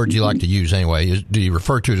the right word you like to use anyway? Do you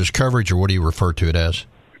refer to it as coverage, or what do you refer to it as?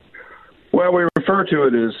 Well, we refer to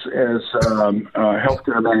it as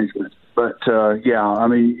healthcare management. But,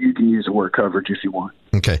 you can use the word coverage if you want.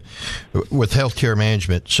 Okay. With healthcare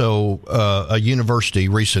management, so a university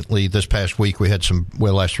recently, this past week,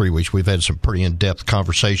 last 3 weeks, we've had some pretty in-depth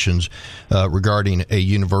conversations regarding a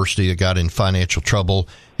university that got in financial trouble.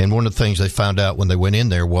 And one of the things they found out when they went in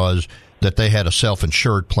there was that they had a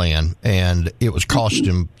self-insured plan, and it was costing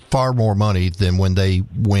them far more money than when they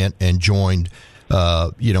went and joined,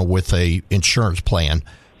 with a insurance plan.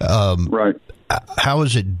 Right. How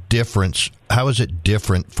is it different? How is it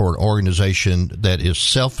different for an organization that is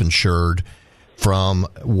self-insured from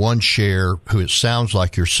OneShare, who it sounds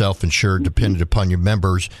like you're self-insured, dependent upon your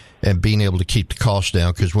members, and being able to keep the cost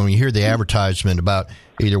down? Because when you hear the advertisement about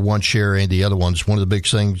either OneShare and the other ones, one of the big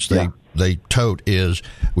things they tote is,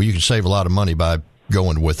 well, you can save a lot of money by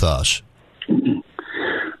going with us.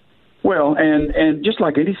 Well, and just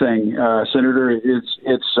like anything, Senator, it's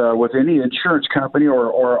with any insurance company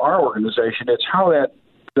or our organization, it's how that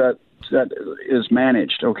is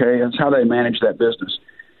managed. Okay, it's how they manage that business.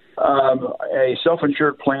 A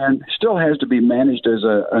self-insured plan still has to be managed as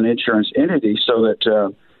an insurance entity so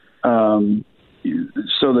that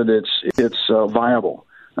it's viable.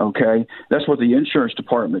 Okay, that's what the insurance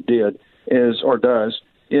department does is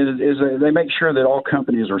they make sure that all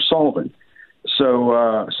companies are solvent. So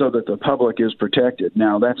that the public is protected.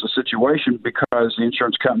 Now, that's a situation because the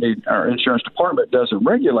insurance company or insurance department doesn't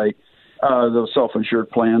regulate those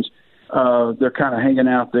self-insured plans. They're kind of hanging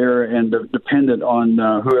out there and dependent on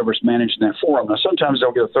whoever's managing that for them. Now, sometimes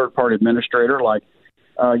they'll get a third-party administrator like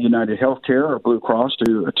United Healthcare or Blue Cross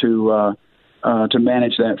to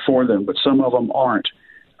manage that for them, but some of them aren't.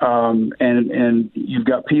 And you've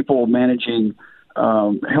got people managing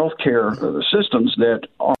healthcare systems that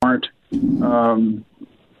aren't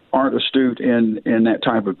astute in that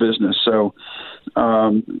type of business. So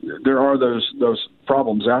there are those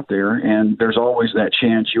problems out there, and there's always that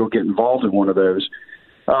chance you'll get involved in one of those.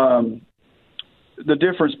 The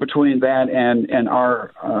difference between that and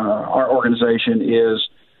our organization is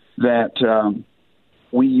that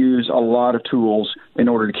we use a lot of tools in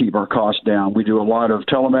order to keep our costs down. We do a lot of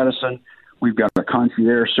telemedicine. We've got a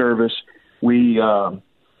concierge service. When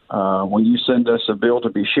you send us a bill to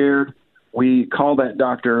be shared, we call that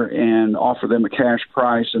doctor and offer them a cash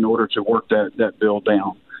price in order to work that bill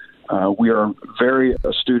down. We are very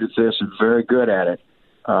astute at this and very good at it.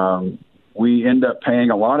 We end up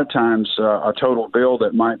paying a lot of times a total bill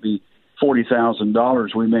that might be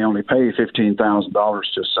 $40,000. We may only pay $15,000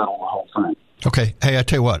 to settle the whole thing. Okay. Hey, I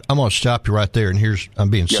tell you what, I'm going to stop you right there. And I'm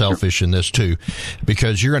being selfish in this too,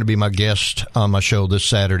 because you're going to be my guest on my show this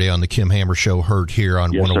Saturday on the Kim Hammer Show, heard here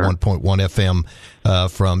on 101.1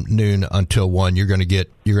 FM from noon until 1. You're going to get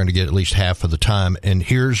at least half of the time. And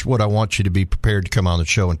here's what I want you to be prepared to come on the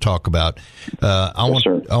show and talk about. I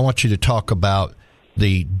want you to talk about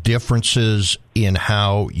the differences in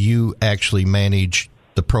how you actually manage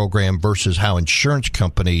the program versus how insurance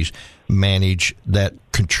companies manage that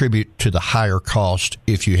contribute to the higher cost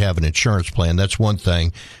if you have an insurance plan. That's one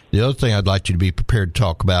thing. The other thing I'd like you to be prepared to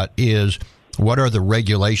talk about is what are the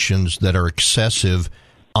regulations that are excessive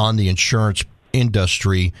on the insurance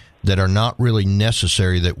industry that are not really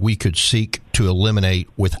necessary that we could seek to eliminate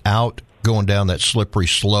without going down that slippery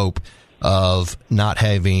slope of not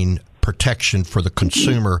having protection for the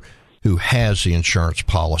consumer who has the insurance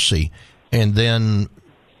policy. And then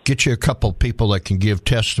get you a couple of people that can give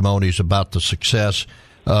testimonies about the success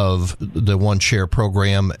of the One Share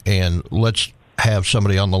program, and let's have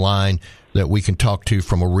somebody on the line that we can talk to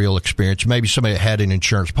from a real experience. Maybe somebody that had an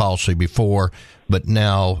insurance policy before, but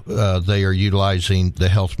now they are utilizing the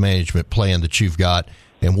health management plan that you've got,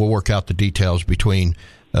 and we'll work out the details between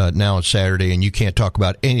now and Saturday, and you can't talk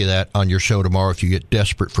about any of that on your show tomorrow. If you get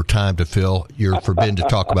desperate for time to fill, you're forbidden to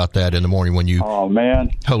talk about that in the morning when you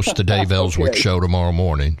host the Dave Elswick show tomorrow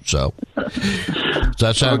morning. So does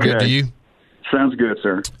that sound good to you? Sounds good,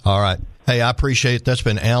 sir. All right. Hey, I appreciate it. That's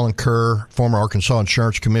been Alan Kerr, former Arkansas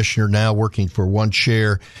Insurance Commissioner, now working for One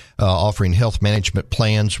Share, offering health management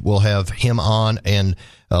plans. We'll have him on, and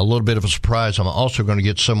a little bit of a surprise, I'm also going to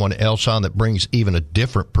get someone else on that brings even a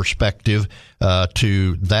different perspective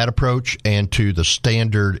to that approach and to the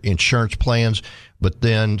standard insurance plans, but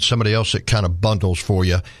then somebody else that kind of bundles for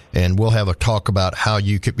you. And we'll have a talk about how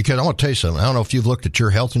you could, because I want to tell you something. I don't know if you've looked at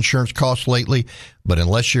your health insurance costs lately, but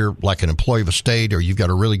unless you're like an employee of a state or you've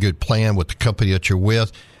got a really good plan with the company that you're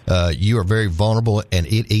with, you are very vulnerable, and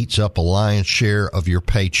it eats up a lion's share of your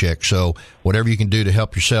paycheck. So whatever you can do to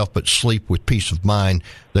help yourself, but sleep with peace of mind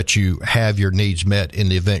that you have your needs met in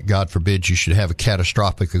the event, God forbid, you should have a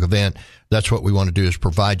catastrophic event. That's what we want to do, is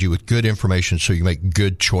provide you with good information so you make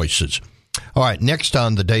good choices. All right, next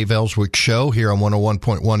on the Dave Elswick Show here on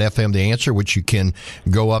 101.1 FM The Answer, which you can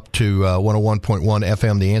go up to 101.1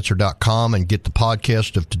 FMTheAnswer.com and get the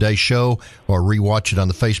podcast of today's show, or rewatch it on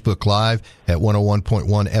the Facebook Live at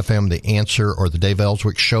 101.1 FM The Answer or the Dave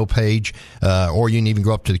Elswick Show page, or you can even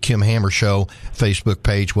go up to the Kim Hammer Show Facebook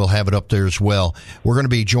page. We'll have it up there as well. We're going to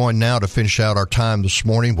be joined now to finish out our time this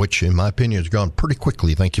morning, which in my opinion has gone pretty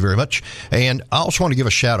quickly. Thank you very much. And I also want to give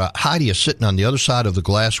a shout out. Heidi is sitting on the other side of the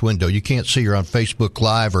glass window. You can't see her on Facebook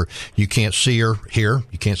Live, or you can't see her here.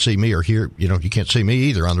 You can't see me or hear, you can't see me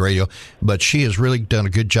either on the radio, but she has really done a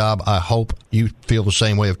good job. I hope you feel the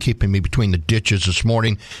same way of keeping me between the ditches this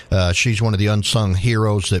morning. She's one of the unsung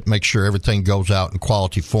heroes that makes sure everything goes out in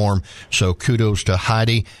quality form. So kudos to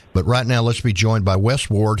Heidi. But right now, let's be joined by Wes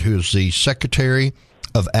Ward, who is the Secretary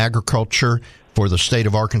of Agriculture for the state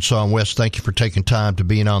of Arkansas. And Wes, thank you for taking time to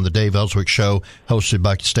being on the Dave Elswick Show, hosted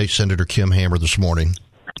by State Senator Kim Hammer this morning.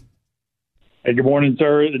 Hey, good morning,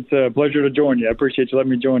 sir. It's a pleasure to join you. I appreciate you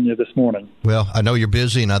letting me join you this morning. Well, I know you're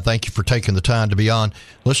busy, and I thank you for taking the time to be on.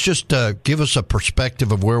 Let's just give us a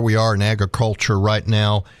perspective of where we are in agriculture right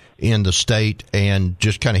now in the state, and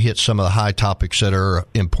just kind of hit some of the high topics that are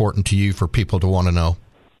important to you for people to want to know.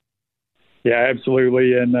 Yeah,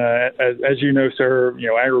 absolutely. And as you know, sir,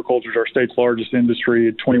 agriculture is our state's largest industry,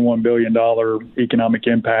 a $21 billion economic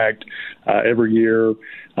impact every year.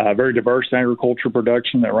 Very diverse agriculture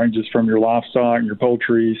production that ranges from your livestock, your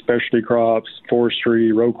poultry, specialty crops,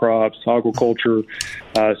 forestry, row crops, aquaculture.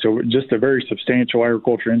 So just a very substantial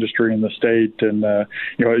agriculture industry in the state. And,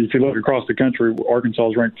 if you look across the country, Arkansas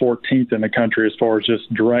is ranked 14th in the country as far as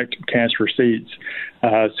just direct cash receipts.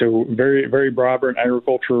 So very, very vibrant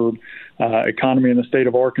agriculture economy in the state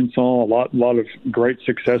of Arkansas, a lot of great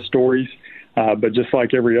success stories. But just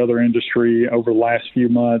like every other industry over the last few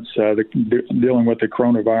months, dealing with the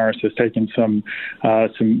coronavirus has taken some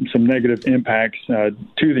negative impacts to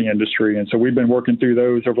the industry. And so we've been working through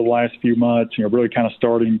those over the last few months, really kind of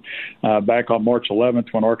starting back on March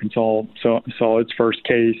 11th when Arkansas saw its first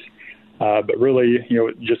case. But really,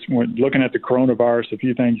 just when looking at the coronavirus, a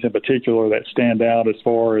few things in particular that stand out as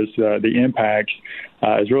far as the impacts.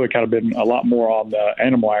 has really kind of been a lot more on the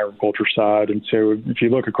animal agriculture side. And so if you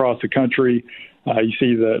look across the country, you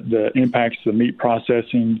see the impacts of the meat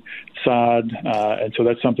processing side, and so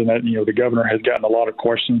that's something that the governor has gotten a lot of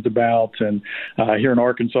questions about. And here in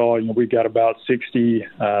Arkansas, we've got about 60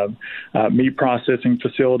 meat processing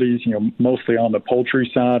facilities, mostly on the poultry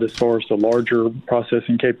side as far as the larger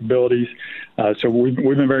processing capabilities. So we've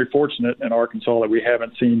been very fortunate in Arkansas that we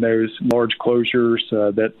haven't seen those large closures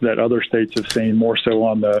that other states have seen, more so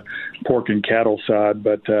on the pork and cattle side.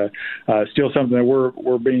 But still something that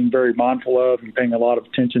we're being very mindful of and paying a lot of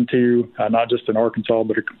attention to, not just in Arkansas,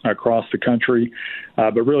 but across the country.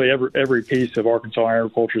 But really every piece of Arkansas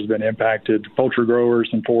agriculture has been impacted. Poultry growers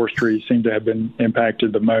and forestry seem to have been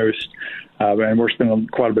impacted the most. And we're spending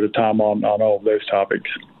quite a bit of time on all of those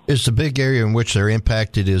topics. Is the big area in which they're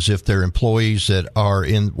impacted is if they're employees that are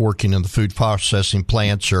working in the food processing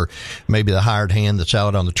plants, or maybe the hired hand that's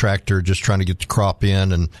out on the tractor just trying to get the crop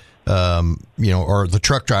in, and or the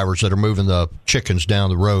truck drivers that are moving the chickens down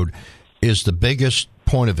the road? Is the biggest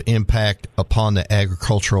point of impact upon the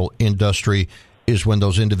agricultural industry is when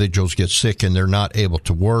those individuals get sick and they're not able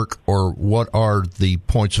to work? Or what are the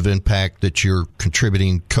points of impact that you're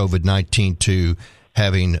contributing COVID-19 to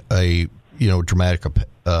having a dramatic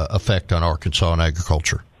effect on Arkansas and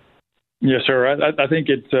agriculture? Yes, sir. I think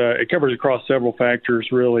it covers across several factors,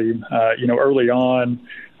 really. Early on,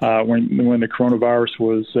 when the coronavirus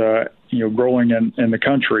was growing in the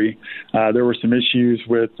country, there were some issues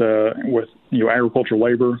with agricultural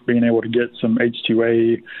labor, being able to get some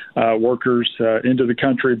H-2A workers into the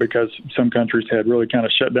country, because some countries had really kind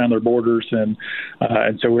of shut down their borders, and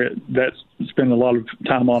so that's spent a lot of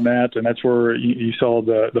time on that, and that's where you saw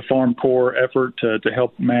the Farm Corps effort to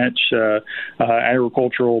help match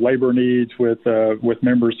agricultural labor needs with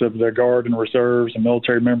members of the Guard and Reserves and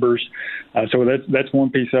military members. So that's one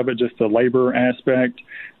piece of it, just the labor aspect.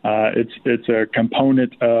 It's a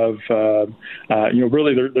component of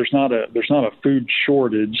really there's not a food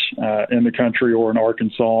shortage in the country or in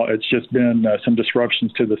Arkansas. It's just been some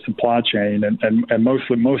disruptions to the supply chain, and most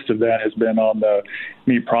of that has been on the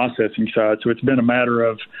meat processing side. So it's been a matter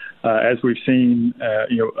of as we've seen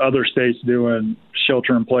other states doing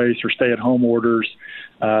shelter in place or stay at home orders,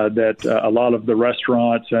 that a lot of the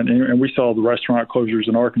restaurants, and we saw the restaurant closures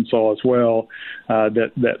in Arkansas as well,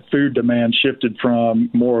 that food demand shifted from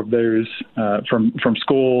more of those from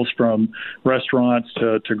schools, from restaurants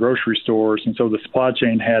to grocery stores, and so the supply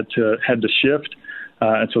chain had to shift.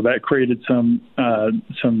 And so that created some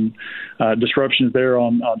disruptions there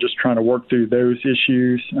on just trying to work through those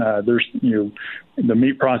issues. There's the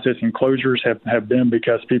meat processing closures have been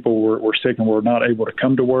because people were sick and were not able to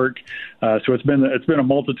come to work. So it's been a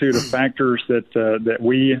multitude of factors that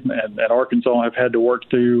we and Arkansas have had to work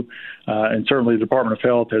through, and certainly the Department of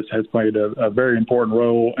Health has played a very important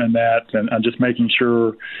role in that, and just making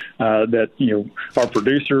sure that our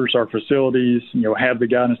producers, our facilities, have the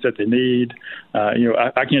guidance that they need.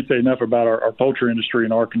 I can't say enough about our poultry industry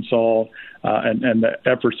in Arkansas and the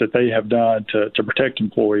efforts that they have done to protect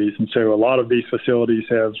employees. And so a lot of these facilities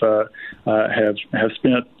have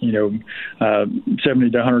spent $70,000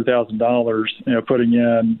 to $100,000 putting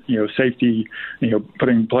in safety,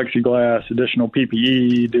 putting plexiglass, additional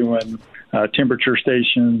PPE, doing temperature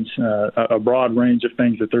stations, a broad range of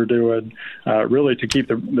things that they're doing, really to keep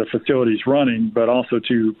the facilities running, but also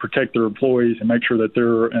to protect their employees and make sure that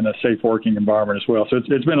they're in a safe working environment as well. So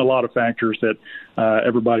it's been a lot of factors that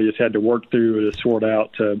everybody has had to work through to sort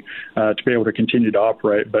out to be able to continue to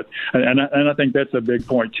operate. But and I think that's a big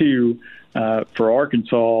point too. For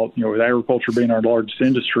Arkansas, with agriculture being our largest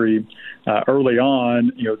industry, early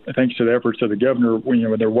on, thanks to the efforts of the governor,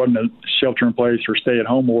 when there wasn't a shelter-in-place or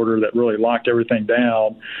stay-at-home order that really locked everything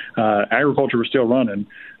down, agriculture was still running,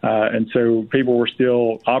 and so people were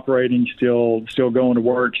still operating, still going to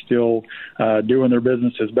work, still doing their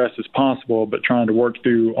business as best as possible, but trying to work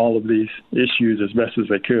through all of these issues as best as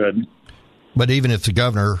they could. But even if the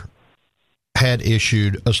governor had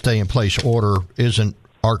issued a stay-in-place order, isn't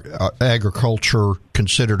agriculture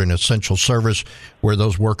considered an essential service where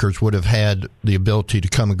those workers would have had the ability to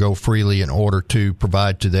come and go freely in order to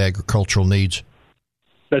provide to the agricultural needs?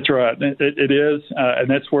 That's right. It is. And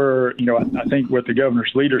that's where, I think with the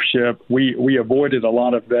governor's leadership, we avoided a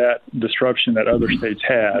lot of that disruption that other states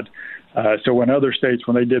had. So when other states,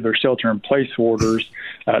 when they did their shelter-in-place orders,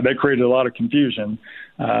 that created a lot of confusion.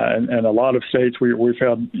 And a lot of states, we've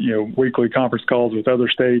had weekly conference calls with other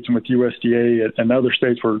states and with USDA and other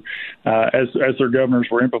states where, as their governors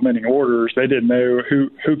were implementing orders, they didn't know who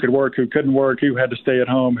could work, who couldn't work, who had to stay at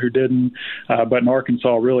home, who didn't. But in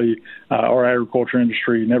Arkansas, really, our agriculture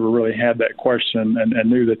industry never really had that question and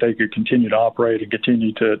knew that they could continue to operate and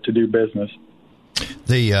continue to do business.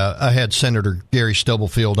 I had Senator Gary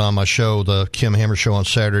Stubblefield on my show, the Kim Hammer Show, on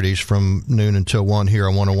Saturdays from noon until 1 here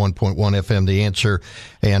on 101.1 FM, The Answer,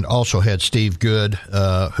 and also had Steve Good,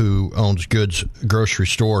 who owns Good's Grocery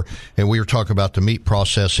Store, and we were talking about the meat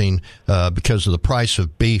processing because of the price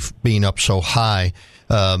of beef being up so high.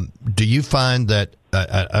 Do you find that,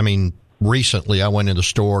 recently I went in the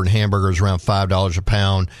store and hamburgers around $5 a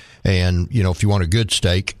pound, and, if you want a good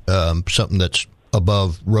steak, something that's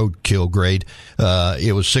above roadkill grade,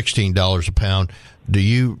 it was $16 a pound. Do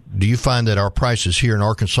you find that our prices here in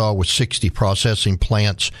Arkansas with 60 processing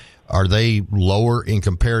plants, are they lower in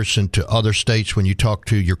comparison to other states when you talk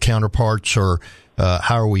to your counterparts, or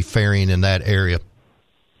how are we faring in that area?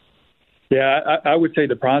 Yeah, I would say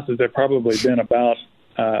the prices have probably been about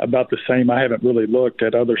the same. I haven't really looked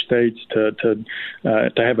at other states to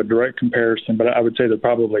have a direct comparison, but I would say they're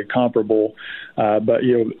probably comparable. But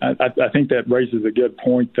I think that raises a good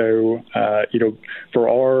point, though. For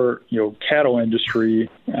our cattle industry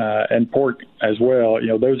and pork as well,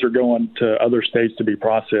 those are going to other states to be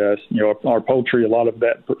processed. Our poultry, a lot of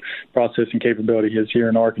that processing capability is here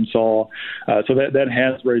in Arkansas. So that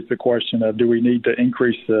has raised the question of, do we need to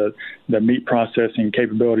increase the meat processing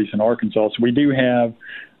capabilities in Arkansas? So we do have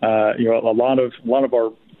a lot of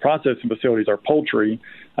our processing facilities are poultry,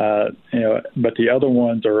 but the other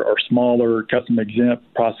ones are smaller, custom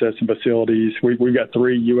exempt processing facilities. We've got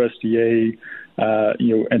 3 USDA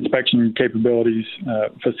inspection capabilities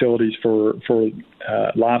facilities for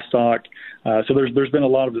livestock. So there's been a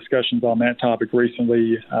lot of discussions on that topic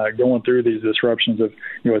recently, going through these disruptions of,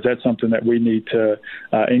 is that something that we need to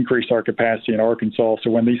increase our capacity in Arkansas? So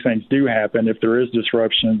when these things do happen, if there is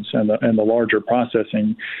disruptions and the larger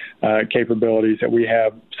processing capabilities, that we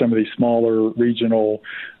have some of these smaller regional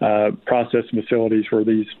processing facilities where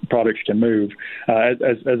these products can move.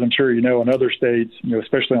 As I'm sure in other states,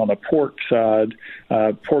 especially on the pork side,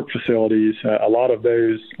 pork facilities, a lot of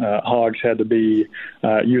those hogs had to be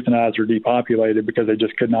euthanized or depopulated because they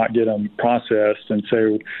just could not get them processed. And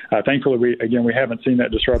so thankfully, we haven't seen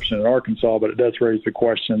that disruption in Arkansas, but it does raise the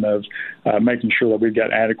question of making sure that we've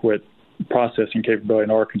got adequate processing capability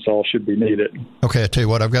in Arkansas should be needed. Okay, I tell you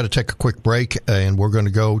what, I've got to take a quick break, and we're going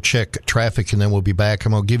to go check traffic, and then we'll be back.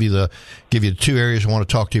 I'm going to give you the 2 areas I want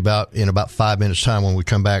to talk to you about in about 5 minutes' time when we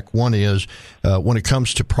come back. One is when it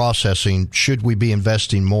comes to processing, should we be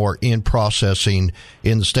investing more in processing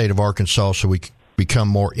in the state of Arkansas so we can become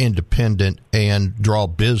more independent and draw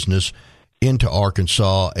business into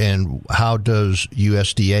Arkansas, and how does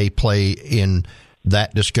USDA play in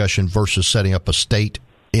that discussion versus setting up a state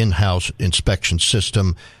in-house inspection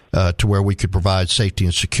system to where we could provide safety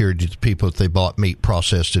and security to people if they bought meat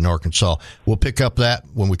processed in Arkansas. We'll pick up that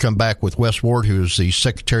when we come back with Wes Ward, who is the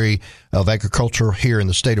Secretary of Agriculture here in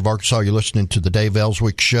the state of Arkansas. You're listening to the Dave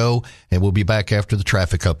Elswick Show, and we'll be back after the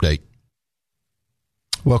traffic update.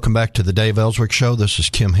 Welcome back to the Dave Elswick Show. This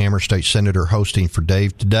is Kim Hammer, State Senator, hosting for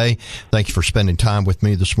Dave today. Thank you for spending time with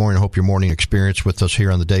me this morning. I hope your morning experience with us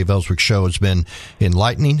here on the Dave Elswick Show has been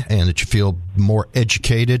enlightening and that you feel more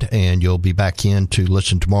educated, and you'll be back in to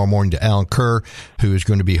listen tomorrow morning to Alan Kerr, who is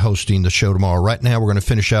going to be hosting the show tomorrow. Right now, we're going to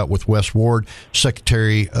finish out with Wes Ward,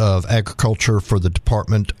 Secretary of Agriculture for the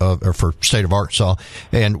for State of Arkansas.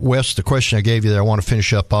 And Wes, the question I gave you that I want to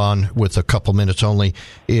finish up on with a couple minutes only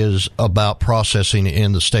is about processing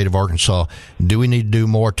in the state of Arkansas. Do we need to do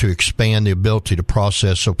more to expand the ability to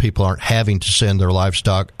process so people aren't having to send their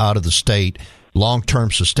livestock out of the state? Long-term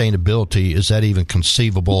sustainability, is that even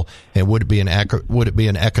conceivable? And would it be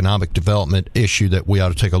an economic development issue that we ought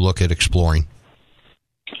to take a look at exploring?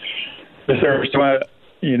 Yes, sir. So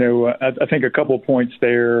I think a couple of points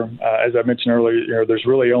there. As I mentioned earlier, there's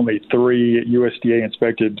really only 3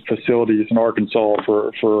 USDA-inspected facilities in Arkansas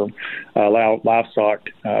for livestock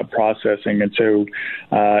processing. And so,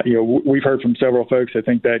 we've heard from several folks that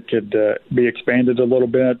think that could be expanded a little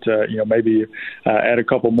bit, maybe add a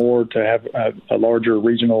couple more to have a larger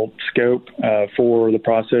regional scope for the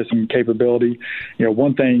processing capability.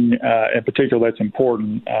 One thing in particular that's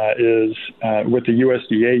important is with the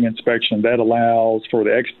USDA inspection, that allows for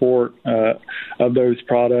the export of those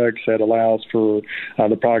products, that allows for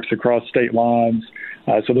the products across state lines.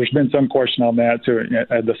 So there's been some question on that. So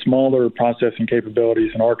the smaller processing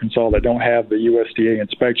capabilities in Arkansas that don't have the USDA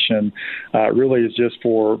inspection really is just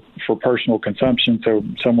for personal consumption. So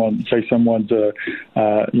someone's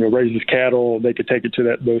raises cattle, they could take it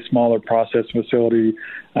to those smaller process facility,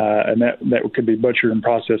 and that could be butchered and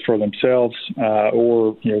processed for themselves,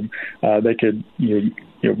 or they could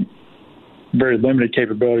very limited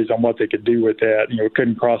capabilities on what they could do with that. It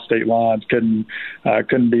couldn't cross state lines, couldn't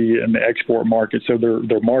be in the export market. So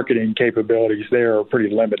their marketing capabilities there are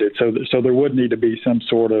pretty limited. So there would need to be some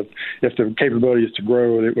sort of, if the capability is to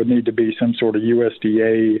grow, it would need to be some sort of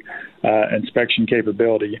USDA inspection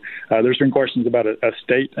capability. There's been questions about a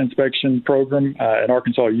state inspection program. And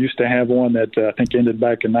Arkansas used to have one that I think ended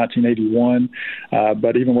back in 1981.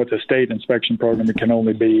 But even with a state inspection program, it can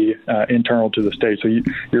only be internal to the state. So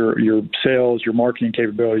your sales, your marketing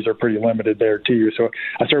capabilities are pretty limited there too. So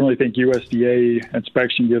I certainly think USDA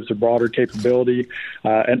inspection gives a broader capability,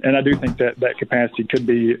 and I do think that capacity could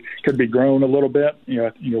be grown a little bit.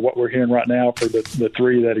 What we're hearing right now for the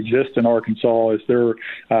three that exist in Arkansas is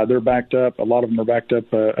they're backed up. A lot of them are backed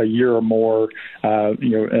up a year or more,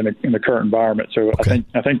 in the current environment. So okay.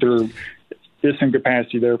 I think there is some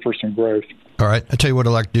capacity there for some growth. All right. I tell you what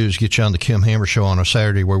I'd like to do is get you on the Kim Hammer Show on a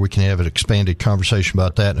Saturday where we can have an expanded conversation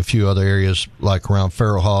about that and a few other areas like around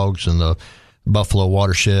feral hogs and the Buffalo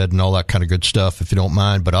watershed and all that kind of good stuff, if you don't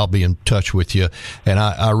mind, but I'll be in touch with you. And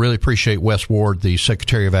I really appreciate Wes Ward, the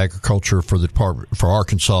Secretary of Agriculture for the Department for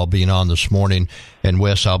Arkansas, being on this morning. And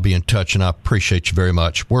Wes, I'll be in touch, and I appreciate you very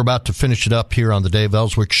much. We're about to finish it up here on the Dave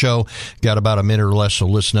Elswick Show. Got about a minute or less, so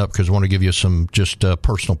listen up because I want to give you some just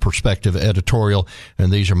personal perspective editorial,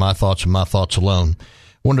 and these are my thoughts and my thoughts alone.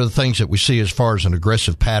 One of the things that we see as far as an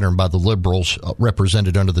aggressive pattern by the liberals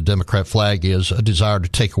represented under the Democrat flag is a desire to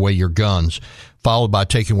take away your guns. Followed by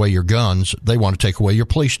taking away your guns, they want to take away your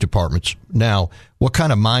police departments. Now, what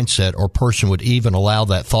kind of mindset or person would even allow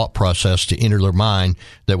that thought process to enter their mind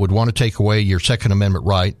that would want to take away your Second Amendment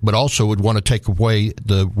right, but also would want to take away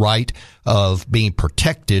the right of being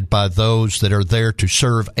protected by those that are there to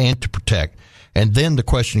serve and to protect? And then the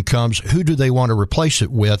question comes, who do they want to replace it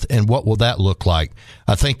with, and what will that look like?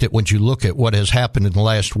 I think that when you look at what has happened in the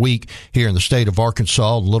last week here in the state of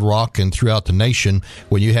Arkansas, Little Rock, and throughout the nation,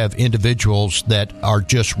 when you have individuals that are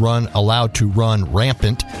just allowed to run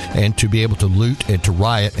rampant and to be able to loot and to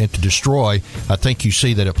riot and to destroy, I think you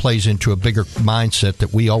see that it plays into a bigger mindset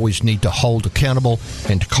that we always need to hold accountable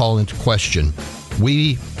and to call into question.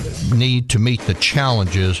 We need to meet the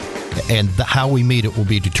challenges, and how we meet it will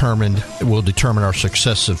determine our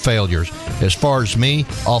success and failures. As far as me,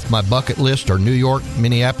 off my bucket list are New York,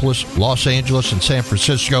 Minneapolis, Los Angeles, and San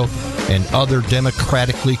Francisco, and other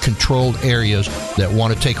democratically controlled areas that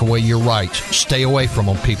want to take away your rights. Stay away from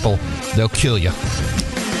them, people. They'll kill you.